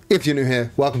 But if you're new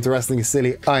here, welcome to Wrestling is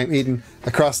Silly. I am Eden.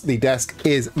 Across the desk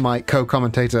is my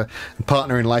co-commentator and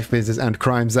partner in life, business, and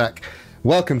crime, Zach.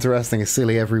 Welcome to Wrestling is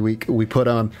Silly. Every week we put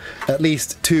on at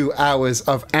least 2 hours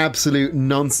of absolute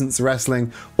nonsense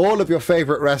wrestling. All of your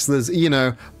favorite wrestlers, you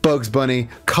know, Bugs Bunny,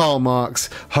 Karl Marx,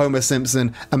 Homer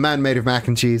Simpson, a man made of mac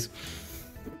and cheese.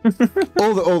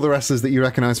 all the wrestlers that you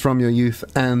recognize from your youth.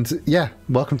 And yeah,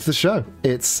 welcome to the show.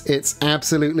 It's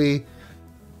absolutely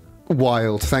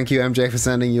wild. Thank you, MJ, for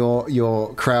sending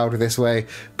your crowd this way.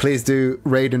 Please do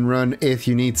raid and run if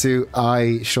you need to.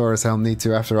 I sure as hell need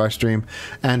to after I stream.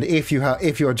 And if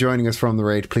you're joining us from the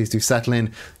raid, please do settle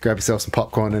in, grab yourself some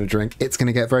popcorn and a drink. It's going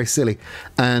to get very silly.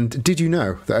 And did you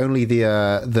know that only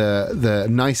the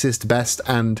nicest, best,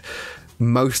 and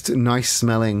most nice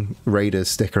smelling raiders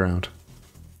stick around?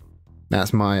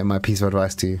 That's my piece of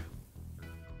advice to you.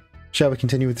 Shall we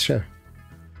continue with the show?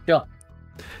 Sure.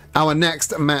 Our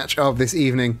next match of this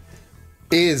evening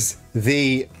is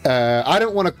the I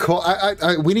don't want to call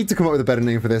we need to come up with a better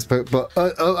name for this, but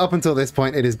up until this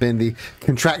point it has been the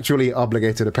contractually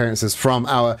obligated appearances from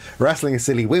our Wrestling is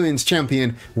Silly women's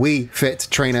champion, We Fit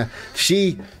trainer.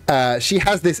 She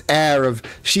has this air of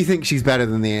she thinks she's better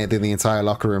than the entire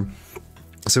locker room.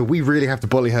 So we really have to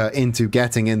bully her into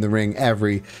getting in the ring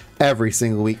every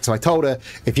single week. So I told her,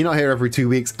 if you're not here every 2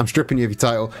 weeks, I'm stripping you of your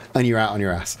title and you're out on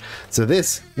your ass. So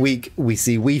this week we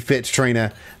see We Fit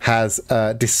trainer has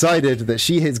decided that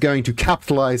she is going to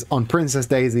capitalize on Princess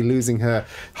Daisy losing her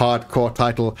hardcore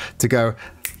title to go,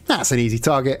 that's an easy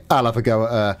target, I'll have a go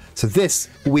at her. So this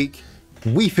week,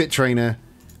 We Fit trainer,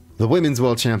 the women's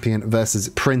world champion versus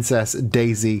Princess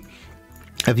Daisy.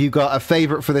 Have you got a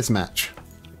favorite for this match?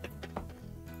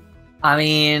 I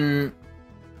mean,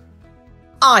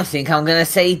 I think I'm gonna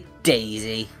say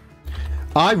Daisy.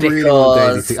 I really want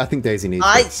Daisy to. I think Daisy needs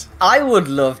this. I would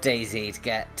love Daisy to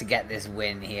get this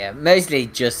win here, mostly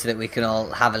just so that we can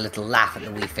all have a little laugh at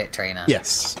the We Fit trainer.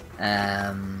 Yes.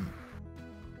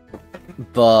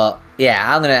 But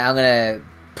yeah, I'm gonna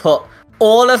put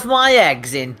all of my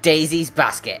eggs in Daisy's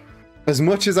basket. As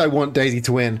much as I want Daisy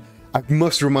to win, I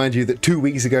must remind you that 2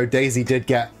 weeks ago Daisy did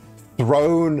get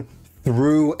thrown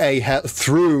through a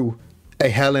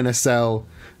Hell in a Cell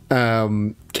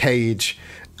cage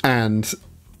and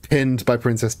pinned by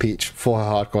Princess Peach for her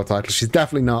hardcore title. She's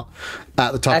definitely not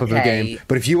at the top of her game.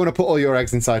 But if you want to put all your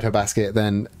eggs inside her basket,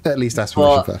 then at least ask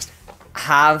permission first.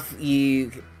 Have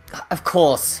you... Of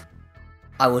course,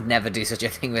 I would never do such a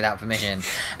thing without permission.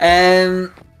 God,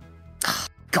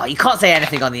 you can't say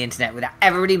anything on the internet without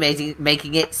everybody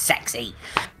making it sexy.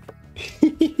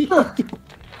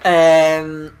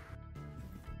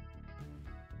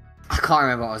 I can't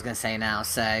remember what I was going to say now,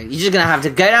 so you're just going to have to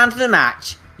go down to the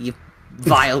match, you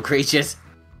vile creatures.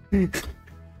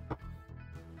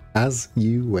 As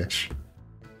you wish.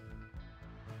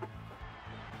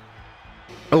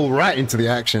 Oh, right into the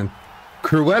action.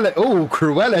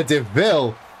 Cruella de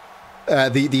Vil,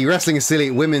 the Wrestling is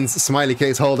Silly women's smiley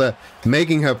case holder,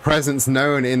 making her presence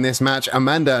known in this match.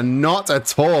 Amanda not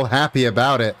at all happy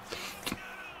about it.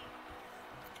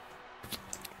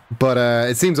 But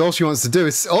it seems all she wants to do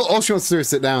is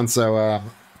sit down. So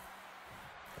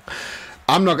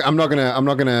I'm not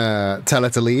gonna tell her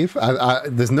to leave.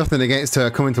 There's nothing against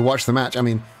her coming to watch the match. I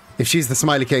mean, if she's the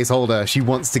smiley case holder, she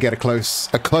wants to get a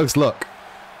close look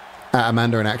at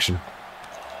Amanda in action.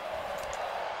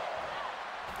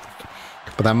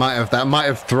 But that might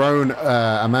have thrown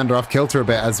Amanda off kilter a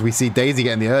bit as we see Daisy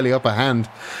getting the early upper hand.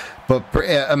 But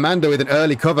Amanda with an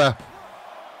early cover.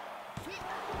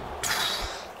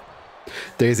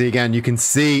 Daisy again. You can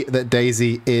see that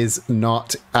Daisy is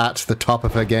not at the top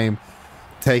of her game,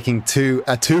 taking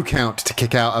a 2 count to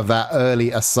kick out of that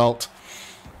early assault.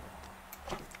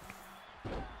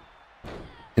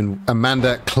 And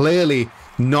Amanda clearly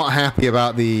not happy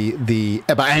about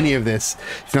about any of this.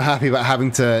 She's not happy about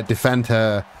having to defend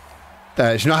her.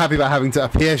 She's not happy about having to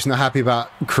appear. She's not happy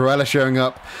about Cruella showing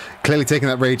up. Clearly taking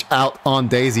that rage out on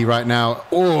Daisy right now.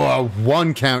 Oh, a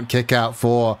 1 count kick out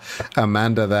for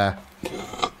Amanda there.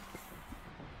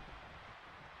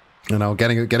 You know,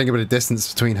 getting a bit of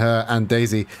distance between her and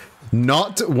Daisy.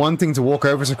 Not wanting to walk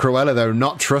over to Cruella though.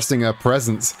 Not trusting her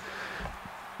presence.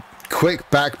 Quick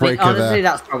backbreaker there. Honestly,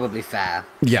 that's probably fair.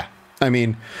 Yeah. I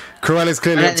mean, Cruella's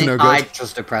clearly up to no good. I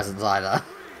trust her presence either.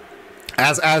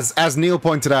 As Neil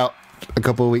pointed out a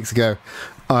couple of weeks ago,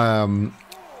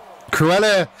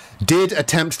 Cruella did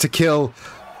attempt to kill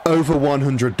over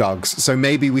 100 dogs, so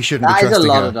maybe we shouldn't be trusting her. That is a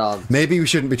lot of dogs. Maybe we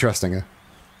shouldn't be trusting her.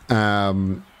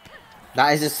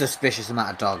 That is a suspicious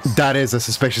amount of dogs. That is a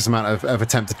suspicious amount of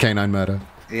attempted canine murder.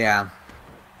 Yeah.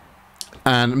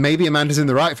 And maybe Amanda's in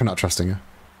the right for not trusting her.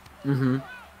 Mm-hmm.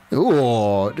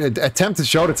 Ooh, attempted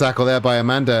shoulder tackle there by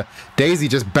Amanda. Daisy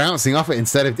just bouncing off it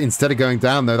instead of going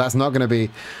down though. That's not going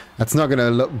to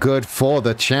look good for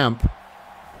the champ.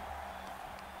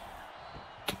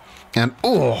 And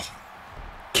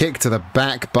kick to the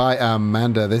back by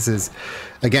Amanda. This is,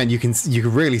 again, you can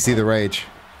really see the rage.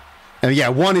 And yeah,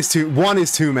 one is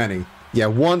too many. Yeah,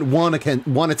 one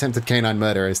attempted canine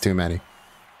murder is too many.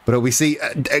 But we see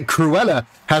Cruella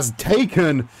has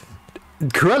taken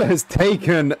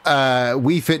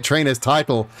Wii Fit Trainer's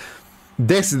title.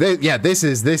 This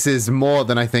is more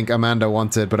than I think Amanda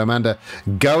wanted, but Amanda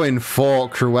going for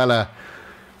Cruella.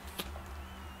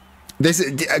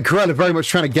 Cruella very much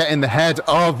trying to get in the head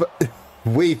of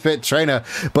Wii Fit Trainer,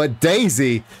 but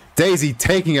Daisy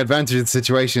taking advantage of the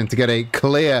situation to get a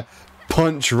clear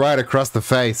punch right across the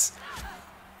face.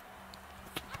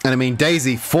 And I mean,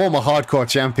 Daisy, former hardcore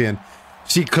champion,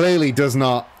 she's clearly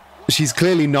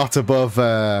not above,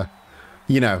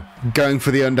 going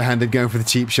for the underhanded, going for the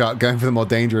cheap shot, going for the more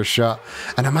dangerous shot.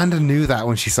 And Amanda knew that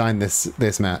when she signed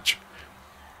this match.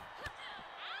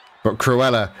 But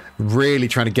Cruella really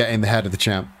trying to get in the head of the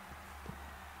champ.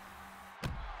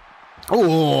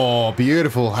 Oh,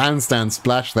 beautiful handstand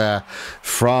splash there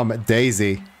from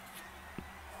Daisy.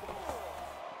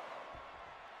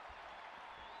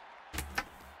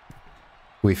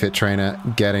 Wii Fit Trainer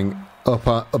getting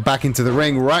up back into the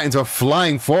ring, right into a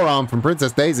flying forearm from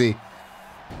Princess Daisy.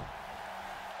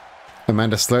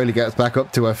 Amanda slowly gets back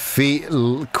up to her feet.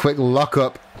 Quick lock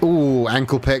up. Ooh,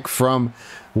 ankle pick from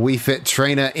Wii Fit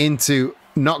Trainer into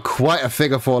not quite a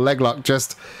figure 4 leg lock.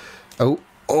 Just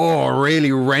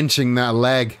really wrenching that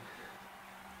leg.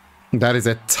 That is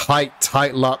a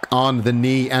tight lock on the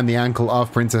knee and the ankle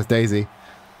of Princess Daisy.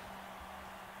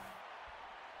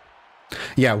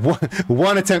 Yeah,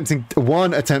 one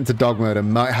attempted dog murder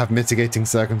might have mitigating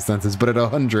circumstances, but at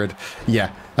 100,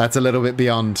 yeah, that's a little bit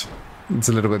beyond. It's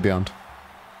a little bit beyond.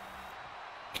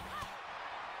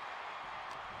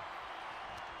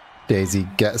 Daisy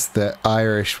gets the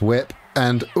Irish whip,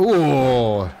 and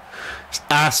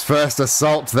ass first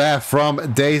assault there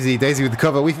from Daisy. Daisy with the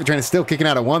cover. Wii Fit Trainer still kicking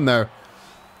out at 1 though.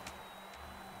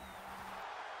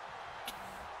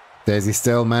 Daisy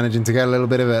still managing to get a little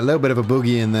bit of a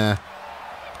boogie in there.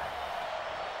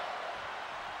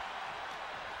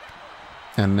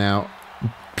 And now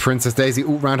Princess Daisy,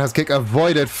 roundhouse kick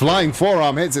avoided. Flying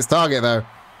forearm hits its target though.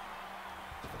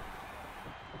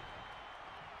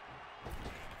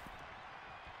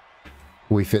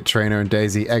 Wii Fit Trainer and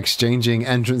Daisy exchanging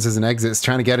entrances and exits,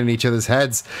 trying to get in each other's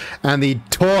heads. And the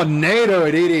tornado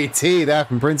at DDT there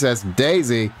from Princess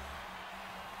Daisy.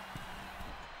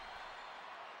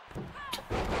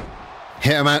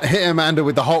 Hit Amanda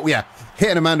with the whole,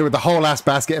 hitting Amanda with the whole ass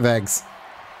basket of eggs.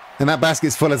 And that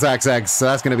basket's full of Zach's eggs, so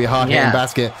that's going to be a hard-hitting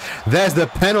basket. There's the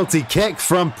penalty kick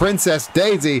from Princess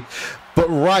Daisy, but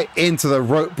right into the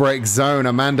rope break zone.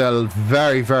 Amanda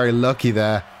very, very lucky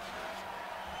there.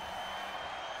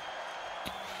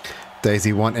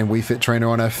 Daisy wanting Wii Fit Trainer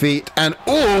on her feet, and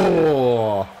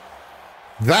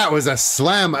that was a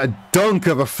slam, a dunk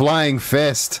of a flying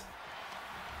fist.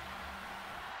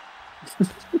 What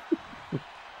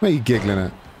are you giggling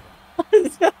at?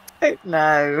 I don't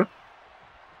know.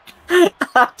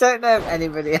 I don't know if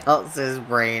anybody else's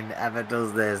brain ever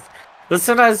does this. But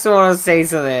sometimes someone will say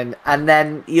something, and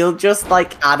then you'll just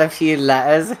like add a few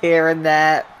letters here and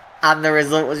there, and the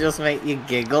result will just make you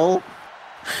giggle.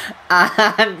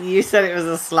 And you said it was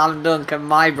a slam dunk, and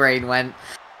my brain went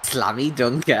slammy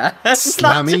dunker.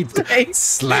 Slammy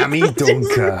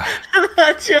dunker. And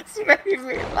that just made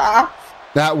me laugh.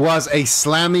 That was a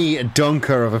slammy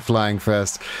dunker of a flying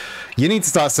fist. You need to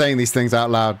start saying these things out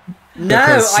loud. No,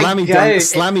 slammy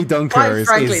slammy dunker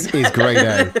is grade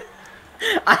A.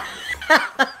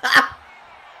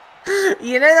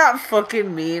 You know that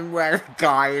fucking meme where the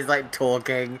guy is like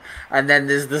talking and then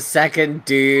there's the second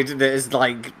dude that is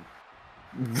like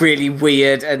really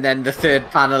weird and then the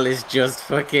third panel is just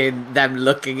fucking them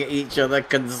looking at each other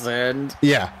concerned?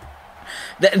 Yeah.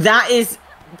 That is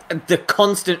the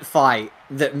constant fight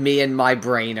that me and my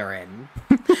brain are in.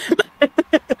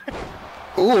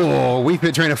 Ooh, Wii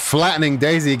Fit Trainer flattening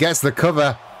Daisy, gets the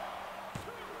cover.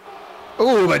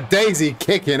 Ooh, but Daisy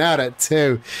kicking out at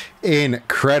 2.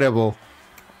 Incredible.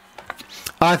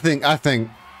 I think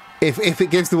if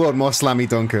it gives the world more slammy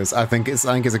dunkers, I think it's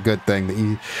a good thing that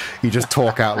you just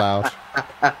talk out loud.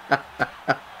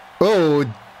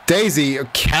 Oh, Daisy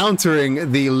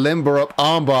countering the limber up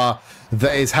armbar.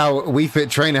 That is how Wii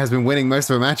Fit Trainer has been winning most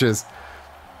of her matches.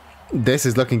 This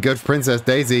is looking good for Princess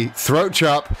Daisy. Throat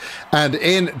chop and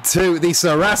into the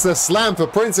Sarasa Slam for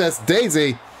Princess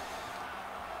Daisy.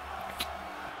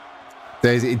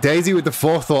 Daisy with the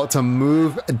forethought to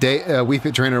move Wii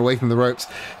Fit Trainer away from the ropes.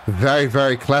 Very,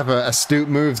 very clever, astute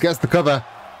moves. Gets the cover.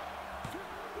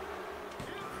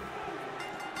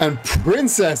 And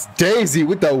Princess Daisy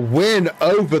with the win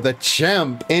over the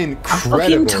champ. Incredible. I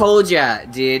fucking told ya,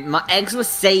 dude. My eggs were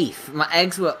safe. My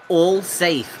eggs were all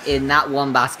safe in that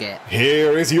one basket.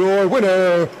 Here is your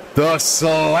winner, the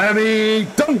Slammy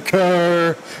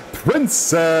Dunker,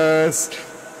 Princess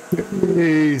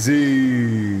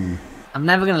Daisy. I'm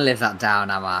never gonna live that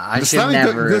down, am I? I should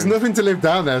never. There's nothing to live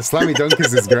down there. Slammy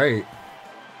Dunkers is great.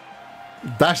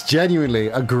 That's genuinely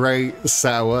a great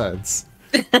set of words.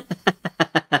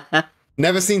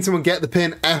 Never seen someone get the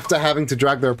pin after having to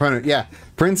drag their opponent. Yeah,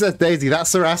 Princess Daisy, that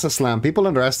Sarasa Slam. People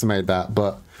underestimate that,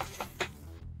 but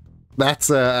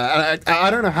that's I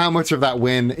don't know how much of that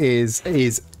win is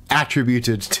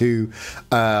attributed to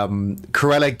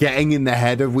Corella getting in the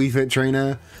head of Wii Fit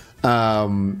Trainer.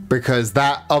 Because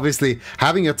that obviously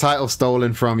having your title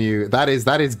stolen from you, that's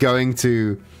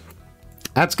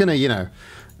gonna, you know,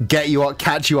 get you up,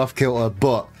 catch you off kilter.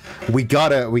 But we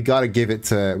gotta give it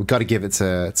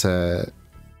to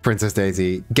Princess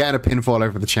Daisy getting a pinfall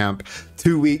over the champ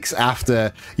 2 weeks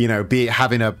after, you know,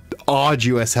 having a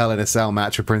arduous Hell in a Cell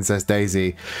match with Princess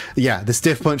Daisy. Yeah, the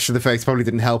stiff punch to the face probably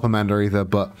didn't help Amanda either,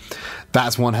 but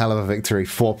that's one hell of a victory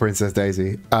for Princess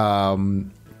Daisy.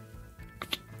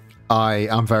 I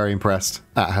am very impressed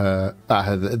at her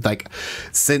like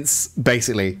since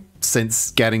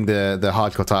getting the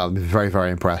hardcore title. I'm very, very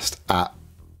impressed at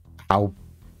how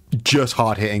just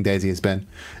hard hitting Daisy has been.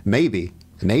 Maybe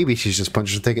she's just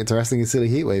punched a ticket to Wrestling in Silly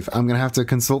Heatwave. I'm gonna have to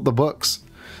consult the books,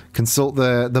 consult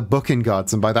the booking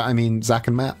gods, and by that I mean Zach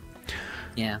and Matt.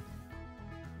 Yeah.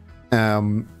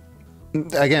 Again,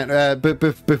 but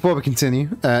before we continue,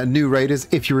 new raiders,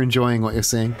 if you're enjoying what you're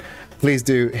seeing, please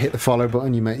do hit the follow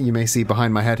button. You may see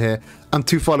behind my head here, I'm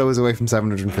 2 followers away from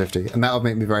 750, and that'll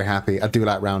make me very happy. I do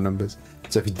like round numbers,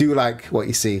 so if you do like what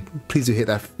you see, please do hit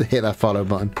that follow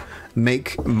button.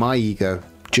 Make my ego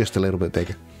just a little bit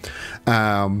bigger.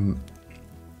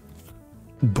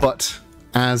 But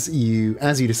as you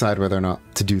decide whether or not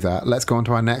to do that, let's go on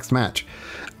to our next match,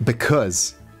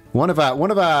 because one of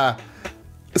our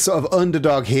sort of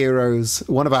underdog heroes,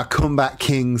 one of our comeback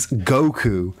kings,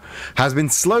 Goku, has been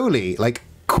slowly, like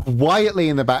quietly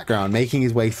in the background, making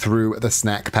his way through the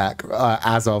snack pack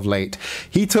as of late.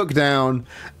 He took down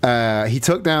the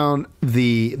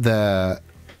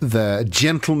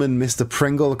gentleman Mr.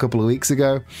 Pringle a couple of weeks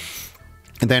ago,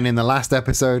 and then in the last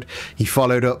episode, he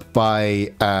followed up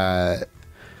by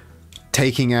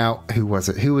taking out, who was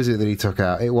it that he took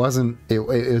out? It was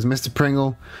Mr.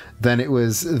 Pringle. Then it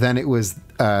was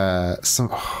some.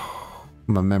 Oh,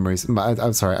 my memories.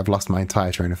 I'm sorry, I've lost my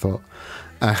entire train of thought.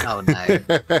 Oh no!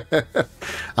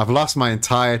 I've lost my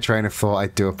entire train of thought. I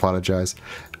do apologize.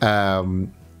 But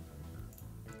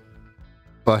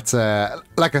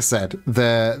like I said,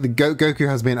 the Goku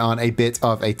has been on a bit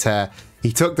of a tear.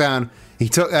 He took down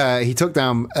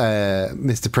Mr.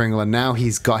 Pringle, and now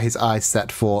he's got his eyes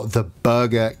set for the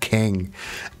Burger King.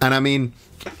 And I mean,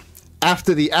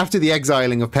 after the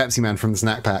exiling of Pepsi Man from the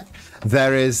snack pack,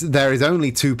 there is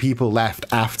only 2 people left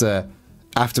after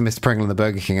Mr. Pringle and the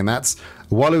Burger King, and that's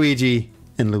Waluigi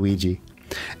and Luigi.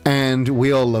 And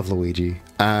we all love Luigi.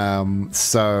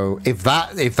 So if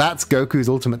that's Goku's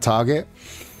ultimate target,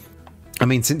 I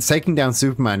mean, since taking down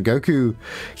Superman, Goku,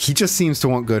 he just seems to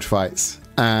want good fights.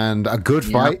 And a good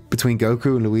fight between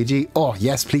Goku and Luigi, oh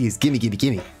yes, please, gimme.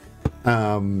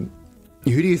 Who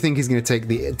do you think is going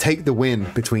to take the win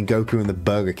between Goku and the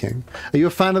Burger King? Are you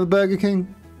a fan of the Burger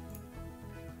King?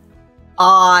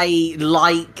 I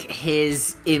like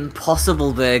his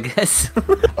impossible burgers.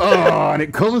 Oh, and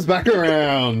it comes back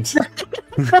around.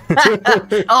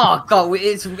 Oh god,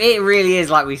 it really is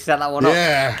like we set that one up.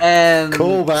 Yeah.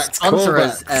 Callbacks. Sponsor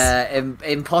us,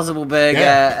 Impossible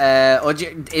Burger,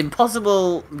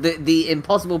 Impossible, the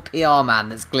Impossible PR man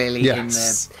that's clearly in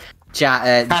the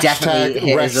chat. Definitely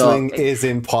hit wrestling us up. is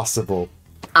impossible.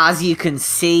 As you can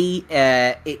see,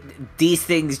 these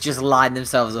things just line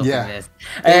themselves up in this.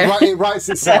 It writes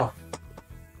itself.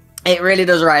 It really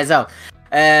does write itself.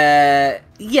 Yeah,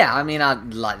 I mean, I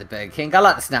like the Burger King. I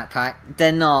like the snack pack.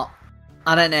 They're not...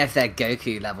 I don't know if they're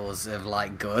Goku levels of,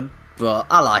 like, good, but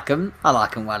I like them. I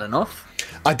like them well enough.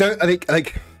 I think,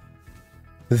 like...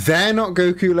 They're not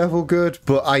Goku level good,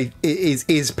 but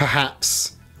is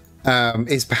perhaps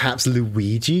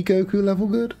Luigi Goku level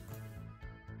good?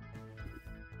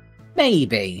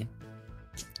 Maybe.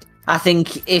 I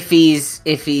think if he's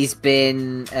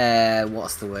been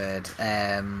what's the word?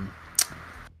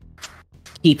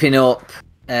 Keeping up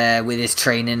with his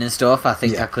training and stuff, I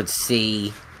think I could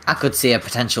see a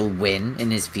potential win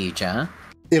in his future.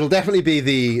 It'll definitely be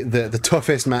the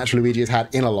toughest match Luigi has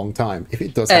had in a long time, if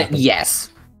it does happen.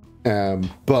 Yes.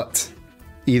 But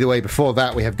either way, before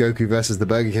that, we have Goku versus the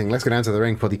Burger King. Let's go down to the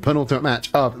ring for the penultimate match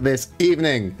of this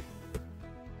evening.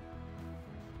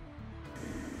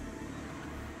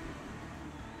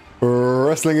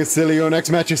 Wrestling is silly. Your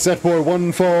next match is set for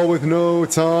one fall with no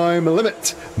time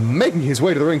limit. Making his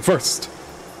way to the ring first,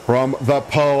 from the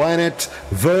planet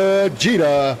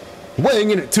Vegeta, weighing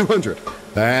in at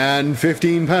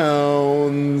 215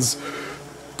 pounds,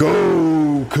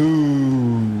 Goku.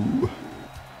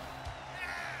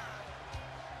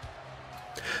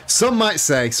 Some might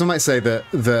say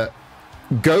that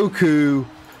Goku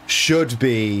should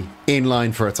be in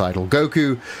line for a title.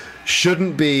 Goku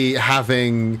shouldn't be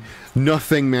having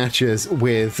nothing matches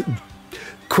with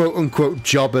quote-unquote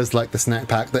jobbers like the Snack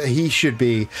Pack, that he should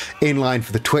be in line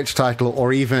for the Twitch title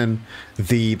or even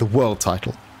the world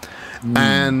title.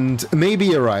 And maybe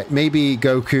you're right. Maybe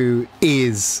Goku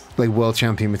is like world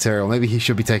champion material. Maybe he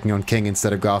should be taking on King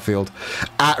instead of Garfield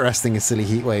at Wrestling a Silly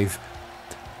Heatwave.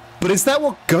 But is that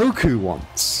what Goku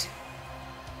wants?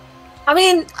 I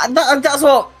mean,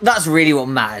 that's really what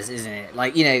matters, isn't it?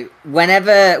 Like, you know,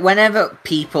 whenever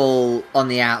people on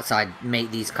the outside make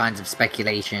these kinds of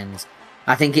speculations,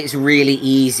 I think it's really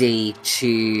easy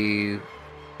to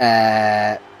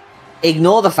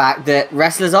ignore the fact that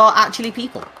wrestlers are actually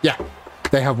people. Yeah,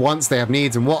 they have wants, they have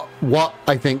needs, and what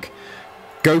I think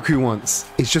Goku wants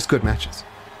is just good matches.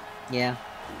 Yeah.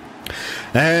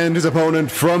 And his opponent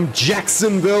from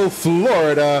Jacksonville,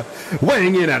 Florida,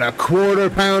 weighing in at a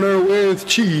quarter-pounder with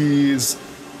cheese,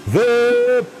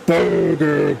 the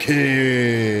Burger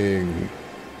King.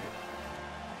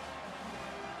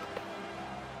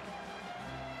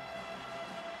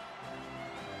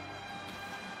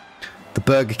 The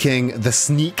Burger King, the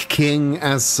Sneak King,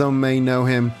 as some may know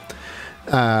him.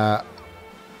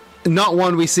 Not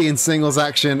one we see in singles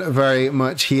action very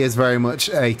much. He is very much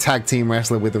a tag team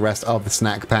wrestler with the rest of the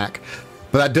Snack Pack.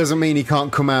 But that doesn't mean he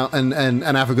can't come out and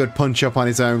have a good punch up on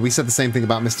his own. We said the same thing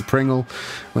about Mr. Pringle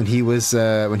when he was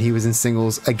in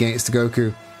singles against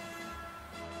Goku.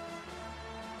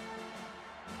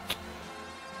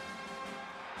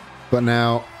 But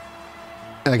now,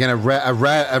 again, a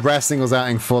rare singles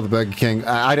outing for the Burger King.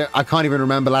 I can't even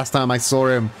remember last time I saw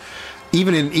him.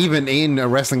 Even in a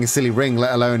Wrestling a Silly ring,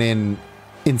 let alone in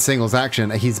singles action,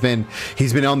 he's been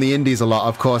on the indies a lot.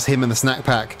 Of course, him and the Snack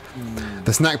Pack,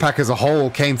 the Snack Pack as a whole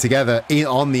came together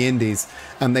on the indies,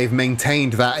 and they've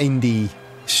maintained that indie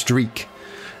streak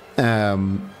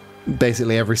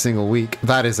basically every single week.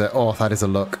 That is a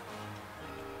look.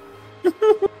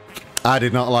 I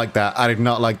did not like that. I did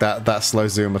not like that slow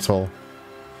zoom at all.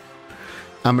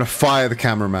 I'm gonna fire the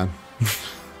cameraman.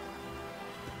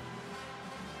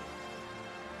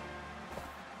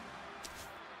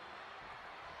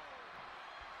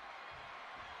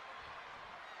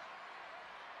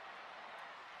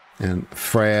 And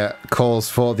Freya calls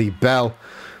for the bell.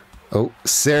 Oh,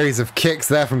 series of kicks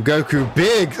there from Goku.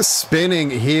 Big spinning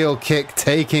heel kick,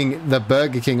 taking the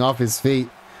Burger King off his feet.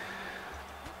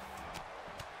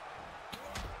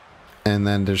 And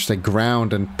then there's a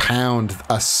ground and pound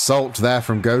assault there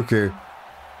from Goku.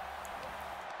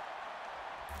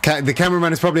 The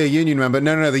cameraman is probably a Union member.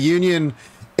 No. The Union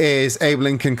is Abe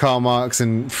Lincoln, Karl Marx,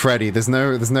 and Freddy. There's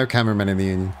no cameraman in the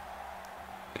Union.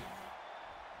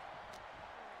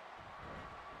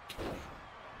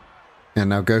 And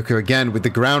now Goku again with the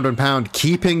ground and pound,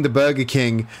 keeping the Burger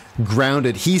King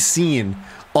grounded. He's seen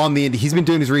on the indie. He's been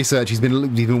doing his research. He's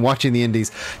been watching the indies.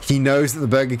 He knows that the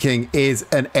Burger King is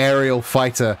an aerial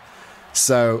fighter.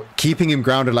 So keeping him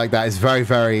grounded like that is very,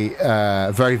 very,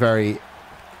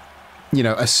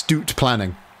 astute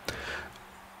planning.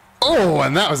 Oh,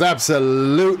 and that was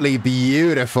absolutely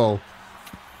beautiful.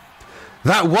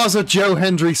 That was a Joe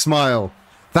Hendry smile.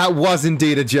 That was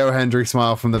indeed a Joe Hendry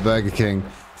smile from the Burger King.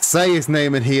 Say his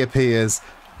name and he appears.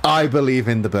 I believe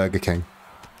in the Burger King.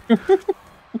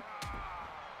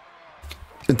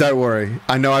 Don't worry.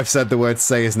 I know I've said the word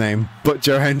say his name, but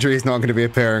Joe Hendry is not going to be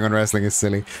appearing on Wrestling is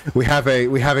Silly. We have a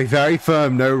very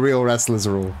firm no real wrestlers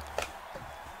rule.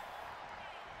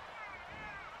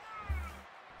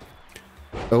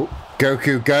 Oh,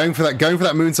 Goku going for that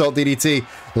moonsault DDT,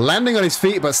 landing on his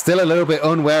feet, but still a little bit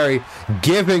unwary,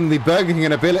 giving the Burger King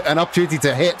an opportunity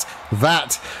to hit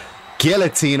that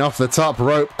guillotine off the top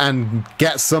rope and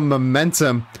get some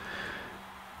momentum.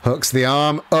 Hooks the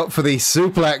arm up for the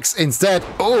suplex.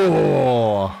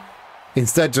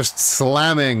 Instead just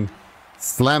slamming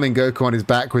Goku on his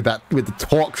back with the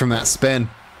torque from that spin.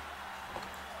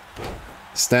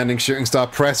 Standing shooting star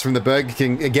press from the Burger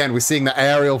King. Again, we're seeing that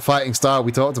aerial fighting style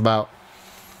we talked about.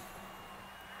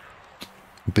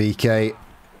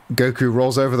 Goku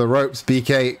rolls over the ropes.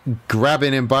 BK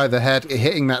grabbing him by the head,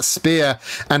 hitting that spear,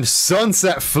 and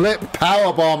sunset flip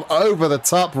powerbomb over the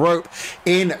top rope.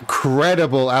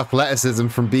 Incredible athleticism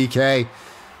from BK.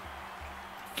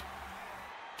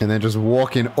 And then just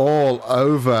walking all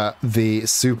over the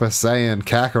Super Saiyan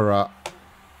Kakarot.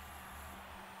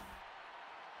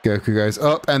 Goku goes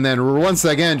up and then once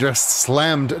again just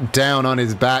slammed down on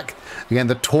his back. Again,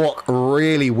 the torque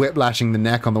really whiplashing the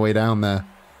neck on the way down there.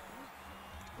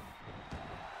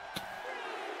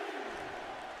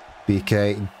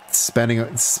 BK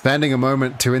spending a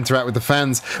moment to interact with the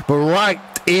fans, but right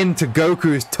into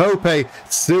Goku's tope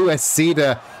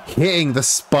suicida, hitting the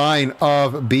spine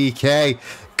of BK.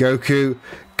 Goku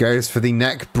goes for the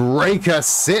neck breaker,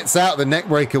 sits out the neck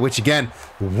breaker, which again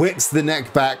whips the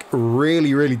neck back,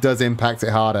 really does impact it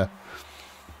harder.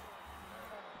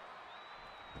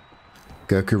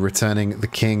 Goku returning the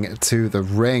king to the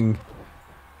ring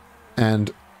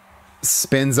and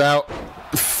spins out,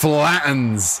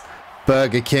 flattens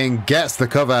Burger King, gets the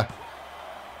cover.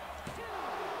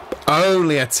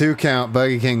 Only a 2 count.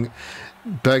 Burger King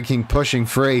pushing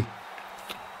free.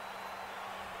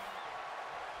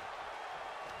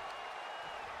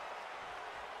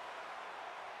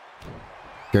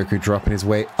 Goku dropping his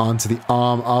weight onto the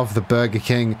arm of the Burger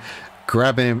King,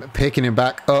 grabbing him, picking him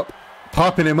back up,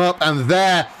 popping him up, and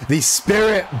there, the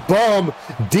Spirit Bomb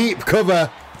deep cover.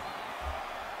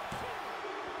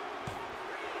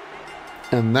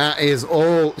 And that is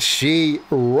all she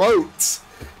wrote.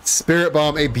 Spirit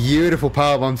Bomb, a beautiful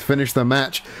power bomb to finish the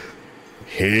match.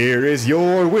 Here is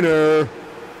your winner,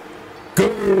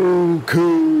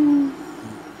 Goku.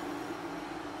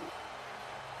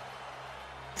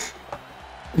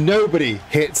 Nobody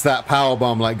hits that power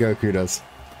bomb like Goku does.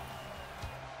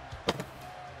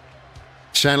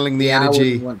 Channeling the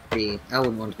energy. I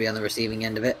wouldn't want to be on the receiving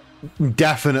end of it.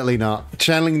 Definitely not.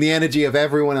 Channeling the energy of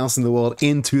everyone else in the world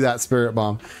into that Spirit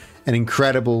Bomb. An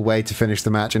incredible way to finish the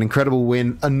match. An incredible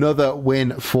win. Another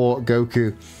win for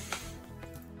Goku.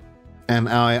 And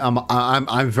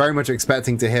I'm very much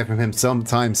expecting to hear from him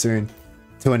sometime soon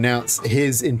to announce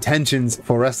his intentions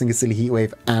for Wrestling is Silly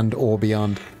Heatwave and or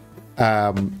beyond.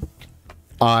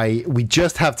 We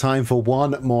just have time for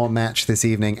one more match this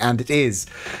evening, and it is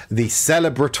the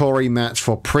celebratory match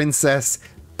for Princess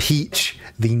Peach,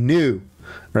 the new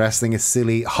Wrestling is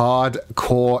Silly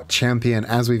hardcore champion,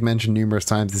 as we've mentioned numerous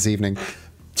times this evening.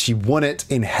 She won it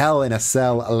in Hell in a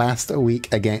Cell last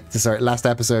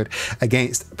episode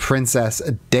against Princess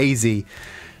Daisy.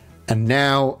 And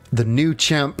now the new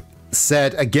champ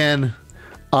said again,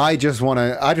 I just want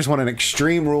an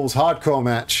Extreme Rules hardcore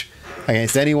match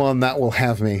against anyone that will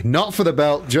have me. Not for the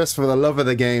belt, just for the love of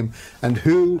the game. And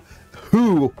who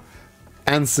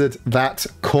answered that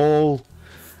call?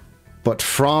 But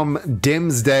from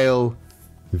Dimsdale,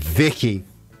 Vicky.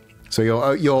 So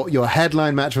your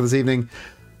headline match for this evening,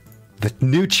 the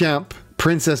new champ,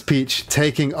 Princess Peach,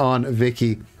 taking on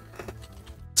Vicky.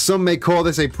 Some may call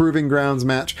this a proving grounds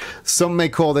match. Some may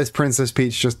call this Princess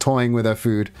Peach just toying with her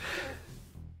food.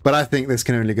 But I think this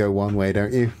can only go one way,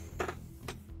 don't you?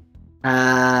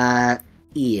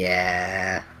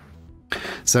 Yeah.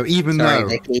 So even though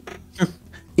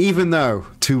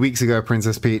 2 weeks ago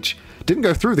Princess Peach didn't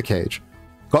go through the cage,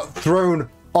 got thrown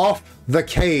off the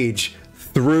cage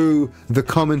through the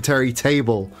commentary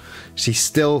table, she's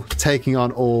still taking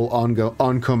on all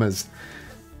oncomers.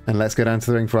 And let's go down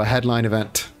to the ring for our headline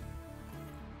event.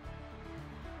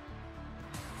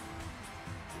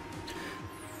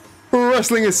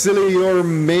 Wrestling is Silly, your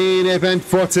main event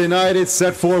for tonight. It's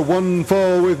set for one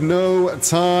fall with no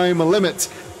time limit.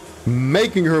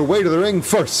 Making her way to the ring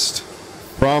first,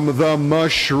 from the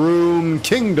Mushroom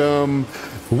Kingdom,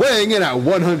 weighing in at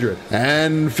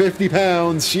 150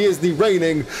 pounds, she is the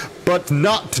reigning, but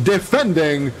not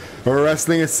defending,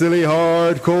 Wrestling is Silly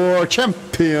Hardcore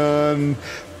Champion,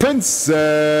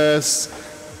 Princess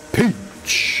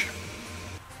Peach.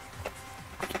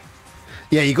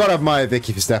 Yeah, you gotta admire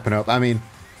Vicky for stepping up. I mean,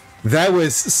 there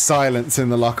was silence in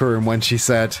the locker room when she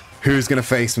said, "Who's gonna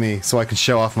face me so I can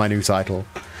show off my new title?"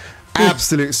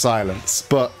 Absolute silence.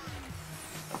 But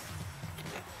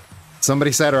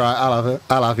somebody said, "All right,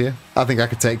 I'll have you. I think I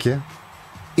could take you,"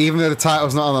 even though the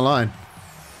title's not on the line.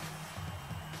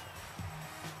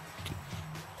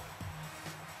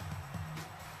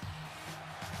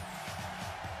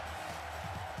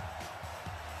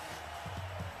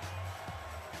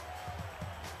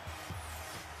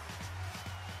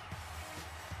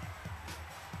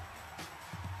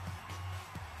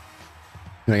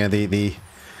 Again, the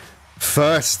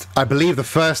first, I believe, the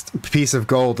first piece of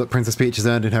gold that Princess Peach has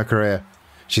earned in her career.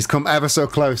 She's come ever so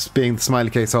close being the smiley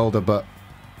case holder, but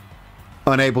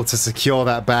unable to secure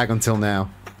that bag until now.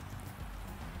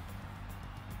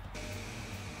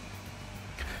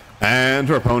 And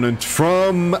her opponent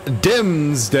from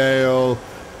Dimsdale,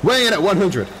 weighing in at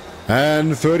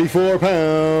 134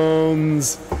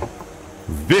 pounds,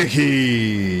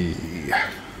 Vicky.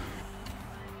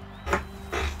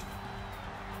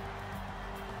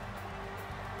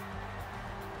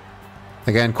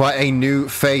 Again, quite a new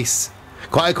face.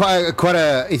 Quite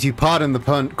a, if you pardon the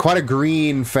pun, quite a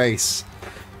green face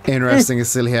in Wrestling is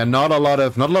Silly here. Not a lot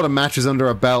of matches under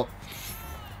her belt.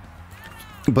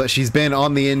 But she's been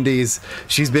on the indies.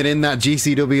 She's been in that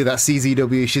GCW, that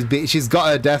CZW. She's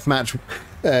got a deathmatch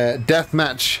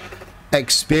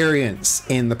experience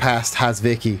in the past, has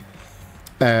Vicky.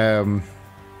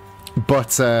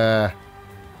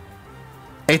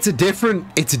 It's a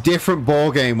different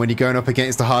ball game when you're going up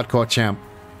against the hardcore champ.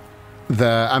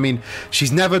 I mean,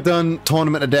 she's never done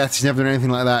Tournament of Death. She's never done anything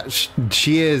like that.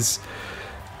 She is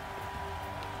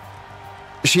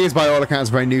by all accounts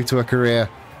very new to her career.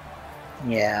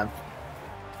 Yeah.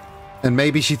 And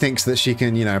maybe she thinks that she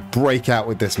can, break out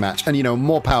with this match. And,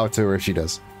 more power to her if she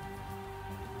does.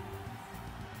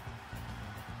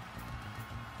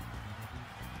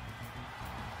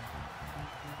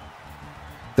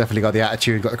 Definitely got the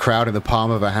attitude, got the crowd in the palm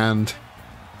of her hand.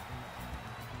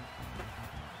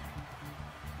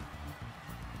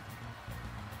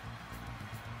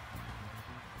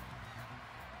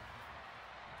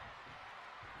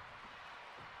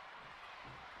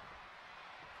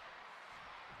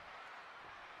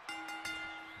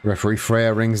 Referee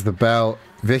Freya rings the bell.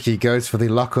 Vicky goes for the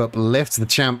lockup, lifts the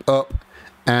champ up,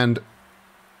 and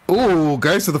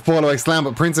goes for the fallaway slam,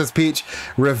 but Princess Peach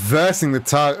reversing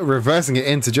it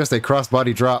into just a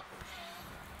crossbody drop.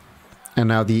 And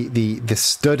now the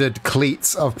studded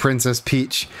cleats of Princess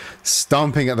Peach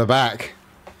stomping at the back.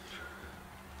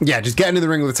 Yeah, just getting in the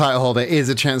ring with the title holder is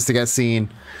a chance to get seen.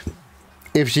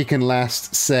 If she can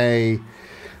last, say,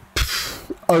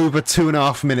 over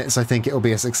 2.5 minutes, I think it'll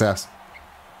be a success.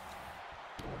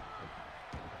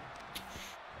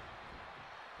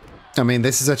 I mean,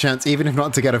 this is a chance, even if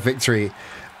not to get a victory,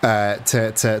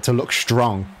 to look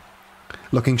strong.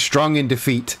 Looking strong in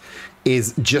defeat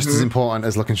is just as important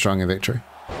as looking strong in victory.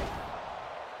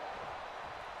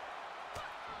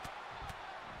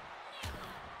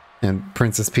 And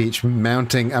Princess Peach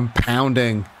mounting and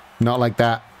pounding. Not like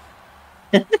that.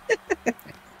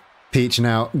 Peach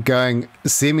now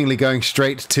seemingly going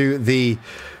straight to the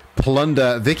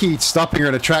plunder. Vicky stopping her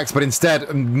in the tracks, but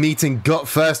instead meeting gut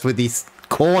first with the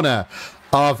corner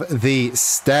of the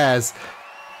stairs.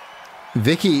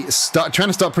 Vicky trying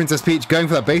to stop Princess Peach, going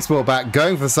for that baseball bat,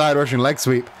 going for the side Russian leg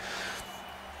sweep.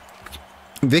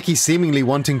 Vicky seemingly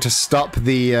wanting to stop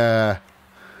the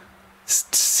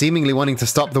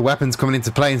weapons coming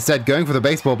into play, instead going for the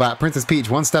baseball bat. Princess Peach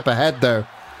one step ahead though.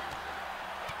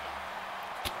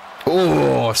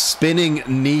 Oh, spinning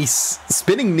knee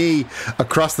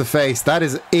across the face. That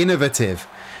is innovative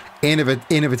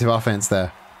offense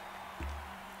there.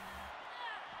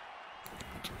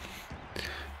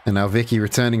 And now Vicky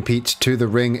returning Peach to the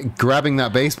ring, grabbing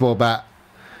that baseball bat,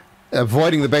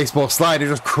 avoiding the baseball slide, and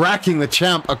just cracking the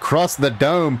champ across the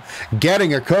dome,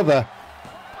 getting a cover.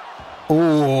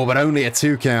 Oh, but only a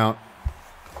 2 count.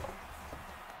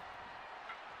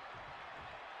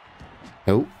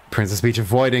 Oh, Princess Peach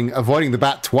avoiding the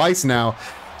bat twice now.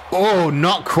 Oh,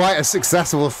 not quite a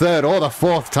successful third or the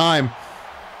 4th time.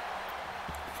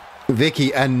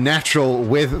 Vicky a natural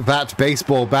with that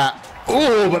baseball bat.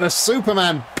 Oh, but a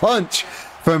Superman punch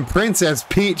from Princess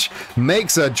Peach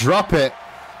makes her drop it.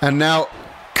 And now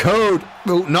code,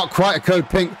 oh, not quite a code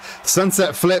pink,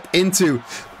 sunset flip into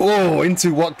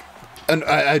what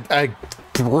a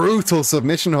brutal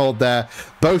submission hold there.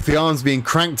 Both the arms being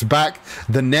cranked back,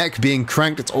 the neck being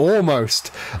cranked. It's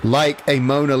almost like a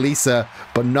Mona Lisa,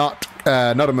 but not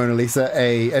a Mona Lisa,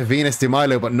 a Venus de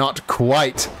Milo, but not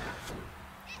quite.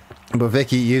 But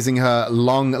Vicky using her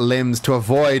long limbs to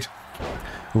avoid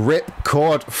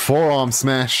rip-cord forearm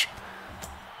smash.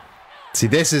 See,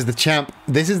 this is the champ.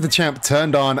 This is the champ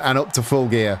turned on and up to full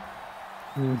gear.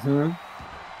 Mm-hmm.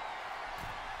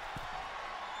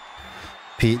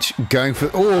 Peach going for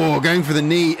the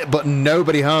knee, but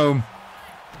nobody home.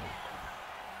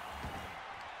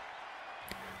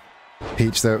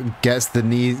 Peach though gets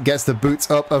the boots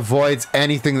up, avoids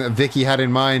anything that Vicky had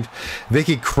in mind.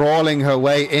 Vicky crawling her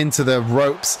way into the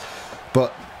ropes,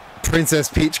 but Princess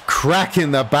Peach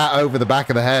cracking the bat over the back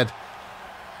of the head.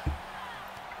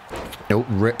 Nope,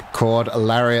 rip-cord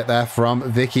lariat there from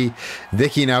Vicky.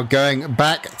 Vicky now going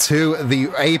back to the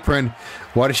apron.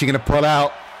 What is she going to pull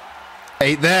out?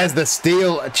 Hey, there's the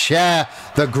steel chair,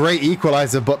 the great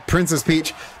equalizer, but Princess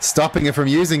Peach stopping her from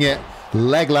using it.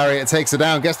 Leg lariat takes her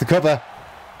down, gets the cover.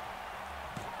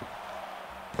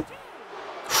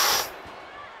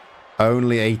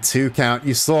 Only a 2 count.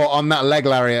 You saw on that leg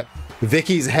lariat,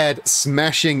 Vicky's head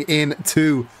smashing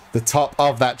into the top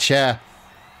of that chair.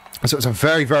 So it's a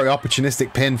very, very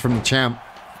opportunistic pin from the champ.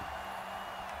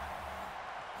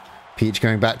 Peach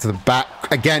going back to the back.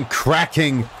 Again,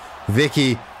 cracking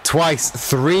Vicky twice,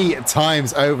 3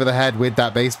 times over the head with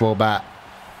that baseball bat.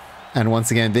 And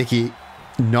once again, Vicky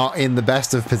not in the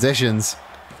best of positions.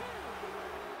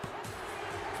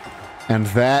 And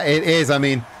there it is. I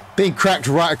mean, being cracked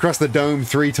right across the dome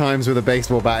 3 times with a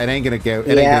baseball bat, it ain't gonna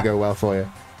go well for you.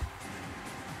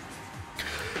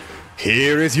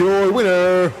 Here is your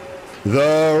winner,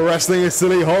 the Wrestling is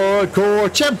Silly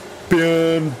Hardcore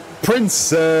Champion,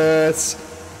 Princess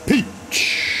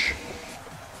Peach.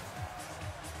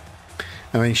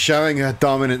 I mean, showing her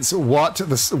dominance. What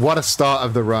a start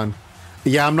of the run.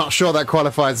 Yeah, I'm not sure that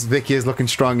qualifies Vicky as looking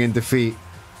strong in defeat.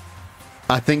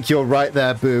 I think you're right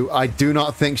there, Boo. I do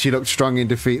not think she looked strong in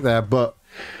defeat there, but,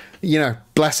 you know,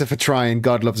 bless her for trying.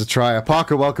 God loves a trier.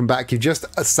 Parker, welcome back.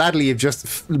 Sadly, you've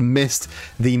just missed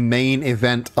the main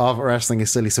event of Wrestling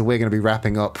is Silly, so we're going to be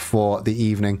wrapping up for the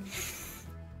evening.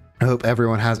 I hope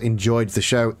everyone has enjoyed the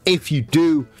show. If you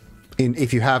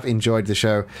have enjoyed the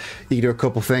show, you can do a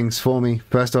couple things for me.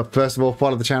 First of all,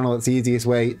 follow the channel. It's the easiest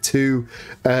way to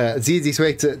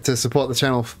support the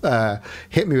channel.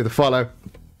 Hit me with a follow.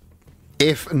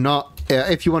 If not,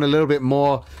 if you want a little bit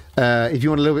more,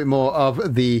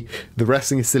 of the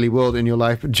Wrestling is Silly world in your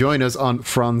life, join us on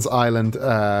Franz Island.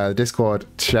 Discord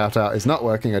shout out is not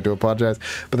working. I do apologize,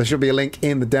 but there should be a link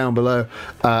in the down below,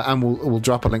 and we'll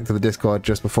drop a link to the Discord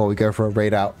just before we go for a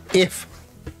raid out. If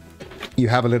you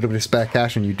have a little bit of spare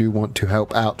cash and you do want to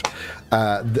help out,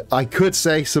 I could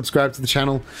say subscribe to the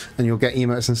channel and you'll get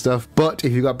emotes and stuff, but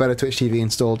if you've got better Twitch TV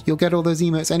installed, you'll get all those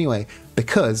emotes anyway,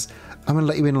 because I'm going to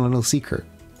let you in on a little secret.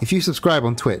 If you subscribe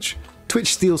on Twitch,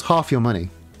 Twitch steals half your money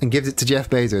and gives it to Jeff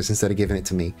Bezos instead of giving it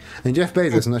to me. And Jeff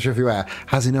Bezos, I'm not sure if you're aware,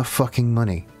 has enough fucking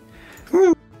money.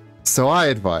 So I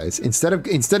advise, instead of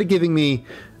giving me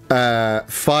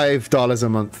 $5 a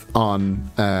month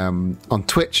on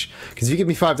Twitch, because if you give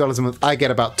me $5 a month, I get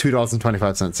about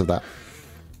 $2.25 of that.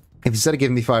 If instead of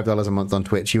giving me $5 a month on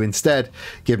Twitch, you instead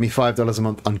give me $5 a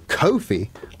month on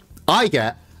Ko-fi, I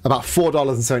get about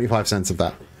 $4.75 of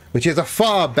that, which is a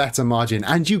far better margin,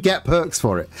 and you get perks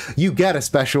for it. You get a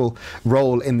special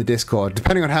role in the Discord.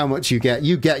 Depending on how much you get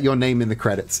your name in the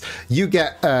credits. You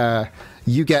get a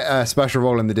special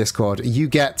role in the Discord.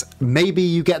 Maybe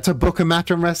you get to book a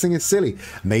match on Wrestling is Silly.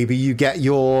 Maybe you get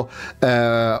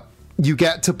you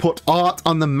get to put art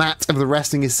on the mat of the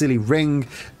Wrestling is Silly ring,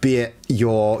 be it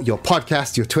your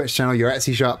podcast, your Twitch channel, your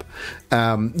Etsy shop.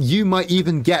 You might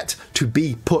even get to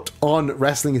be put on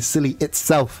Wrestling is Silly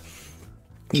itself.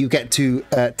 You get to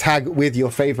tag with your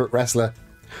favorite wrestler.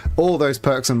 All those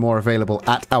perks and more available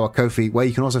at our Ko-fi, where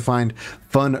you can also find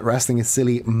fun Wrestling is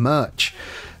Silly merch.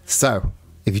 So,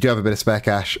 if you do have a bit of spare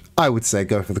cash, I would say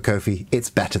go for the Ko-fi. It's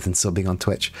better than subbing on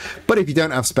Twitch. But if you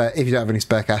don't have any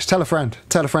spare cash, tell a friend.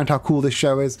 Tell a friend how cool this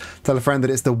show is. Tell a friend that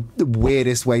it's the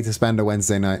weirdest way to spend a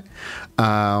Wednesday night.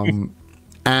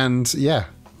 And yeah,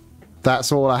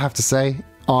 that's all I have to say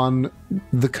on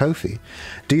the Ko-fi.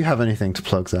 Do you have anything to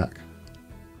plug, Zach?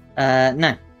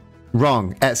 No.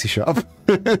 Wrong. Etsy shop.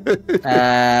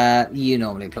 You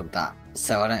normally plug that,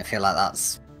 so I don't feel like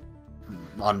that's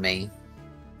on me.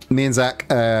 Me and Zach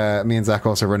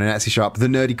also run an Etsy shop,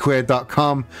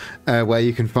 thenerdyqueer.com, where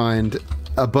you can find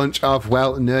a bunch of,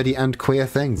 well, nerdy and queer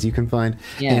things. You can find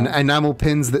in enamel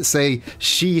pins that say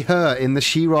she, her in the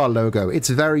She-Ra logo. It's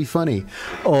very funny.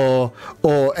 Or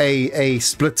a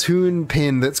Splatoon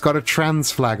pin that's got a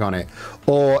trans flag on it.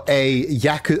 Or a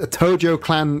Tojo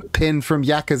clan pin from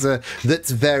Yakuza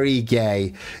that's very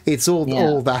gay. It's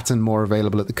all that and more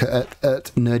available at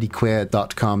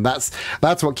nerdyqueer.com.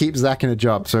 That's what keeps Zach in a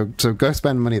job. So go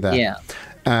spend money there. Yeah.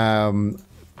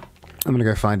 I'm going to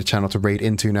go find a channel to raid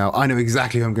into now. I know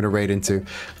exactly who I'm going to raid into.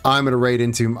 I'm going to raid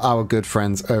into our good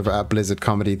friends over at Blizzard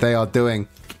Comedy. They are doing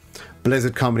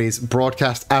Blizzard Comedy's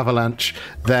Broadcast Avalanche,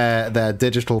 their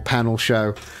digital panel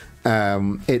show.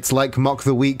 It's like Mock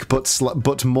the Week, but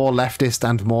more leftist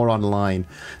and more online.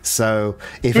 So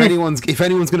if anyone's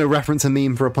going to reference a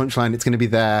meme for a punchline, it's going to be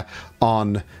there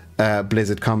on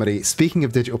Blizzard Comedy. Speaking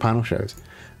of digital panel shows,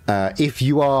 if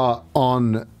you are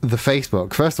on the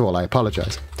Facebook, first of all, I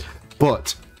apologize.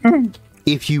 But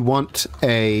if you want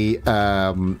a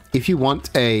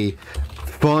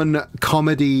fun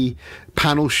comedy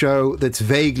panel show that's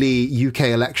vaguely UK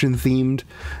election themed,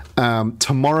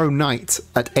 tomorrow night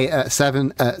at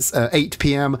 8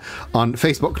 p.m. on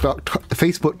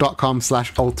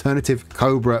facebook.com/alternative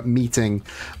cobra meeting,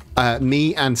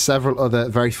 me and several other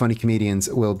very funny comedians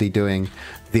will be doing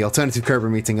the Alternative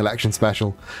Cobra meeting election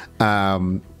special.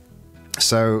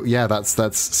 So yeah,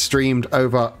 that's streamed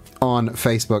over on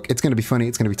Facebook. It's going to be funny.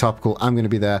 It's going to be topical. I'm going to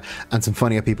be there, and some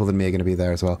funnier people than me are going to be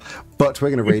there as well. But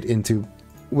we're going to raid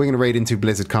into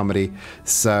Blizzard Comedy.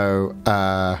 So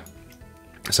go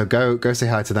say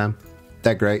hi to them.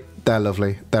 They're great. They're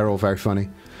lovely. They're all very funny.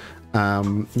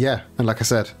 Yeah, and like I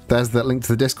said, there's the link to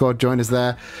the Discord. Join us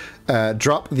there.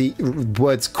 Drop the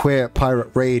words queer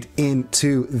pirate raid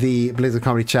into the Blizzard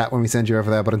Comedy chat when we send you over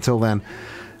there. But until then,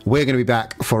 we're going to be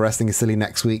back for Wrestling is Silly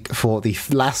next week for the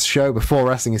last show before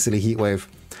Wrestling is Silly Heatwave.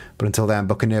 But until then,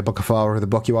 Buccaneer, Buckafar, or the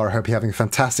book you are, I hope you're having a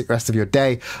fantastic rest of your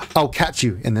day. I'll catch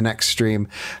you in the next stream.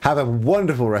 Have a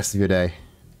wonderful rest of your day,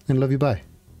 and love you. Bye.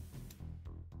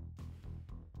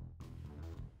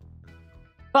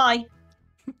 Bye.